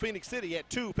 Central Phoenix City at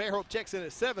 2. Fairhope checks in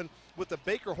at 7 with the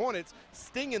Baker Hornets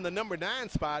stinging the number 9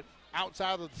 spot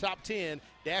outside of the top 10.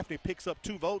 Daphne picks up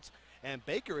 2 votes, and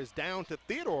Baker is down to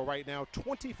Theodore right now,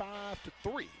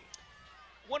 25-3.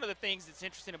 One of the things that's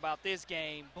interesting about this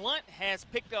game, Blount has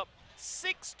picked up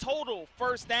 6 total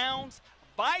first downs.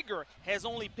 Vigor has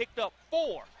only picked up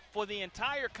 4 for the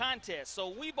entire contest.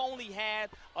 So we've only had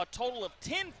a total of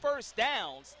 10 first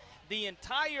downs the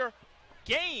entire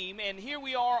game, and here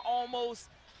we are almost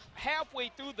halfway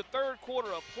through the 3rd quarter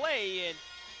of play, and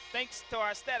thanks to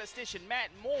our statistician Matt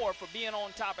Moore for being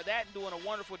on top of that and doing a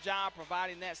wonderful job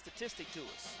providing that statistic to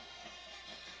us.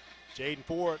 Jaden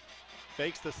Ford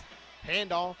fakes the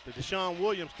handoff to Deshaun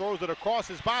Williams, throws it across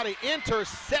his body,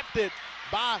 intercepted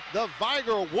by the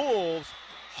Vigor Wolves,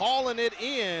 hauling it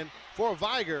in for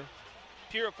Vigor.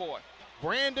 Purifoy.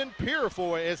 Brandon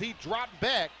Purifoy, as he dropped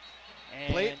back,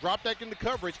 dropped back into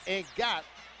coverage and got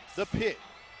the pick.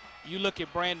 You look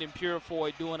at Brandon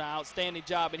Purifoy doing an outstanding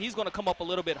job, and he's going to come up a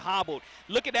little bit hobbled.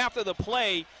 Look at after the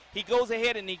play, he goes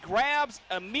ahead and he grabs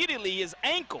immediately his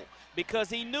ankle because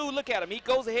he knew, look at him, he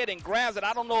goes ahead and grabs it.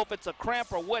 I don't know if it's a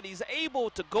cramp or what. He's able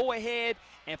to go ahead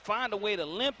and find a way to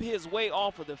limp his way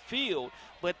off of the field,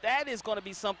 but that is going to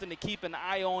be something to keep an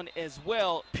eye on as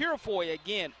well. Purifoy,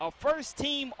 again, a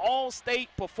first-team All-State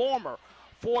performer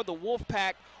for the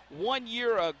Wolfpack 1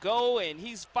 year ago, and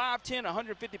he's 5'10",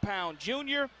 150-pound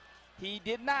junior. He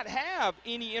did not have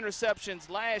any interceptions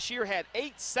last year, had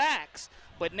 8 sacks,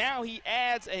 but now he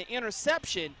adds an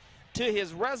interception to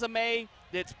his resume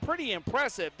that's pretty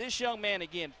impressive. This young man,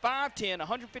 again, 5'10",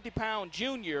 150-pound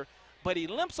junior, but he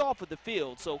limps off of the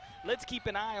field. So let's keep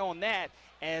an eye on that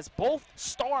as both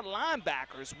star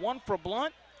linebackers, one for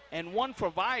Blount and one for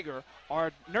Vigor,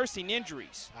 are nursing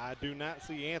injuries. I do not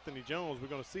see Anthony Jones. We're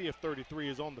going to see if 33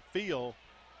 is on the field.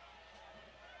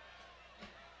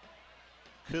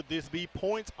 Could this be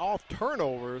points off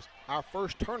turnovers, our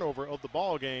first turnover of the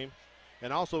ball game?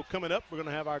 And also coming up, we're going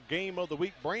to have our Game of the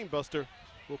Week Brainbuster.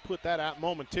 We'll put that out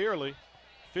momentarily.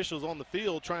 Officials on the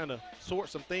field trying to sort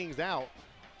some things out.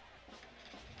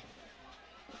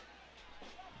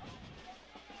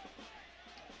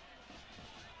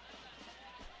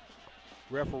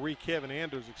 Referee Kevin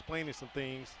Anders explaining some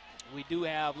things. We do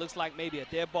have, looks like maybe a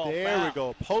dead ball foul. There we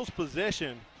go,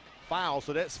 post-possession foul,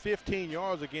 so that's 15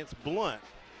 yards against Blount.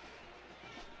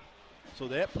 So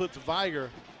that puts Vigor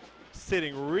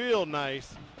sitting real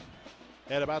nice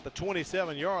at about the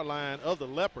 27-yard line of the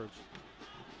Leopards.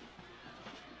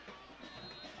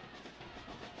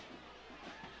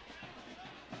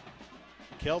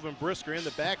 Kelvin Brisker in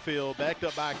the backfield, backed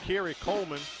up by Kerry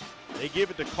Coleman. They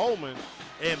give it to Coleman,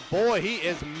 and boy, he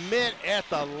is met at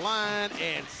the line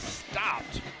and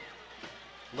stopped.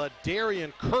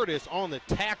 LaDarian Curtis on the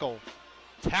tackle.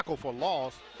 Tackle for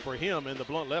loss for him and the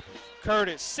Blount Leopards.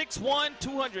 Curtis, 6'1",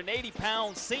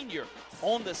 280-pound senior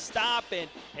on the stop, and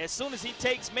as soon as he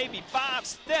takes maybe 5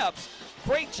 steps,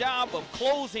 great job of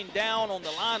closing down on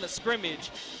the line of scrimmage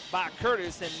by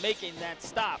Curtis and making that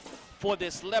stop for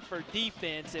this Leopard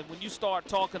defense. And when you start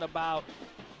talking about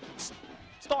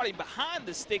starting behind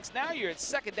the sticks, now you're at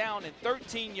 2nd down and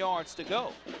 13 yards to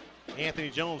go. Anthony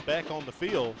Jones back on the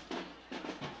field.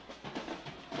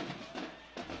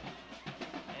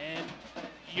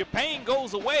 your pain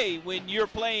goes away when you're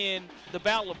playing the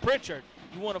Battle of Pritchard.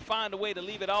 You want to find a way to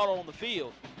leave it out on the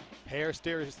field.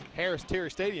 Harris-Terry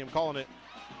Stadium calling it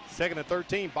 2nd and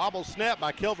 13. Bobble snap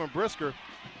by Kelvin Brisker.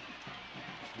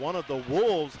 One of the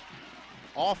Wolves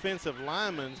offensive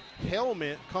linemen's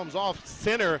helmet comes off.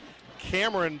 Center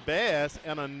Cameron Bass,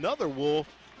 and another Wolf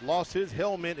lost his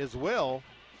helmet as well.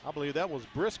 I believe that was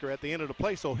Brisker at the end of the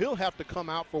play, so he'll have to come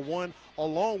out for one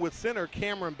along with center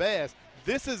Cameron Bass.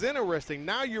 This is interesting.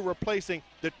 Now you're replacing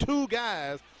the two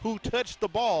guys who touch the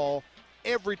ball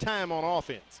every time on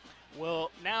offense.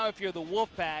 Well, now if you're the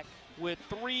Wolfpack, with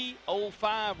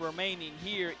 3:05 remaining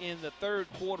here in the third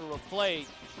quarter of play,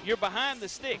 you're behind the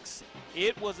sticks.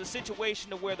 It was a situation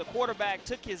to where the quarterback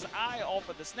took his eye off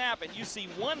of the snap, and you see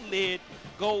one lid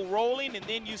go rolling, and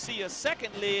then you see a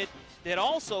second lid that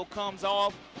also comes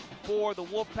off for the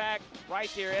Wolfpack right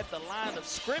there at the line of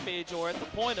scrimmage or at the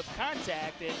point of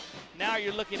contact. And now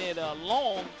you're looking at a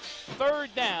long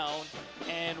third down,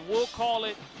 and we'll call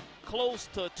it close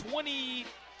to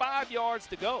 25 yards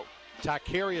to go.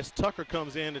 Tycarius Tucker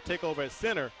comes in to take over at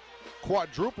center.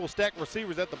 Quadruple stack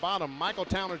receivers at the bottom. Michael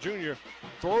Towner Jr.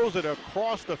 throws it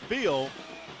across the field,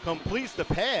 completes the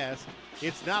pass.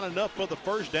 It's not enough for the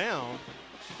first down.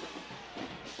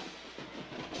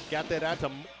 Got that out to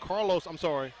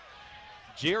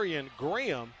Jerian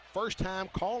Graham. First time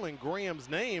calling Graham's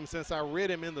name since I read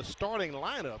him in the starting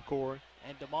lineup, Corey.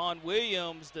 And Damon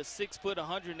Williams, the 6',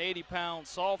 180-pound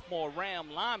sophomore Ram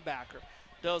linebacker,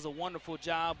 does a wonderful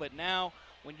job. But now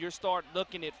when you start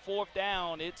looking at fourth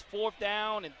down, it's 4th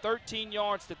down and 13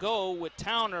 yards to go with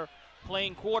Towner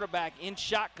playing quarterback in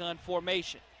shotgun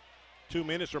formation. 2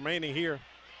 minutes remaining here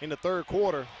in the third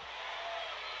quarter.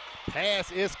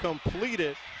 Pass is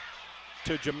completed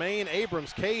to Jermaine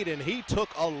Abrams-Cade, and he took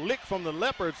a lick from the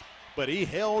Leopards, but he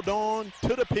held on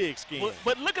to the pigskin.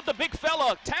 But look at the big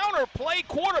fella. Towner played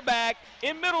quarterback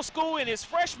in middle school in his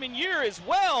freshman year as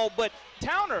well, but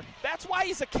Towner, that's why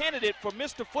he's a candidate for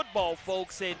Mr. Football,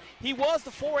 folks, and he was the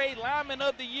 4A Lineman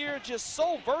of the Year, just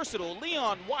so versatile.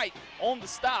 Leon White on the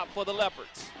stop for the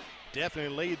Leopards.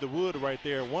 Definitely laid the wood right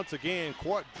there. Once again,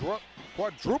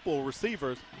 quadruple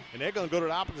receivers, and they're going to go to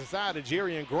the opposite side of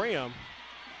Jerry and Graham.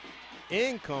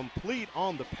 Incomplete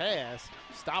on the pass.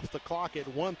 Stops the clock at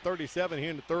 1:37 here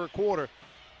in the third quarter.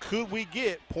 Could we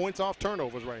get points off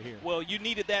turnovers right here? Well, you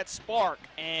needed that spark,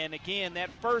 and again, that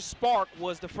first spark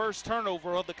was the first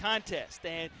turnover of the contest,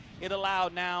 and it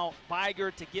allowed now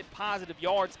Vigor to get positive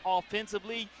yards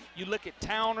offensively. You look at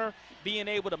Towner being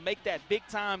able to make that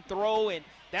big-time throw, and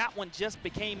that one just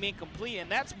became incomplete,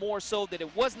 and that's more so that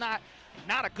it was not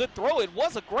a good throw. It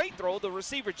was a great throw. The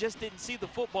receiver just didn't see the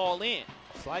football in.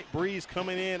 Slight breeze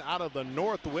coming in out of the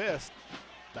northwest.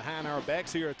 Behind our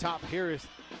backs here atop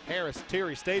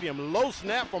Harris-Terry Stadium. Low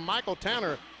snap from Michael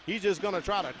Towner. He's just going to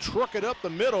try to truck it up the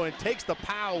middle and takes the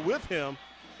pile with him.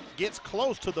 Gets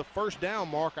close to the first down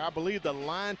mark. I believe the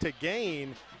line to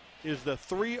gain is the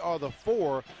 3 or the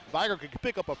 4. Vigor could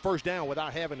pick up a first down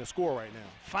without having to score right now.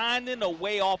 Finding a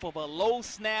way off of a low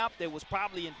snap that was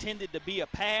probably intended to be a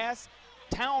pass.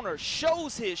 Towner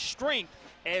shows his strength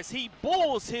as he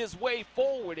bulls his way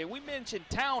forward. And we mentioned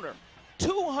Towner,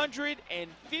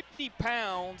 250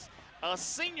 pounds, a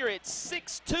senior at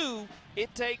 6'2".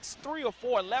 It takes 3 or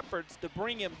 4 Leopards to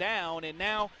bring him down, and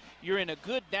now you're in a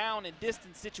good down and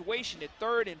distance situation at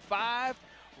 3rd and 5,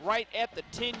 right at the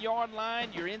 10-yard line.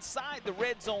 You're inside the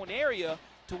red zone area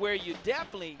to where you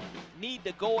definitely need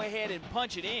to go ahead and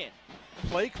punch it in.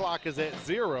 Play clock is at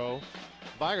 0.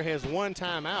 Vigor has 1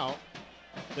 timeout.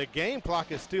 The game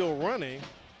clock is still running,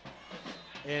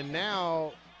 and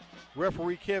now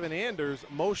referee Kevin Anders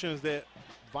motions that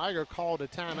Vigor called a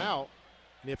timeout.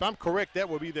 And if I'm correct, that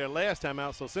will be their last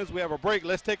timeout. So since we have a break,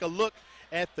 let's take a look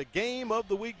at the game of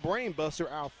the week brain buster,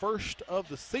 our first of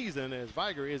the season, as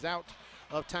Vigor is out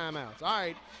of timeouts. All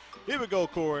right, here we go,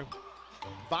 Corey.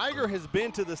 Vigor has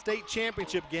been to the state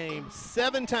championship game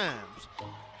 7 times.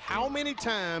 How many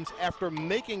times after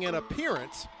making an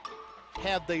appearance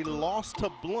have they lost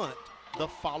to Blount the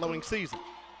following season?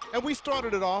 And we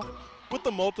started it off with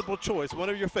the multiple choice, one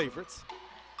of your favorites.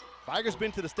 Vigor's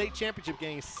been to the state championship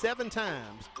game 7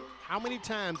 times. How many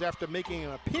times after making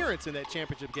an appearance in that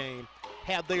championship game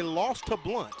have they lost to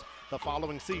Blount the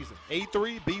following season?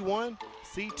 A3, B1,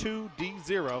 C2,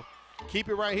 D0. Keep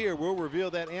it right here. We'll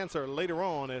reveal that answer later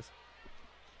on as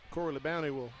Corey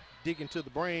LeBounty will dig into the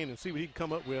brain and see what he can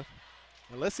come up with.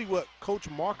 And let's see what Coach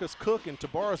Marcus Cook and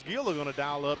Tabaris Gill are going to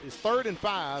dial up. It's 3rd and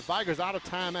 5. Vigor's out of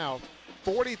timeout.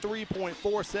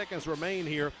 43.4 seconds remain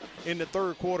here in the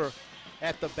third quarter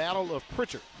at the Battle of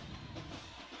Pritchard.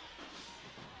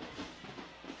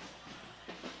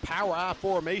 Power I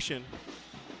formation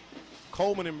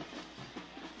Coleman and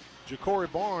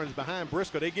Ja'Cory Barnes behind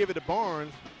Briscoe. They give it to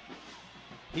Barnes.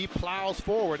 He plows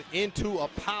forward into a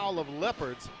pile of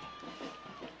leopards.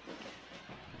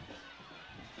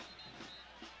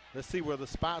 Let's see where the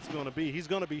spot's going to be. He's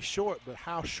going to be short, but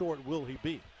how short will he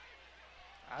be?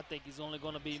 I think he's only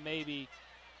going to be maybe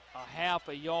a half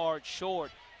a yard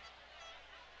short.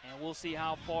 And we'll see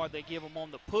how far they give him on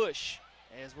the push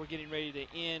as we're getting ready to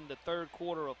end the third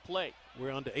quarter of play.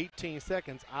 We're under 18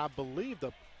 seconds. I believe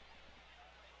the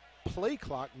play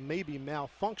clock may be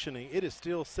malfunctioning. It is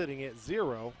still sitting at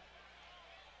 0.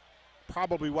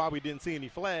 Probably why we didn't see any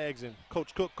flags, and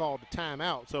Coach Cook called the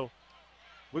timeout. So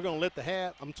we're going to let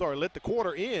the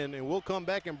quarter in, and we'll come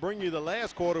back and bring you the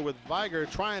last quarter with Vigor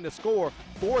trying to score.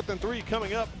 4th and 3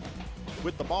 coming up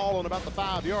with the ball on about the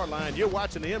 5-yard line. You're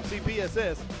watching the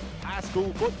MCPSS High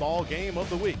School Football Game of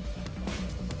the Week.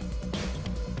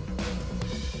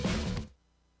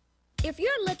 If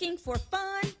you're looking for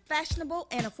fun, fashionable,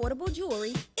 and affordable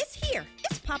jewelry, it's here.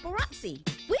 It's Paparazzi.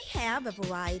 We have a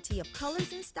variety of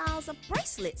colors and styles of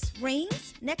bracelets,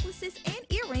 rings, necklaces, and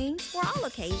earrings for all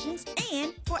occasions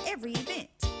and for every event.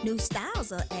 New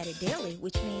styles are added daily,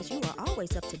 which means you are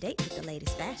always up to date with the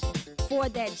latest fashion. For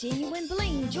that genuine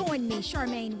bling, join me,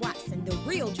 Charmaine Watson, the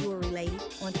real jewelry lady,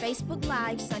 on Facebook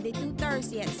Live Sunday through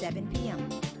Thursday at 7 p.m.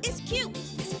 It's cute,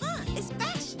 it's fun, it's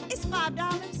fashion, it's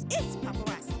 $5, it's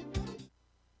Paparazzi.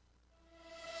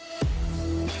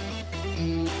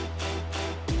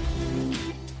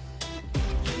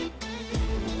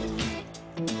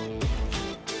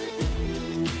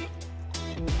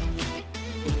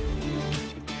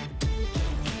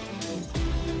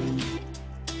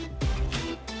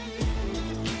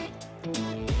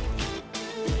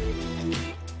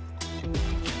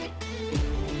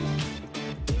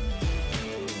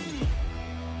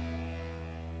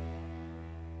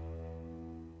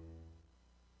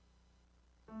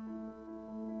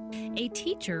 A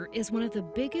teacher is one of the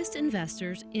biggest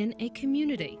investors in a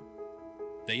community.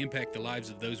 They impact the lives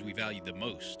of those we value the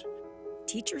most.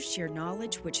 Teachers share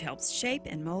knowledge which helps shape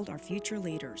and mold our future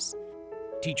leaders.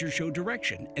 Teachers show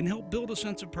direction and help build a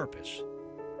sense of purpose.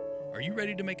 Are you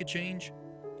ready to make a change?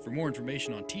 For more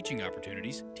information on teaching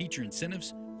opportunities, teacher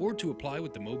incentives, or to apply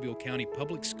with the Mobile County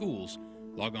Public Schools,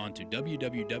 log on to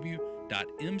www.mcpss.com.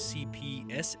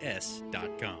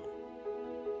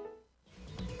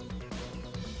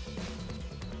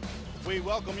 We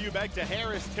welcome you back to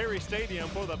Harris Terry Stadium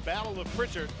for the Battle of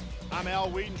Pritchard. I'm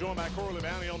Al Wheaton, joined by Corley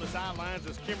Bounty on the sidelines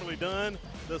as Kimberly Dunn.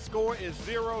 The score is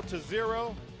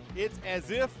 0-0. It's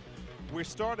as if we're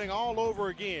starting all over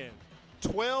again.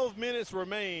 12 minutes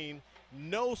remain,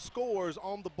 no scores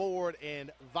on the board, and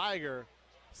Vigor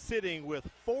sitting with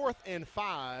 4th and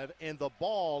 5 and the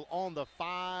ball on the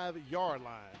 5-yard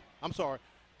line. I'm sorry,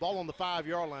 ball on the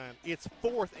 5-yard line. It's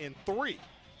 4th and 3.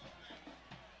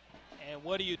 And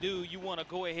what do? You want to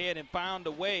go ahead and find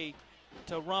a way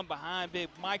to run behind big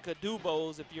Micah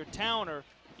Dubose. If you're Towner,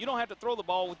 you don't have to throw the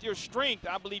ball. With your strength,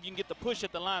 I believe you can get the push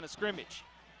at the line of scrimmage.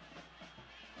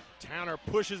 Towner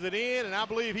pushes it in, and I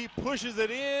believe he pushes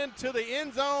it in to the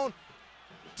end zone.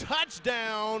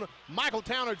 Touchdown, Michael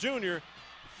Towner Jr.,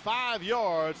 5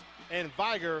 yards, and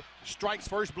Vigor strikes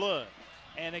first blood.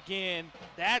 And again,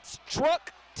 that's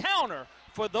Truck Towner.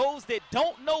 For those that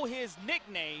don't know his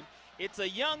nickname, it's a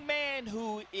young man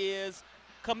who is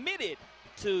committed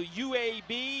to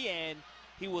UAB, and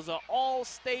he was an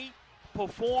all-state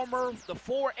performer, the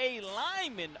 4A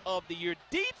lineman of the year,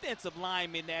 defensive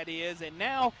lineman that is, and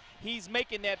now he's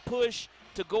making that push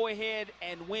to go ahead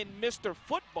and win Mr.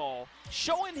 Football,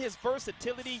 showing his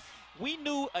versatility. We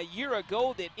knew a year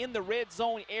ago that in the red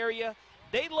zone area,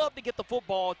 they love to get the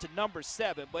football to number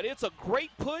 7, but it's a great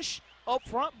push up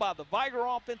front by the Vigor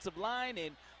offensive line,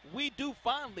 and we do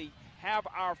finally have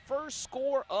our first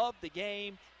score of the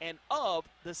game and of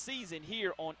the season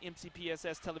here on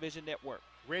MCPSS Television Network.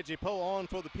 Reggie Poe on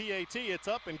for the PAT. It's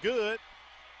up and good.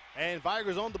 And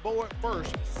Vigor's on the board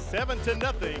first,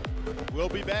 7-0. We'll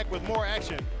be back with more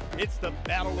action. It's the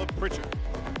Battle of Pritchard.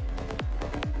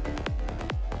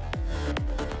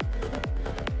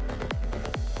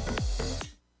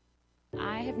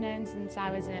 I have known since I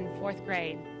was in 4th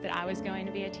grade that I was going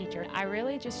to be a teacher. I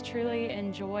really just truly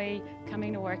enjoy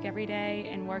coming to work every day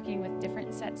and working with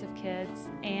different sets of kids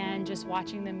and just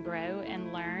watching them grow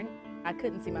and learn. I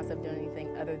couldn't see myself doing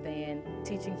anything other than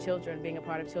teaching children, being a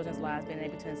part of children's lives, being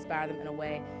able to inspire them in a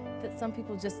way that some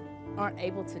people just aren't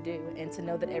able to do. And to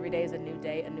know that every day is a new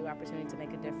day, a new opportunity to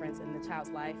make a difference in the child's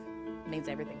life means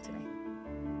everything to me.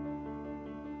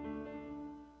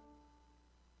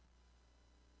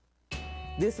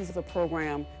 This is a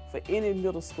program for any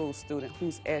middle school student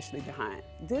who's actually behind.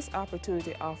 This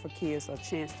opportunity offers kids a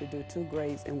chance to do 2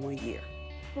 grades in 1 year.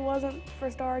 If it wasn't for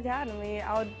Star Academy,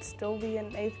 I would still be in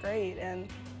 8th grade and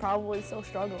probably still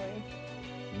struggling.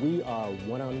 We are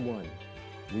one-on-one.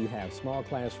 We have small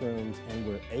classrooms, and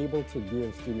we're able to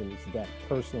give students that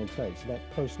personal touch, that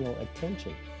personal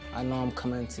attention. I know I'm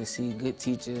coming to see good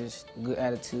teachers, good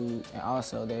attitude, and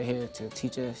also they're here to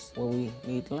teach us what we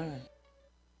need to learn.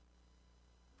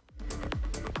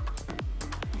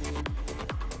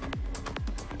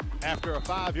 After a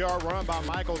 5-yard run by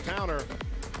Michael Towner,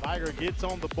 Vigor gets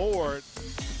on the board,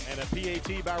 and a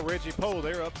PAT by Reggie Poe.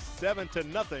 They're up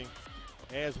 7-0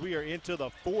 as we are into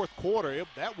the 4th quarter.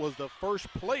 That was the first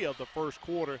play of the first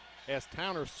quarter as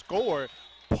Towner scored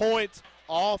points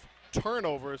off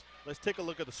turnovers. Let's take a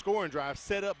look at the scoring drive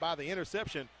set up by the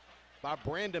interception by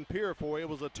Brandon Pirifor. It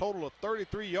was a total of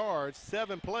 33 yards,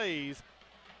 7 plays,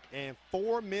 and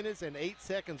 4 minutes and 8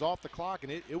 seconds off the clock,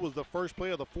 and it was the first play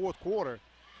of the 4th quarter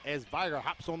as Vigor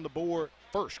hops on the board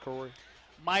first, Corey.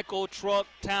 Michael Truck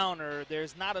Towner,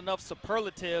 there's not enough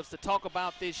superlatives to talk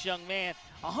about this young man.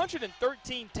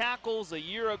 113 tackles a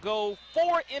year ago,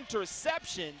 4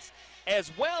 interceptions,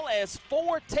 as well as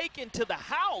 4 taken to the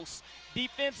house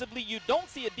defensively. You don't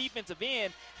see a defensive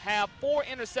end have 4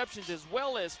 interceptions as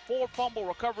well as 4 fumble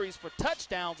recoveries for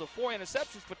touchdowns or 4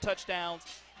 interceptions for touchdowns.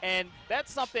 And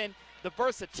that's something, the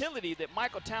versatility that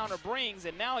Michael Towner brings,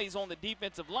 and now he's on the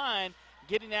defensive line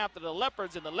getting after the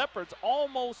Leopards, and the Leopards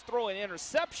almost throw an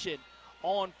interception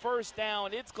on first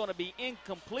down. It's going to be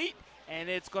incomplete, and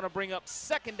it's going to bring up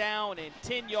 2nd down and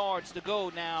 10 yards to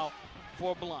go now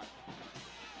for Blount.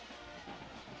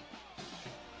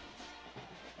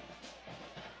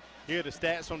 Here are the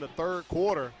stats from the 3rd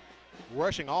quarter.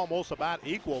 Rushing almost about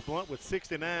equal. Blount with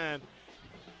 69,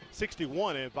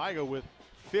 61, and Vigor with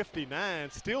 59.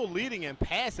 Still leading and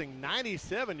passing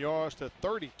 97 yards to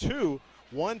 32.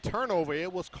 1 turnover.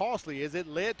 It was costly as it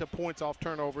led to points off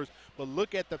turnovers, but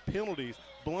look at the penalties.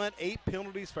 Blount 8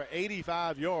 penalties for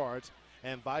 85 yards,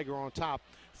 and Vigor on top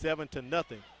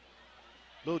 7-0.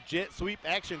 Little jet sweep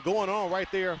action going on right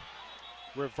there.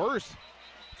 Reverse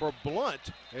for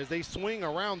Blount as they swing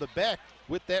around the back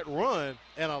with that run,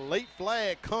 and a late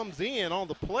flag comes in on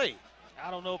the play.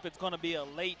 I don't know if it's going to be a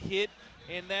late hit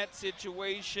in that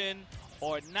situation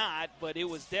or not, but it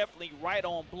was definitely right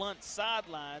on Blount's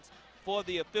sidelines for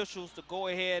the officials to go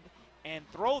ahead and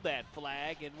throw that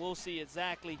flag, and we'll see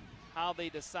exactly how they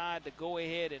decide to go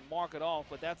ahead and mark it off,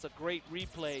 but that's a great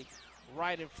replay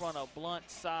right in front of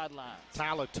Blount's sidelines.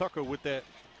 Tyler Tucker with that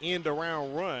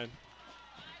end-around run,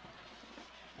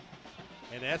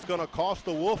 and that's going to cost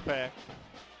the Wolfpack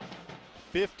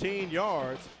 15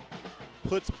 yards,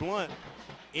 puts Blount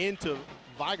into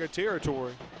Vigor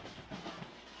territory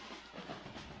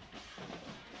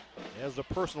as the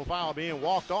personal foul being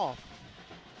walked off.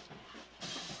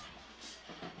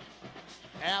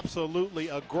 Absolutely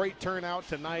a great turnout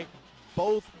tonight.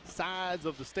 Both sides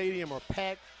of the stadium are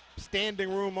packed,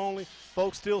 standing room only.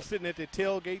 Folks still sitting at their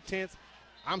tailgate tents.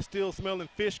 I'm still smelling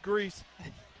fish grease.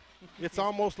 It's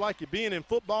almost like you're being in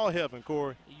football heaven,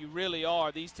 Corey. You really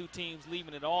are. These two teams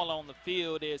leaving it all on the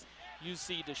field as you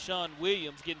see Deshaun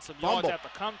Williams getting some yards after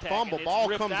contact. Fumble, ball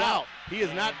comes out. He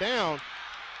is not down.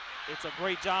 It's a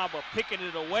great job of picking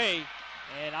it away,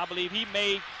 and I believe he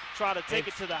may try to take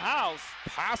it to the house.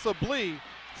 Possibly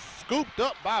scooped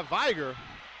up by Vigor.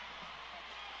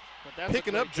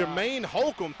 Picking up Jermaine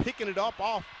Holcomb, picking it up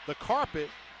off the carpet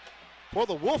for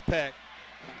the Wolfpack.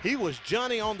 He was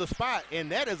Johnny on the spot,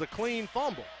 and that is a clean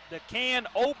fumble. The can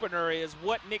opener is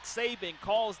what Nick Saban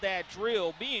calls that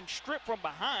drill. Being stripped from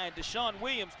behind, Deshaun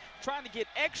Williams trying to get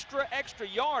extra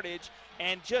yardage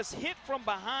and just hit from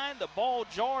behind. The ball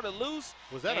jarred loose.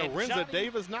 Was that Arenza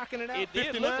Davis knocking it out? It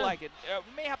 59? did look like it.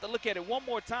 We may have to look at it one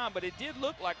more time, but it did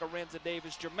look like Arenza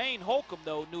Davis. Jermaine Holcomb,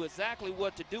 though, knew exactly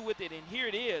what to do with it, and here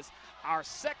it is, our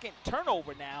 2nd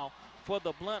turnover now for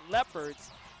the Blount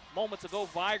Leopards. Moments ago,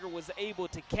 Vigor was able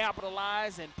to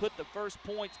capitalize and put the first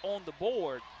points on the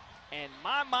board. And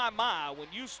my, when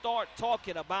you start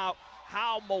talking about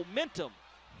how momentum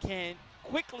can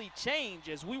quickly change,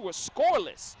 as we were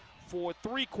scoreless for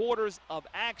 3 quarters of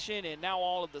action, and now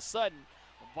all of a sudden,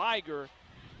 Vigor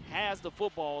has the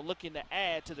football looking to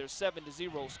add to their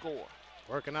 7-0 score.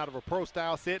 Working out of a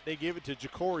pro-style set, they give it to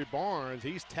Ja'Cory Barnes.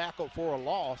 He's tackled for a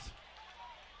loss.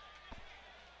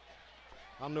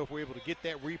 I don't know if we're able to get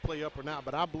that replay up or not,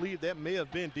 but I believe that may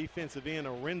have been defensive end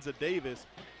Arenza Davis.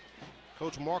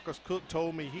 Coach Marcus Cook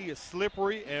told me he is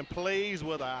slippery and plays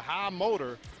with a high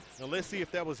motor. Now let's see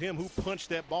if that was him who punched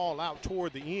that ball out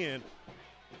toward the end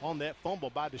on that fumble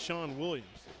by Deshaun Williams.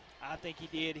 I think he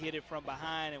did hit it from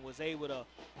behind and was able to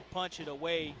punch it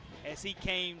away as he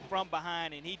came from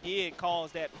behind, and he did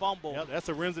cause that fumble. Yep, that's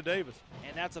Arenza Davis.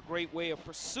 And that's a great way of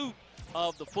pursuit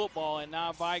of the football, and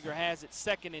now Vigor has it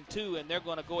 2nd and 2, and they're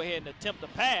going to go ahead and attempt to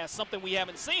pass, something we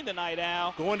haven't seen tonight,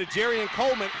 Al. Going to Jerry and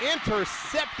Coleman,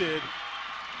 intercepted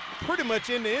pretty much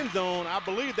in the end zone. I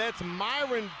believe that's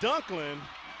Myron Dunklin.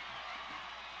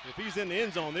 If he's in the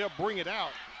end zone, they'll bring it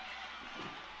out.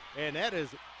 And that is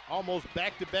almost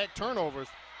back-to-back turnovers.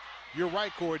 You're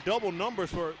right, Corey. Double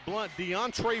numbers for Blount.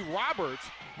 DeAndre Roberts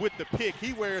with the pick.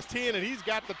 He wears 10, and he's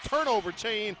got the turnover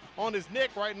chain on his neck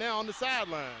right now on the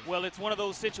sideline. Well, it's one of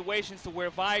those situations to where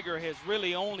Vigor has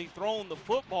really only thrown the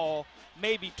football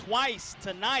maybe twice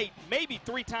tonight, maybe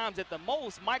 3 times at the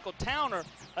most. Michael Towner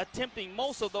attempting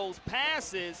most of those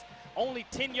passes, only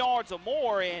 10 yards or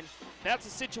more, and that's a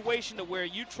situation to where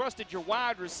you trusted your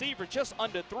wide receiver, just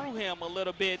underthrew him a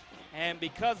little bit, and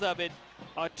because of it,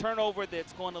 a turnover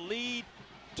that's going to lead.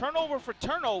 Turnover for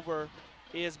turnover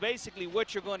is basically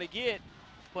what you're going to get,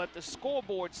 but the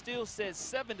scoreboard still says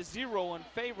 7-0 in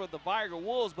favor of the Vigor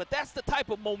Wolves, but that's the type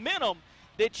of momentum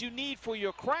that you need for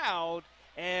your crowd.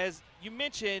 As you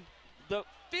mentioned, the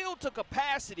field to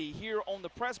capacity here on the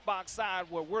press box side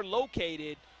where we're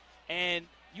located, and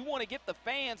you want to get the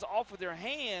fans off of their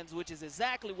hands, which is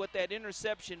exactly what that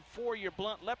interception for your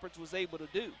Blount Leopards was able to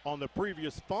do. On the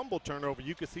previous fumble turnover,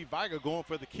 you could see Vigor going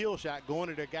for the kill shot, going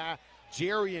to their guy,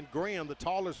 Jerry and Graham, the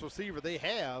tallest receiver they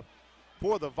have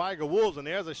for the Vigor Wolves. And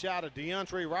there's a shot of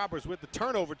DeAndre Roberts with the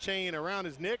turnover chain around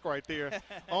his neck right there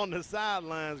on the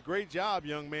sidelines. Great job,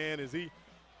 young man, as he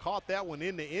caught that one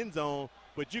in the end zone.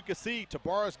 But you can see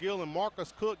Tabaris Gill and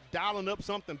Marcus Cook dialing up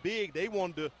something big. They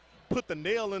wanted to put the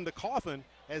nail in the coffin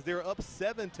as they're up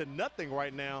 7-0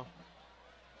 right now.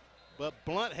 But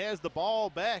Blount has the ball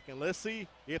back, and let's see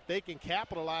if they can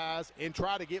capitalize and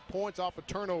try to get points off of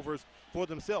turnovers for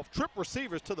themselves. Trip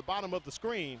receivers to the bottom of the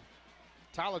screen.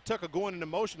 Tyler Tucker going into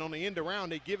motion on the end around.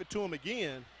 They give it to him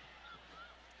again,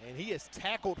 and he is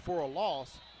tackled for a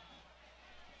loss.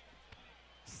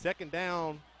 2nd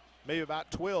down, maybe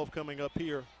about 12 coming up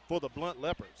here for the Blount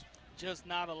Leopards. Just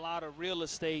not a lot of real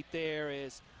estate there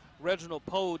as Reginald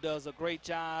Poe does a great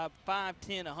job.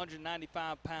 5'10",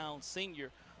 195-pound senior,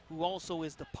 who also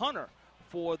is the punter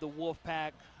for the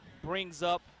Wolfpack, brings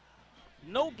up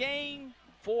no gain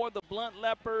for the Blount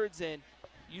Leopards. And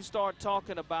you start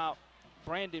talking about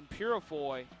Brandon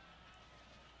Purifoy.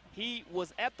 He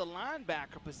was at the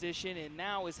linebacker position and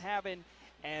now is having,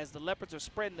 as the Leopards are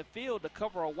spreading the field, to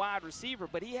cover a wide receiver,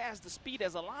 but he has the speed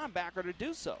as a linebacker to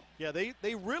do so. Yeah,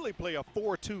 they really play a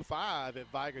 4-2-5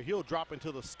 at Vigor. He'll drop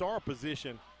into the star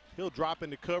position. He'll drop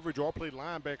into coverage or play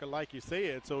linebacker like you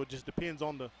said, so it just depends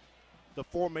on the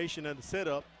formation and the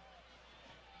setup.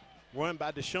 Run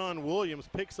by Deshaun Williams,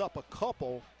 picks up a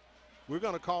couple. We're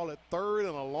going to call it 3rd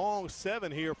and a long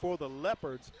 7 here for the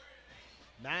Leopards.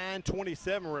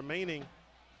 9:27 remaining.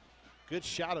 Good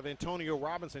shot of Antonio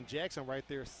Robinson Jackson right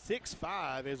there,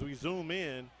 6'5", as we zoom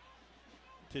in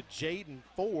to Jaden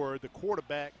Ford, the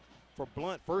quarterback for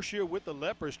Blount. First year with the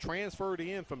Leopards, transferred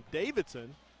in from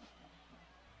Davidson.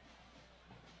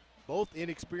 Both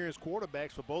inexperienced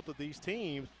quarterbacks for both of these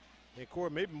teams. And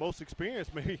Corey, maybe most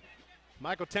experienced, maybe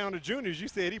Michael Towner Jr., as you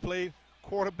said, he played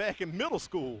quarterback in middle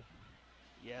school.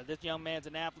 Yeah, this young man's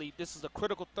an athlete. This is a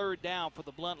critical 3rd down for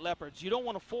the Blount Leopards. You don't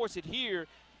want to force it here.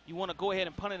 You want to go ahead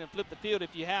and punt it and flip the field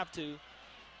if you have to.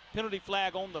 Penalty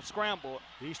flag on the scramble.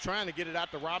 He's trying to get it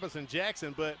out to Robinson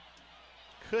Jackson, but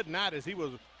could not, as he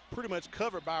was pretty much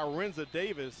covered by Arenza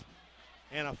Davis.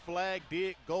 And a flag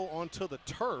did go onto the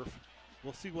turf.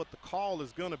 We'll see what the call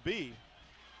is going to be.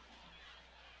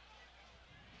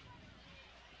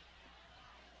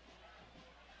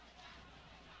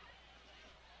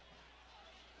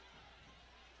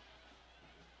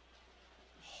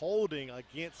 Holding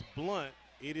against Blount.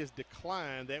 It is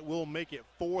declined. That will make it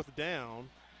 4th down.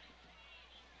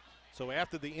 So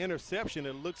after the interception,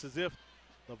 it looks as if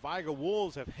the Vigor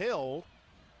Wolves have held.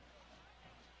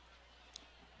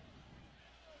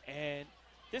 And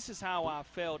this is how I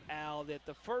felt, Al, that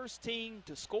the first team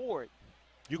to score it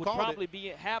would probably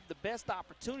have the best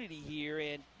opportunity here.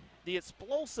 And the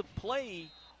explosive play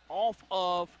off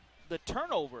of the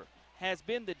turnover has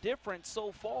been the difference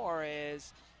so far.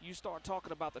 As you start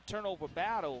talking about the turnover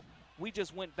battle, we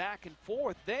just went back and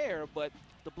forth there, but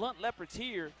the Blount Leopards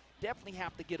here definitely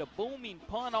have to get a booming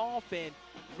punt off and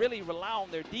really rely on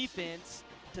their defense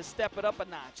to step it up a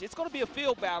notch. It's going to be a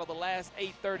field battle the last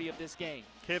 8:30 of this game.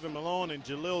 Kevin Malone and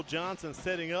Jalil Johnson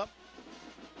setting up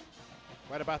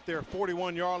right about their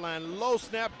 41-yard line. Low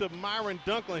snap to Myron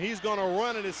Dunklin. He's going to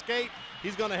run and escape.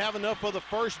 He's going to have enough for the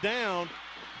 1st down.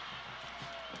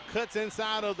 cuts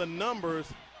inside of the numbers.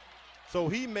 So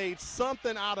he made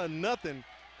something out of nothing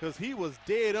because he was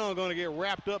dead on going to get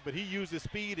wrapped up, but he used his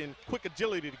speed and quick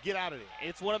agility to get out of there.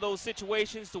 It's one of those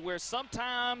situations to where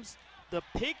sometimes the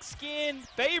pigskin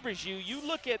favors you. You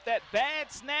look at that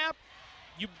bad snap,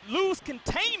 you lose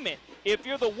containment if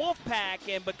you're the Wolfpack,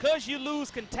 and because you lose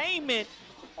containment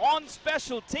on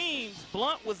special teams,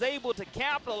 Blount was able to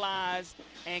capitalize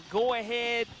and go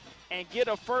ahead and get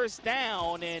a first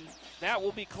down, and that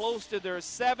will be close to their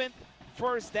 7th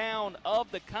first down of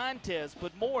the contest.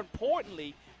 But more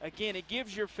importantly, again, it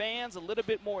gives your fans a little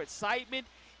bit more excitement.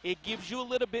 It gives you a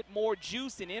little bit more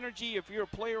juice and energy if you're a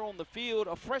player on the field.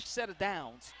 A fresh set of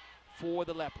downs for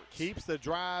the Leopards. Keeps the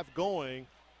drive going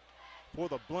for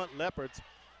the Blount Leopards.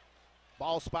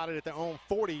 Ball spotted at their own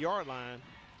 40-yard line.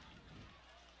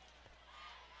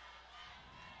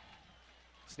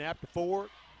 Snap to forward.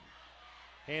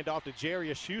 Hand off to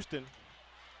Jarius Houston.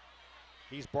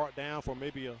 He's brought down for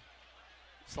maybe a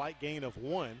slight gain of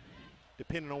 1,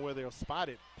 depending on where they'll spot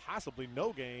it. Possibly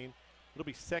no gain. It'll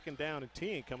be 2nd down and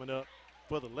 10 coming up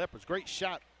for the Leopards. Great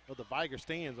shot of the Vigor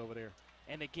stands over there.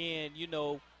 And again, you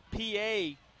know,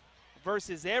 PA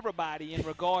versus everybody in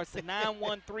regards to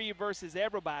 913 versus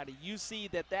everybody. You see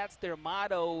that that's their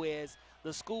motto, is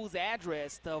the school's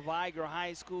address to Vigor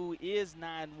High School is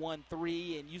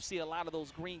 913, and you see a lot of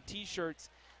those green T-shirts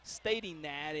stating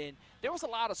that. And there was a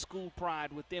lot of school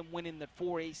pride with them winning the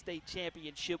 4A state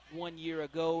championship 1 year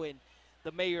ago, and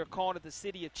the mayor called it the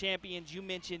City of Champions. You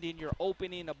mentioned in your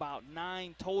opening about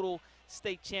 9 total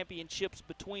state championships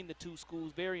between the two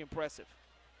schools. Very impressive.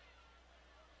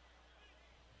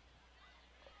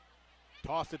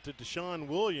 Tossed it to Deshaun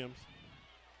Williams.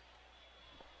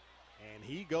 And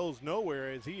he goes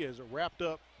nowhere as he is wrapped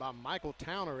up by Michael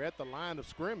Towner at the line of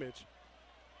scrimmage.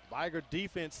 Vigor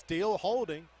defense still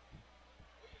holding.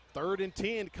 3rd and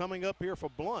 10 coming up here for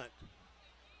Blount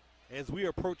as we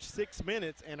approach 6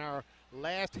 minutes and our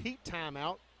last heat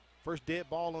timeout. First dead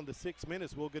ball on the 6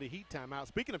 minutes, we'll get a heat timeout.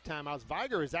 Speaking of timeouts,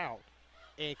 Vigor is out,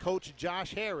 and Coach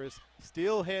Josh Harris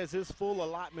still has his full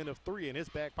allotment of 3 in his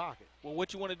back pocket. Well,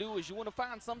 what you want to do is you want to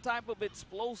find some type of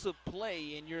explosive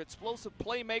play, and your explosive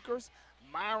playmakers,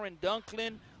 Myron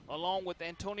Dunklin, along with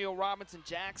Antonio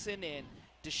Robinson-Jackson and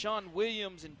Deshaun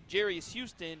Williams and Jarius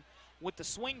Houston, with the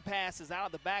swing passes out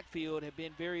of the backfield, have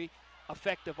been very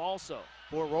effective also.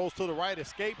 Boy rolls to the right,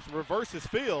 escapes, reverses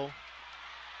field.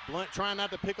 Blount trying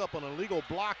not to pick up an illegal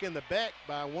block in the back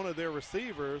by one of their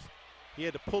receivers. He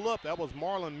had to pull up. That was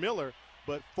Marlon Miller,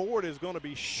 but Ford is going to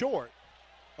be short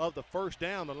of the first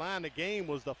down. The line of game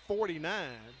was the 49.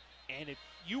 And if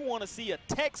you want to see a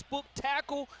textbook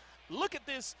tackle, look at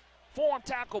this form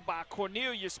tackle by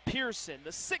Cornelius Pearson,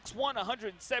 the 6'1",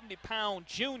 170-pound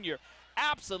junior.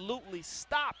 Absolutely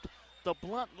stopped the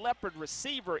Blount Leopard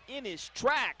receiver in his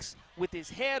tracks with his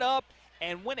head up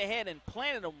and went ahead and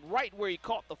planted him right where he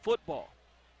caught the football.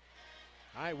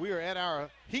 All right, we are at our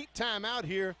heat timeout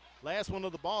here. Last one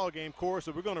of the ball game, Corey,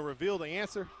 so we're going to reveal the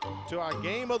answer to our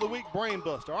Game of the Week Brain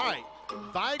Buster. All right,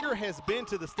 Vigor has been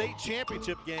to the state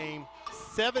championship game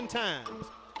 7 times.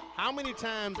 How many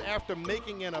times after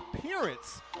making an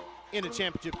appearance in a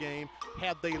championship game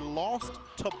have they lost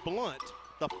to Blount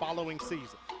the following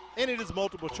season? And it is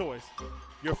multiple choice.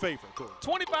 Your favorite, Corey.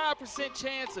 25%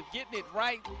 chance of getting it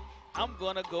right. I'm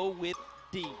going to go with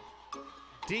D.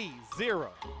 D, 0.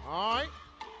 All right.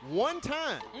 One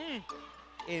time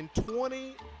in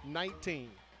 2019.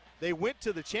 They went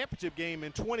to the championship game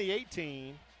in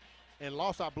 2018 and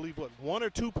lost, I believe, what, 1 or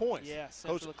 2 points? Yeah,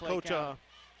 Coach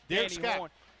Derek Scott.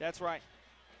 Horn. That's right.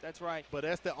 That's right. But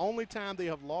that's the only time they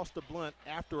have lost to Blount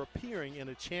after appearing in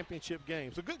a championship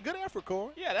game. So good effort,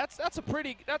 Corey. Yeah, that's a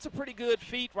pretty good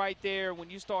feat right there when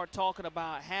you start talking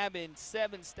about having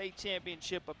 7 state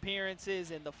championship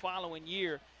appearances and the following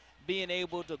year being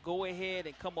able to go ahead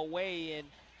and come away. And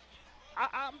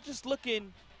I'm just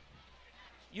looking.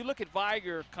 You look at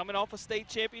Vigor coming off a state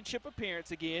championship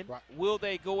appearance again. Right. Will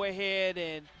they go ahead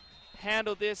and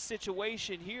handle this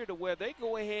situation here to where they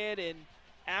go ahead and,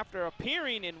 after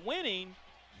appearing and winning,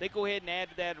 they go ahead and add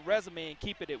to that resume and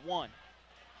keep it at 1.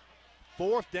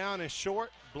 4th down and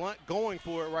short. Blount going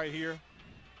for it right here.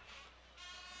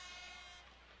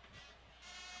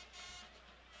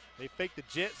 They fake the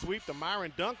jet sweep to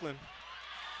Myron Dunklin.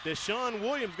 Deshaun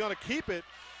Williams going to keep it,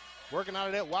 working out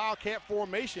of that Wildcat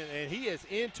formation, and he is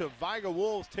into Vigor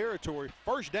Wolves territory.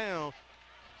 First down.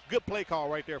 Good play call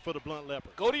right there for the Blount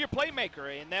Leopards. Go to your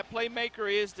playmaker, and that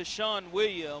playmaker is Deshaun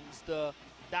Williams, the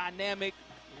dynamic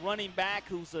running back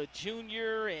who's a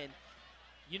junior and,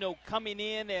 you know, coming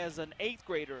in as an 8th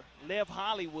grader. Lev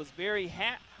Holly was very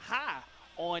high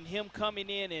on him coming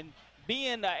in and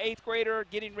being an 8th grader,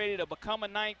 getting ready to become a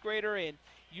 9th grader, and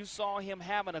you saw him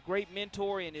having a great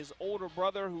mentor in his older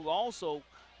brother who also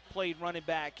played running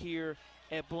back here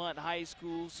at Blount High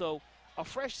School. So a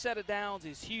fresh set of downs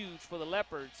is huge for the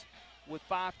Leopards with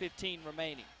 5:15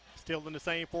 remaining. Still in the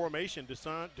same formation,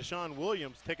 Deshaun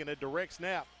Williams taking a direct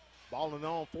snap, balling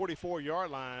on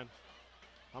 44-yard line.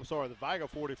 I'm sorry, the Vigor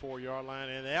 44-yard line,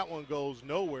 and that one goes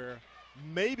nowhere.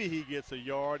 Maybe he gets a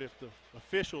yard if the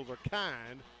officials are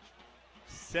kind.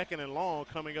 2nd and long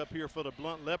coming up here for the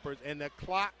Blount Leopards, and the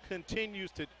clock continues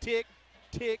to tick,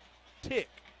 tick, tick.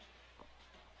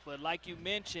 But like you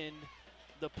mentioned,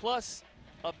 the plus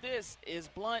of this is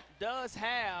Blount does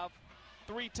have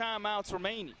 3 timeouts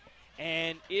remaining.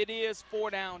 And it is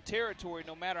 4-down territory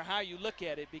no matter how you look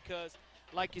at it, because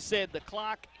like you said, the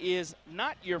clock is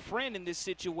not your friend in this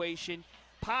situation.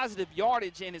 Positive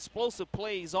yardage and explosive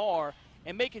plays are,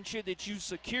 and making sure that you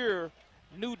secure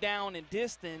new down and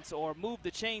distance or move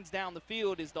the chains down the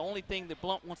field is the only thing that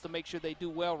Blount wants to make sure they do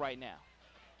well right now.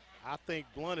 I think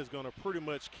Blount is going to pretty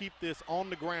much keep this on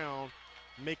the ground,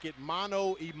 make it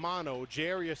mano-a-mano.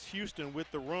 Jarius Houston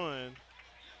with the run.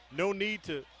 No need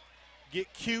to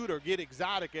get cute or get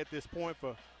exotic at this point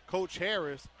for Coach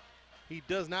Harris. He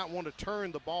does not want to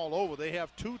turn the ball over. They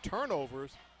have 2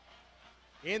 turnovers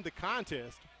in the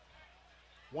contest,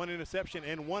 1 interception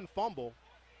and 1 fumble.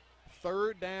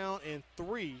 3rd down and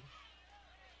 3.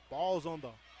 Ball's on the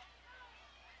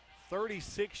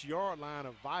 36-yard line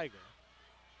of Vigor.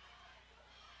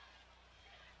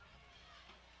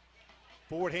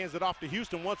 Ford hands it off to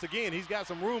Houston once again. He's got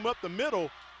some room up the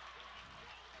middle.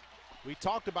 We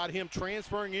talked about him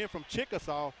transferring in from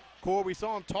Chickasaw. Corey, we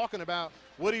saw him talking about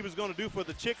what he was going to do for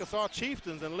the Chickasaw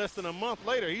Chieftains, and less than a month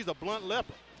later, he's a Blount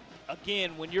Leopard.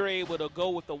 Again, when you're able to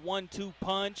go with the 1-2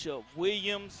 punch of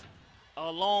Williams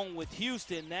along with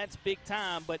Houston, that's big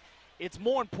time. But it's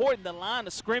more important the line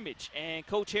of scrimmage, and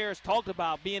Coach Harris talked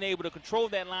about being able to control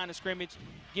that line of scrimmage,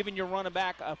 giving your running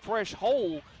back a fresh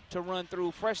hole to run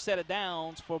through, fresh set of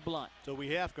downs for Blount. So we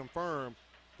have confirmed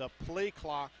the play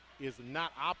clock is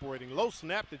not operating. Low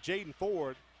snap to Jaden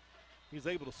Ford. He's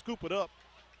able to scoop it up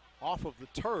off of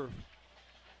the turf.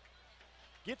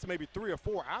 Gets maybe 3 or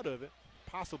 4 out of it.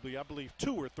 Possibly, I believe,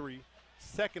 2 or 3.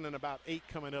 2nd and about 8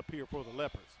 coming up here for the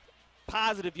Leopards.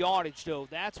 Positive yardage, though.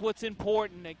 That's what's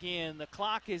important. Again, the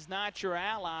clock is not your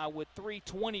ally with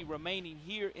 3:20 remaining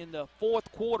here in the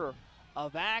 4th quarter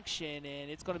of action,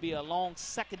 and it's going to be a long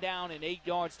 2nd down and 8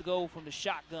 yards to go from the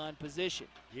shotgun position.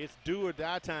 It's do or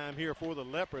die time here for the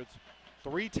Leopards.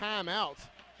 3 timeouts.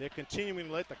 They're continuing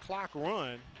to let the clock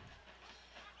run.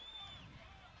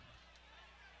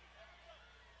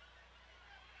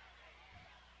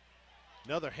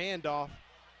 Another handoff.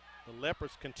 The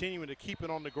Leopards continuing to keep it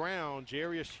on the ground.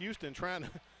 Jarius Houston trying to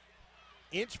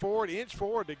inch forward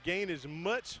to gain as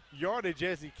much yardage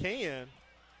as he can.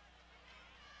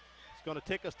 It's going to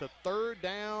take us to 3rd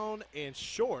down and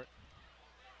short.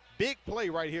 Big play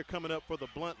right here coming up for the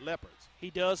Blount Leopards.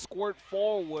 He does squirt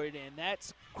forward, and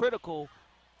that's critical.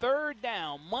 3rd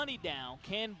down, money down.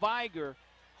 Can Vigor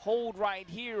hold right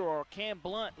here, or can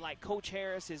Blount, like Coach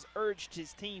Harris has urged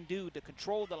his team do, to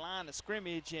control the line of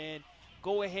scrimmage and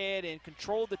go ahead and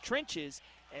control the trenches,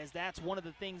 as that's one of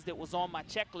the things that was on my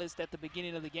checklist at the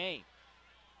beginning of the game.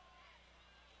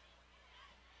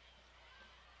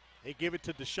 They give it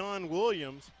to Deshaun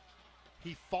Williams.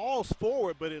 He falls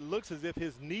forward, but it looks as if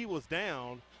his knee was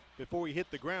down before he hit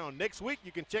the ground. Next week,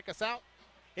 you can check us out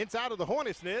inside of the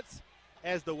Hornets Nets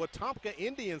as the Wetumpka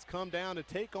Indians come down to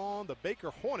take on the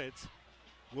Baker Hornets.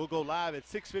 We'll go live at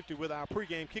 6:50 with our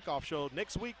pregame kickoff show.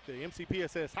 Next week, the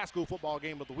MCPSS High School Football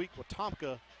Game of the Week,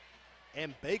 Wetumpka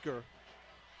and Baker.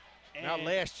 And now,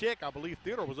 last check, I believe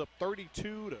Theodore was up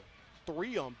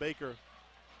 32-3 on Baker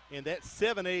in that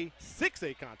 7A,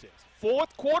 6A contest.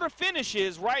 4th quarter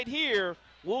finishes right here.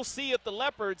 We'll see if the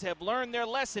Leopards have learned their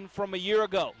lesson from a year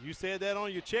ago. You said that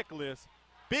on your checklist.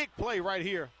 Big play right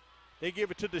here. They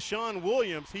give it to Deshaun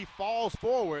Williams. He falls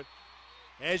forward.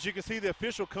 As you can see, the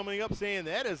official coming up saying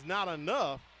that is not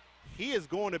enough. He is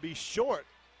going to be short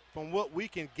from what we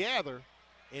can gather,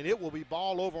 and it will be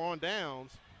ball over on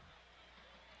downs.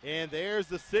 And there's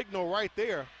the signal right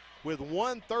there. With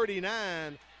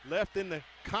 1:39 left in the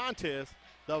contest,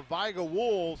 the Vigor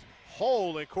Wolves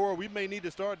hold. And, Cora, we may need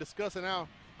to start discussing our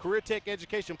Career Tech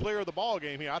Education Player of the Ball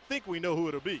game here. I think we know who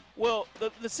it'll be. Well,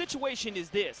 the situation is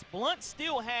this. Blount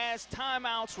still has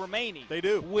timeouts remaining. They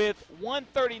do. With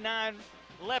 1:39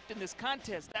 left in this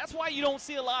contest. That's why you don't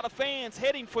see a lot of fans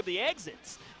heading for the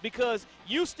exits, because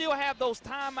you still have those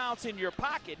timeouts in your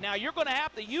pocket. Now, you're going to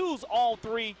have to use all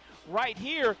 3 right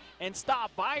here and stop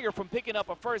Vigor from picking up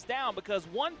a 1st down, because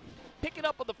picking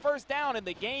up on the first down, and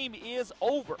the game is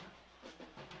over.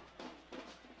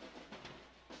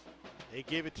 They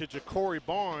give it to Ja'Cory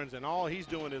Barnes, and all he's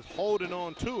doing is holding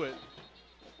on to it.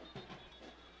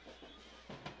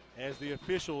 As the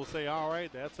officials say, all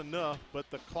right, that's enough, but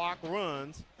the clock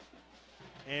runs,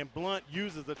 and Blount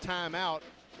uses a timeout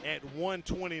at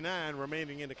 1:29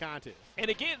 remaining in the contest.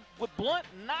 And again, with Blount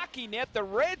knocking at the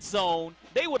red zone,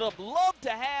 they would have loved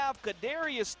to have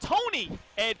Kadarius Toney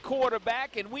at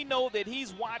quarterback, and we know that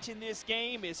he's watching this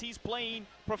game as he's playing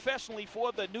professionally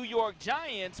for the New York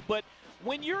Giants. But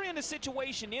when you're in a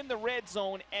situation in the red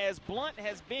zone, as Blount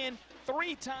has been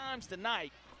 3 times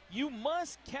tonight, you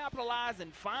must capitalize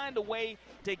and find a way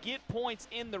to get points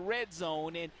in the red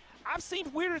zone. And I've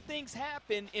seen weirder things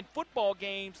happen in football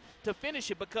games to finish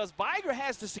it, because Vigor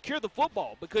has to secure the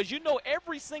football, because you know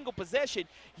every single possession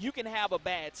you can have a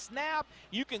bad snap,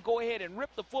 you can go ahead and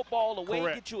rip the football away,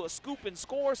 Correct. Get you a scoop and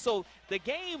score. So the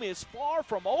game is far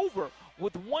from over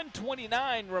with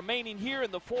 1:29 remaining here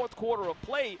in the fourth quarter of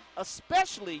play,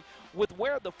 especially with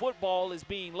where the football is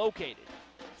being located.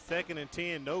 2nd and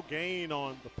 10, no gain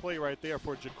on the play right there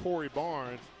for Ja'Cory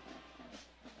Barnes.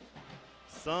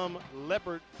 Some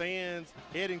Leopard fans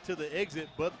heading to the exit,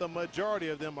 but the majority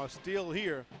of them are still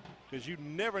here, because you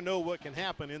never know what can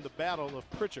happen in the Battle of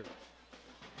Pritchard.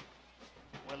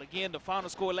 Well, again, the final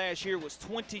score last year was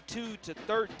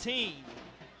 22-13,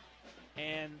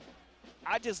 and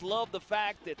I just love the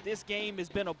fact that this game has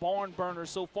been a barn burner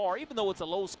so far, even though it's a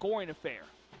low-scoring affair.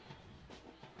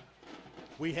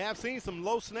 We have seen some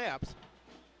low snaps.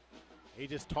 He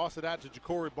just tossed it out to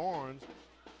Ja'Cory Barnes,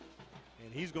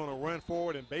 and he's going to run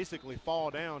forward and basically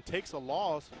fall down. Takes a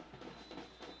loss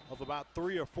of about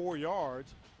 3 or 4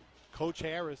 yards. Coach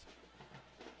Harris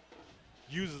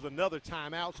uses another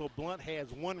timeout, so Blount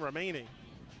has 1 remaining.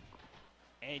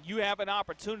 And you have an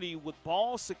opportunity with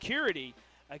ball security,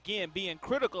 again, being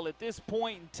critical at this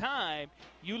point in time.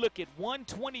 You look at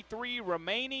 1:23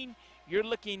 remaining. You're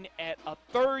looking at a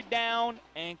 3rd down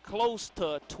and close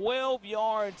to 12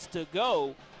 yards to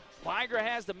go. Vigor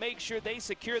has to make sure they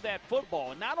secure that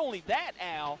football. Not only that,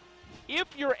 Al, if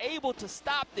you're able to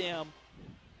stop them,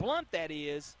 Blount that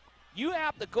is, you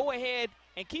have to go ahead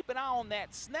and keep an eye on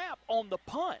that snap on the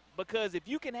punt, because if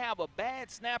you can have a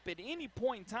bad snap at any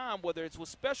point in time, whether it's with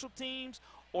special teams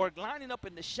or lining up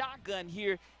in the shotgun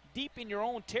here deep in your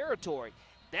own territory,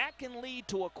 that can lead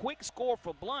to a quick score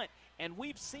for Blount. And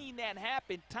we've seen that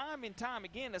happen time and time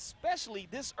again, especially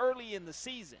this early in the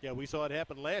season. Yeah, we saw it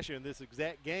happen last year in this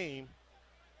exact game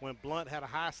when Blount had a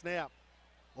high snap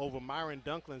over Myron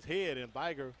Dunklin's head, and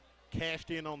Vigor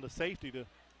cashed in on the safety to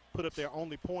put up their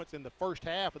only points in the first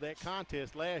half of that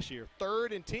contest last year.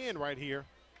 3rd and 10 right here.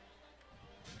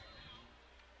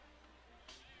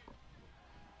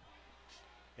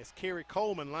 As Kerry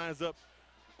Coleman lines up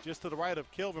just to the right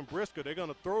of Kelvin Brisker. They're going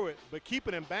to throw it, but keep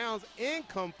it in bounds.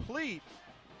 Incomplete.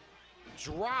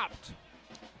 Dropped.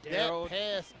 That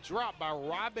pass dropped by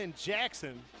Robin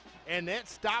Jackson, and that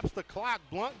stops the clock.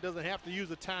 Blount doesn't have to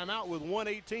use a timeout with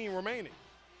 1:18 remaining.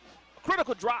 A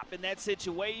critical drop in that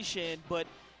situation, but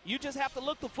you just have to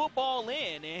look the football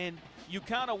in, and you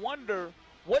kind of wonder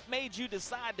what made you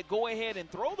decide to go ahead and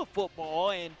throw the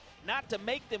football and not to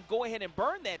make them go ahead and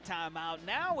burn that timeout.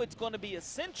 Now it's going to be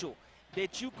essential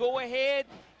that you go ahead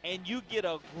and you get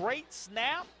a great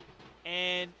snap,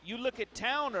 and you look at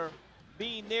Towner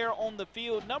being there on the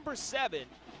field, number 7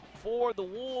 for the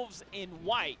Wolves in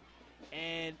white.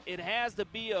 And it has to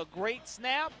be a great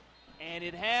snap, and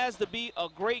it has to be a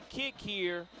great kick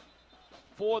here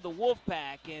for the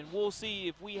Wolfpack. And we'll see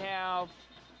if we have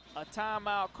a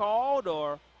timeout called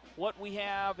or what we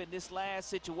have in this last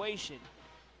situation.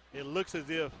 It looks as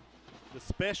if the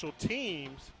special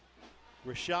teams,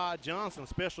 Rashad Johnson,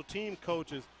 special team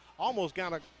coach, is almost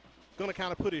going to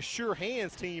kind of put his sure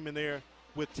hands team in there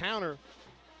with Towner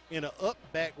in an up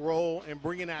back role and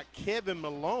bringing out Kevin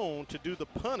Malone to do the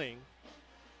punting.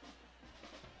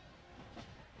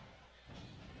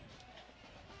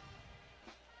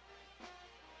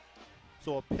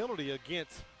 So a penalty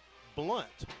against Blount.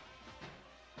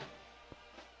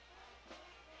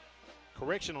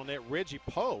 Correction on that, Reggie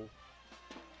Poe.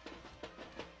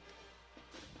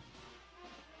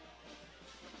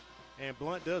 And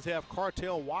Blount does have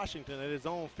Cartel Washington at his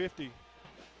own 50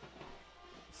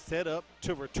 set up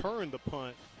to return the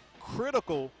punt.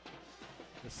 Critical,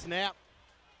 the snap.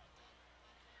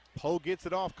 Poe gets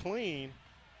it off clean.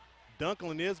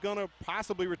 Dunklin is going to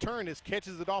possibly return this,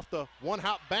 catches it off the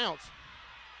one-hop bounce.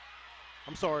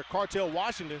 I'm sorry, Cartel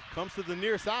Washington comes to the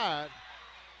near side.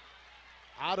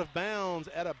 Out of bounds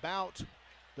at about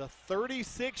the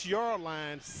 36-yard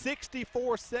line.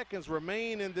 64 seconds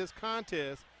remain in this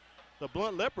contest. The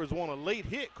Blount Leopards want a late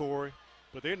hit, Corey,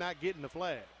 but they're not getting the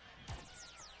flag.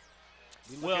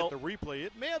 You look at the replay,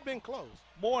 it may have been close.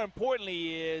 More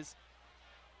importantly is,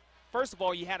 first of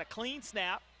all, you had a clean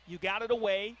snap. You got it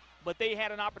away, but they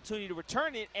had an opportunity to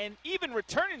return it. And even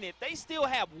returning it, they still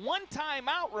have one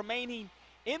timeout remaining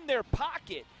in their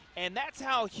pocket. And that's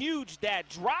how huge that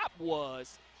drop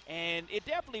was. And it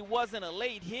definitely wasn't a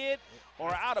late hit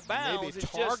or out of bounds. Maybe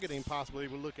targeting possibly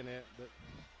we're looking at. But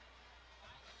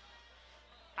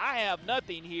I have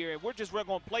nothing here, and we're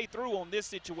going to play through on this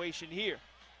situation here.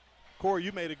 Corey,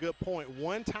 you made a good point.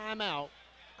 One timeout.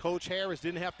 Coach Harris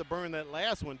didn't have to burn that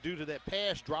last one due to that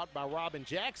pass dropped by Robin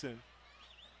Jackson.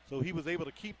 So he was able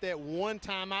to keep that one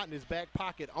timeout in his back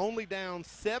pocket, only down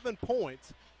 7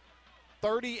 points,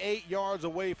 38 yards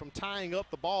away from tying up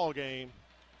the ball game.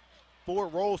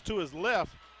 Ford rolls to his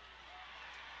left,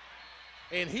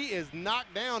 and he is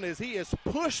knocked down as he is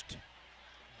pushed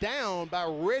down by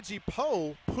Reggie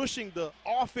Poe, pushing the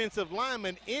offensive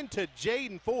lineman into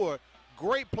Jaden Ford.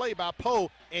 Great play by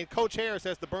Poe, and Coach Harris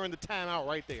has to burn the timeout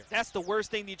right there. That's the worst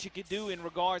thing that you could do in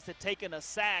regards to taking a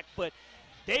sack, but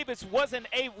Williams wasn't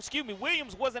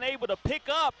able to pick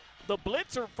up the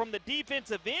blitzer from the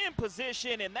defensive end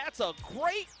position, and that's a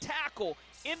great tackle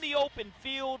in the open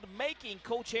field, making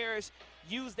Coach Harris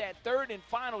use that third and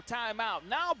final timeout.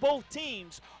 Now both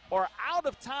teams are out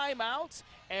of timeouts,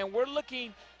 and we're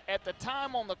looking at the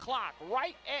time on the clock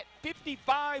right at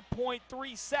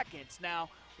 55.3 seconds. Now,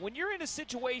 when you're in a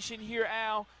situation here,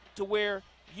 Al, to where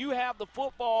you have the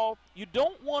football, you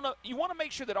want to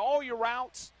make sure that all your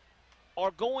routes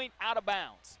are going out of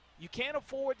bounds. You can't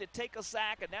afford to take a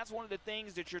sack, and that's one of the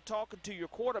things that you're talking to your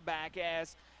quarterback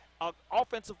as an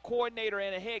offensive coordinator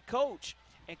and a head coach.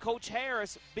 And Coach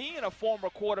Harris, being a former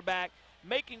quarterback,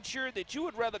 making sure that you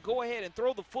would rather go ahead and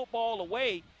throw the football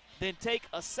away than take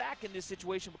a sack in this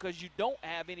situation because you don't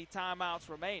have any timeouts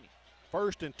remaining.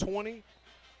 1st and 20.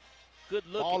 Good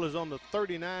looking. Ball is on the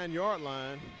 39-yard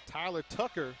line. Tyler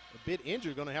Tucker, a bit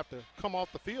injured, going to have to come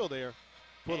off the field there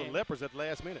for the Leopards at the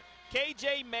last minute.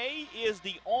 KJ May is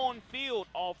the on-field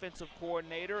offensive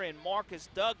coordinator, and Marcus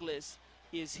Douglas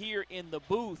is here in the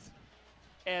booth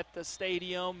at the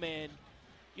stadium. And,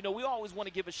 you know, we always want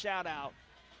to give a shout-out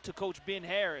to Coach Ben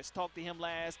Harris. Talked to him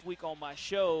last week on my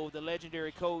show, the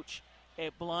legendary coach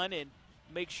at Blount, and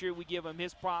make sure we give him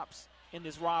his props in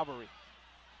this rivalry.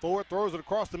 Ford throws it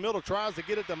across the middle, tries to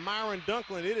get it to Myron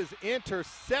Dunklin. It is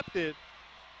intercepted.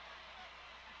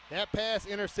 That pass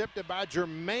intercepted by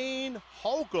Jermaine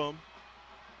Holcomb.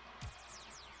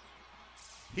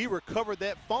 He recovered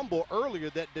that fumble earlier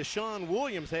that Deshaun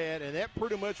Williams had, and that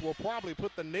pretty much will probably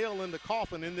put the nail in the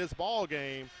coffin in this ball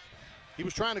game. He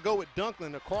was trying to go with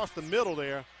Dunklin across the middle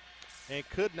there and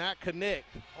could not connect.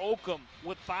 Holcomb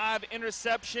with 5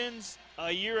 interceptions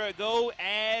a year ago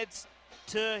adds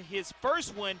to his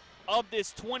first one of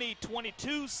this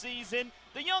 2022 season.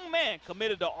 The young man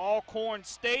committed to Alcorn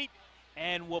State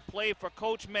and will play for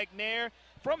Coach McNair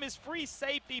from his free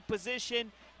safety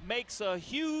position, makes a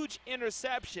huge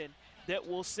interception that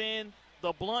will send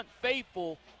the Blount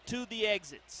faithful to the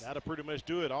exits. That'll pretty much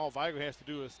do it. All Vigor has to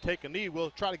do is take a knee. We'll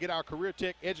try to get our Career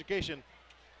Tech Education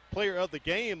Player of the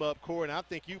Game up, Corey, and I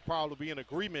think you probably be in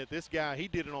agreement. This guy, he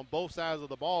did it on both sides of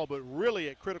the ball, but really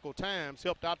at critical times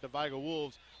helped out the Vigor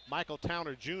Wolves. Michael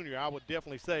Towner Jr., I would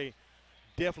definitely say,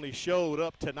 definitely showed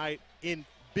up tonight in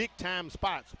big-time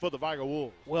spots for the Vigor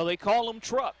Wolves. Well, they call him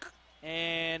Truck.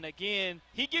 And, again,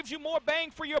 he gives you more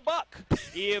bang for your buck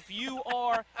if you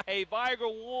are a Vigor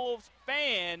Wolves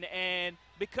fan. And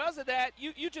because of that,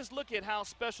 you just look at how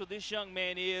special this young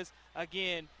man is,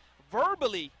 again,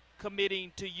 verbally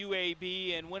committing to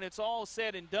UAB. And when it's all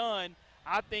said and done,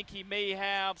 I think he may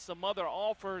have some other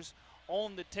offers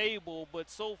on the table.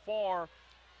 But so far,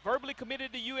 verbally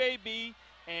committed to UAB,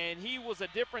 and he was a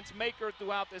difference maker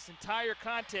throughout this entire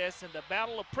contest. And the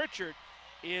Battle of Pritchard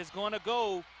is going to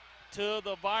go to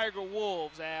the Vigor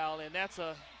Wolves, Al, and that's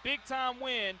a big-time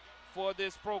win for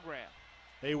this program.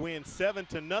 They win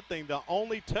 7-0. The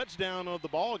only touchdown of the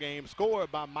ball game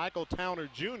scored by Michael Towner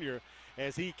Jr.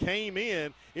 As he came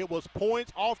in, it was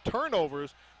points off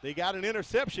turnovers. They got an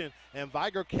interception, and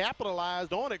Vigor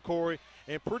capitalized on it, Corey.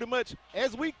 And pretty much,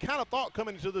 as we kind of thought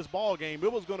coming into this ball game,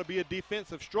 it was going to be a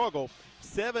defensive struggle.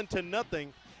 7-0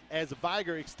 as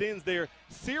Vigor extends their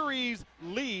series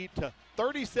lead to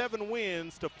 37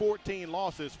 wins to 14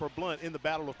 losses for Blount in the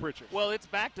Battle of Pritchard. Well, it's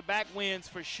back-to-back wins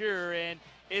for sure, and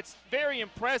it's very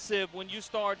impressive when you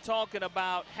start talking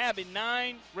about having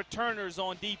 9 returners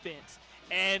on defense.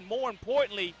 And more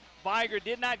importantly, Vigor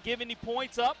did not give any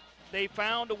points up. They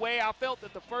found a way. I felt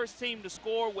that the first team to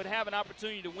score would have an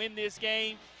opportunity to win this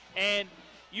game. And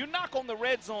you knock on the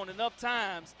red zone enough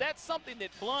times, that's something that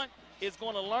Blount is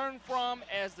going to learn from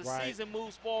as the season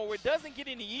moves forward. Doesn't get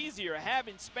any easier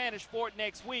having Spanish Fort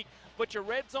next week, but your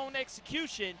red zone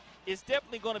execution is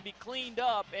definitely going to be cleaned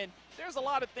up. And there's a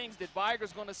lot of things that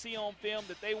Vigor's going to see on film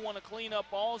that they want to clean up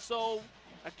also.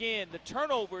 Again, the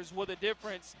turnovers were the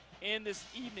difference in this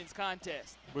evening's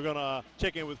contest. We're going to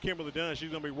check in with Kimberly Dunn.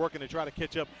 She's going to be working to try to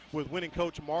catch up with winning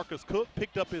coach Marcus Cook.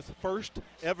 Picked up his first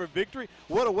ever victory.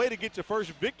 What a way to get your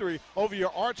first victory over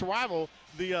your arch rival,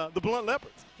 the Blount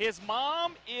Leopards. His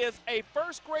mom is a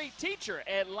first-grade teacher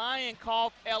at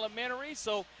Lioncoff Elementary,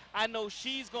 so I know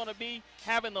she's going to be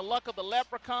having the luck of the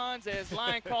Leprechauns, as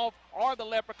Lioncoff are the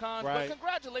Leprechauns. But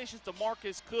congratulations to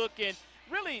Marcus Cook. And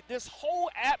really, this whole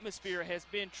atmosphere has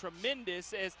been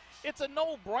tremendous, as it's a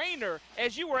no-brainer,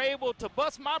 as you were able to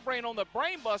bust my brain on the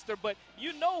Brain Buster, but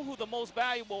you know who the most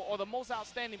valuable or the most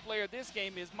outstanding player of this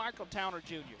game is, Michael Towner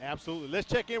Jr. Absolutely. Let's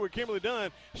check in with Kimberly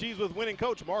Dunn. She's with winning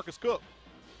coach Marcus Cook.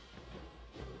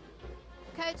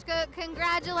 Coach Cook,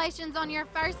 congratulations on your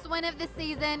first win of the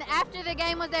season. After the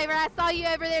game was over, I saw you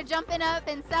over there jumping up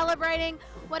and celebrating.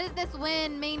 What does this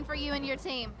win mean for you and your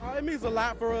team? It means a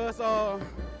lot for us.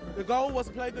 The goal was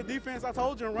to play the defense, I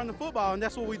told you, and run the football, and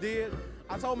that's what we did.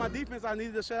 I told my defense I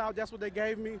needed a shutout. That's what they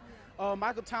gave me.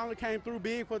 Michael Towner came through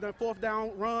big for the 4th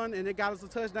down run, and it got us a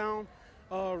touchdown.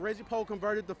 Reggie Poe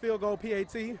converted the field goal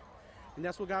PAT, and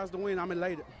that's what got us the win. I'm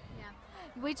elated.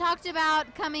 We talked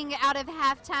about coming out of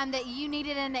halftime that you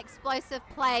needed an explosive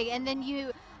play, and then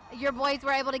your boys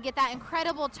were able to get that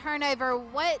incredible turnover.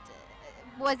 What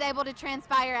was able to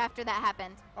transpire after that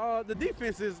happened? The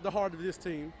defense is the heart of this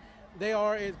team. They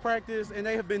are in practice, and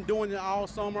they have been doing it all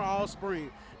summer, all spring.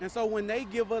 And so when they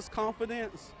give us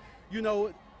confidence, you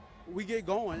know, we get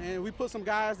going. And we put some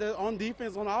guys that on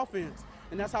defense, on offense,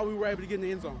 and that's how we were able to get in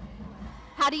the end zone.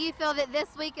 How do you feel that this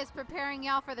week is preparing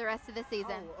y'all for the rest of the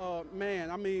season?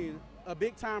 Man, I mean, a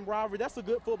big-time rivalry. That's a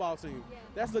good football team.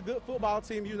 That's a good football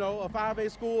team, you know, a 5A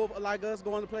school like us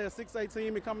going to play a 6A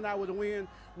team and coming out with a win.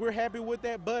 We're happy with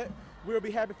that, but we'll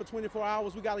be happy for 24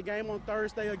 hours. We got a game on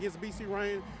Thursday against BC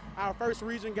Rain, our first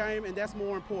region game, and that's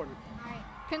more important. All right.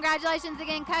 Congratulations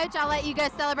again, Coach. I'll let you go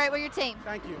celebrate with your team.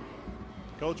 Thank you.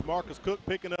 Coach Marcus Cook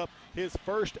picking up his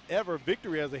first ever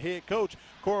victory as a head coach.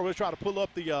 Corey, we'll try to pull up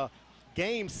the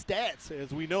game stats,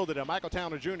 as we know that Michael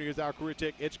Towner Jr. is our Career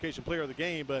Tech Education Player of the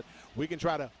Game, but we can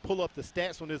try to pull up the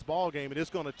stats from this ball game, and it's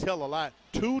going to tell a lot.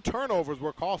 2 turnovers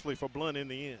were costly for Blount in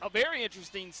the end. A very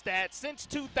interesting stat. Since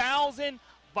 2000,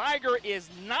 Vigor is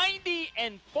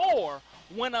 90-4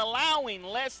 when allowing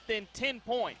less than 10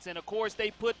 points. And, of course,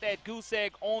 they put that goose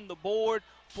egg on the board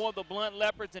for the Blount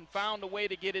Leopards and found a way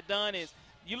to get it done. Is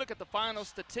you look at the final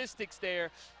statistics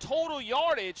there, total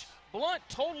yardage, Blount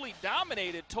totally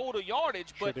dominated total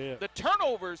yardage, but the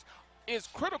turnovers is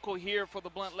critical here for the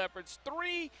Blount Leopards.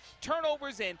 3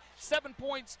 turnovers and 7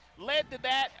 points led to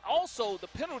that. Also, the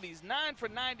penalties, 9 for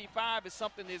 95 is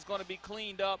something that's going to be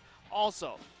cleaned up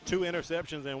also. 2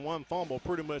 interceptions and 1 fumble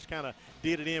pretty much kind of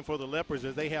did it in for the Leopards,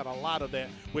 as they had a lot of that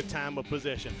with time of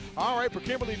possession. All right, for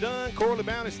Kimberly Dunn, Corley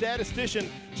Bounty statistician,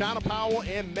 China Powell,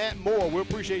 and Matt Moore, we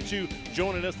appreciate you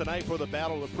joining us tonight for the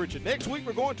Battle of Pritchett. Next week,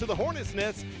 we're going to the Hornets'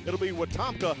 Nest. It'll be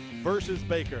Wetumpka versus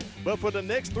Baker. But for the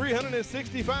next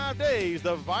 365 days,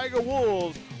 the Vigor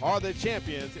Wolves are the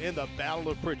champions in the Battle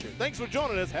of Pritchett. Thanks for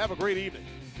joining us. Have a great evening.